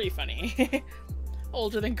 It's pretty funny.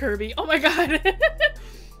 Older than Kirby. Oh my god.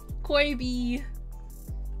 Koibi.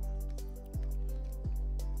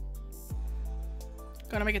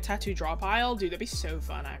 Gonna make a tattoo draw pile? Dude, that'd be so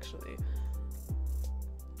fun actually.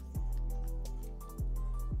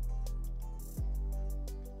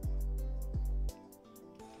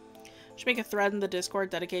 Should make a thread in the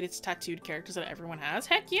Discord dedicated to tattooed characters that everyone has.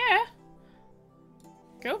 Heck yeah.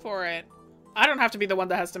 Go for it. I don't have to be the one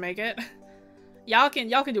that has to make it. Y'all can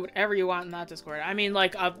do whatever you want in that Discord. I mean,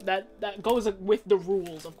 like, that goes with the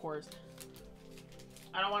rules, of course.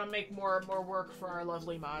 I don't want to make more work for our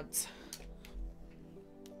lovely mods.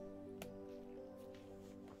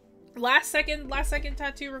 Last second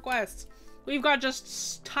tattoo requests. We've got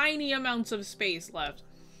just tiny amounts of space left.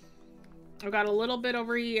 I've got a little bit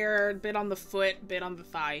over here, a bit on the foot, bit on the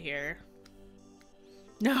thigh here.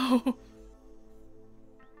 No.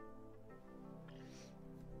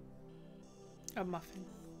 A muffin.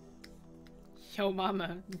 Yo,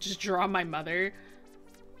 mama. Just draw my mother.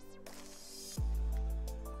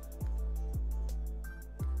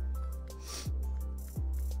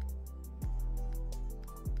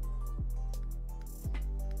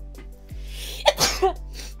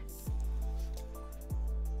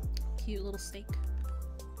 Cute little steak.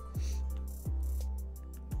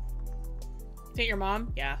 Is it your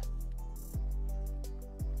mom? Yeah.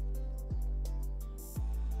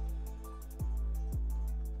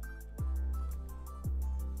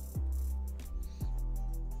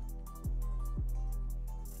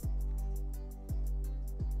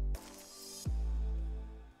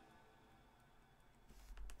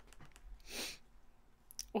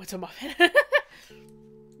 What's a muffin?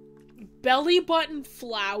 Belly button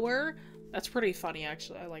flower? That's pretty funny,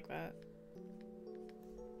 actually. I like that.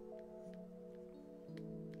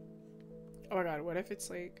 Oh my god, what if it's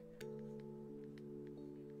like...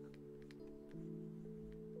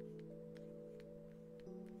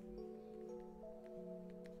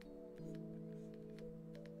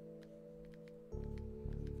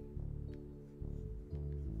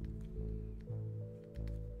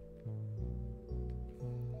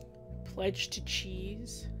 Pledge to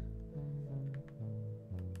cheese.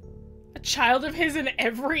 A child of his in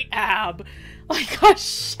every ab. Like a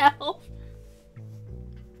shelf.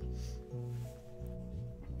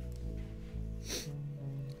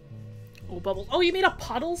 Oh, Bubbles. Oh, you made a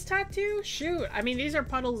Puddles tattoo? Shoot. I mean, these are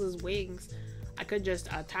Puddles' wings. I could just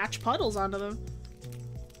attach Puddles onto them.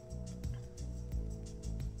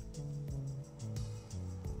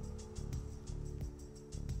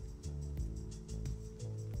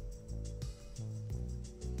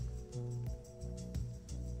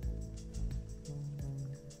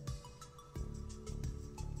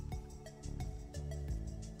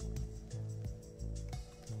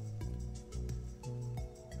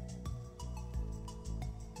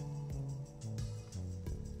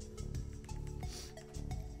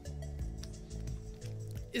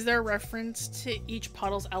 Is there a reference to each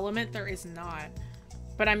Puddles element? There is not.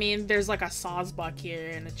 But I mean, there's like a Sawsbuck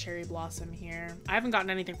here and a Cherry Blossom here. I haven't gotten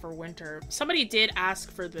anything for winter. Somebody did ask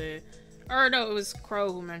for the... Or no, it was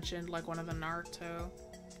Crow who mentioned like one of the Naruto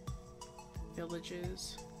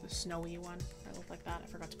villages. The snowy one. I look like that. I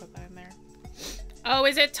forgot to put that in there. Oh,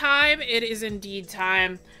 is it time? It is indeed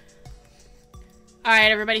time.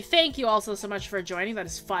 Alright, everybody, thank you also so much for joining. That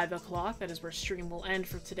is 5 o'clock. That is where stream will end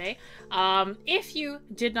for today. If you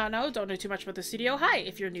did not know, don't know too much about the studio, hi,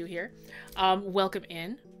 if you're new here. Welcome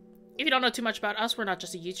in. If you don't know too much about us, we're not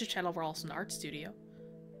just a YouTube channel, we're also an art studio.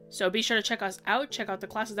 So be sure to check us out. Check out the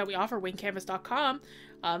classes that we offer, wingcanvas.com.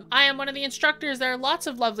 I am one of the instructors. There are lots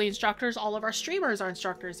of lovely instructors. All of our streamers are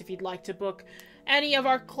instructors. If you'd like to book any of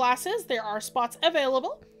our classes, there are spots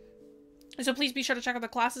available. So please be sure to check out the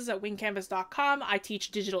classes at wingcanvas.com. I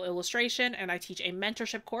teach digital illustration and I teach a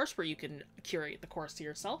mentorship course where you can curate the course to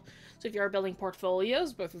yourself. So if you are building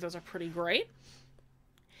portfolios, both of those are pretty great.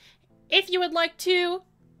 If you would like to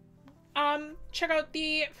check out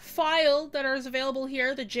the file that is available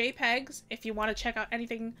here, the JPEGs, if you want to check out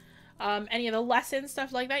anything, any of the lessons,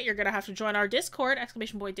 stuff like that, you're going to have to join our Discord,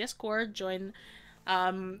 !boy Discord, join,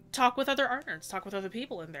 talk with other art nerds, talk with other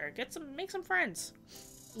people in there, make some friends.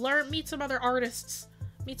 Meet some other artists,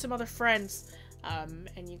 meet some other friends,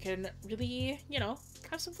 and you can really, you know,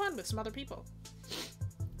 have some fun with some other people.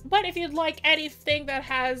 But if you'd like anything that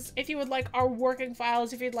has, if you would like our working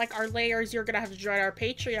files, if you'd like our layers, you're gonna have to join our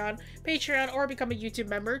Patreon, or become a YouTube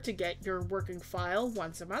member to get your working file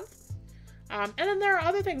once a month. And then there are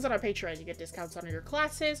other things on our Patreon. You get discounts on your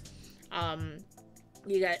classes,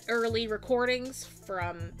 you get early recordings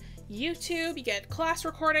from YouTube, you get class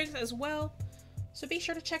recordings as well. So be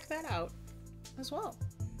sure to check that out as well.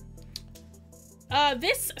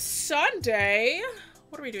 This Sunday,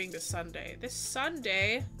 what are we doing this Sunday? This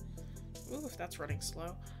Sunday, ooh, if that's running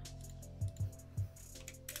slow.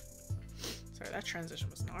 Sorry, that transition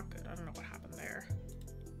was not good. I don't know what happened there.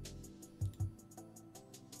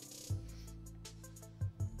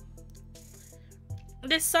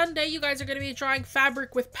 This Sunday, you guys are going to be drawing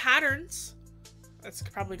fabric with patterns. That's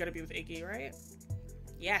probably going to be with Iggy, right?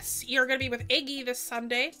 Yes, you're going to be with Iggy this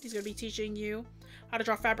Sunday. He's going to be teaching you how to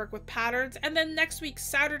draw fabric with patterns. And then next week,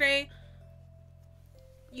 Saturday,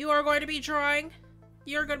 you're going to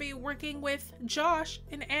be working with Josh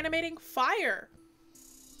in animating fire.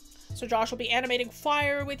 So Josh will be animating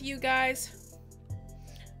fire with you guys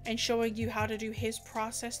and showing you how to do his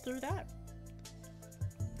process through that.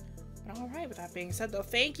 But all right, with that being said, though,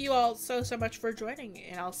 thank you all so much for joining,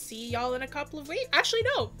 and I'll see y'all in a couple of weeks. Actually,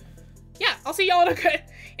 no. Yeah, I'll see y'all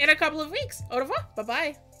in a couple of weeks. Au revoir.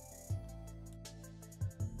 Bye-bye.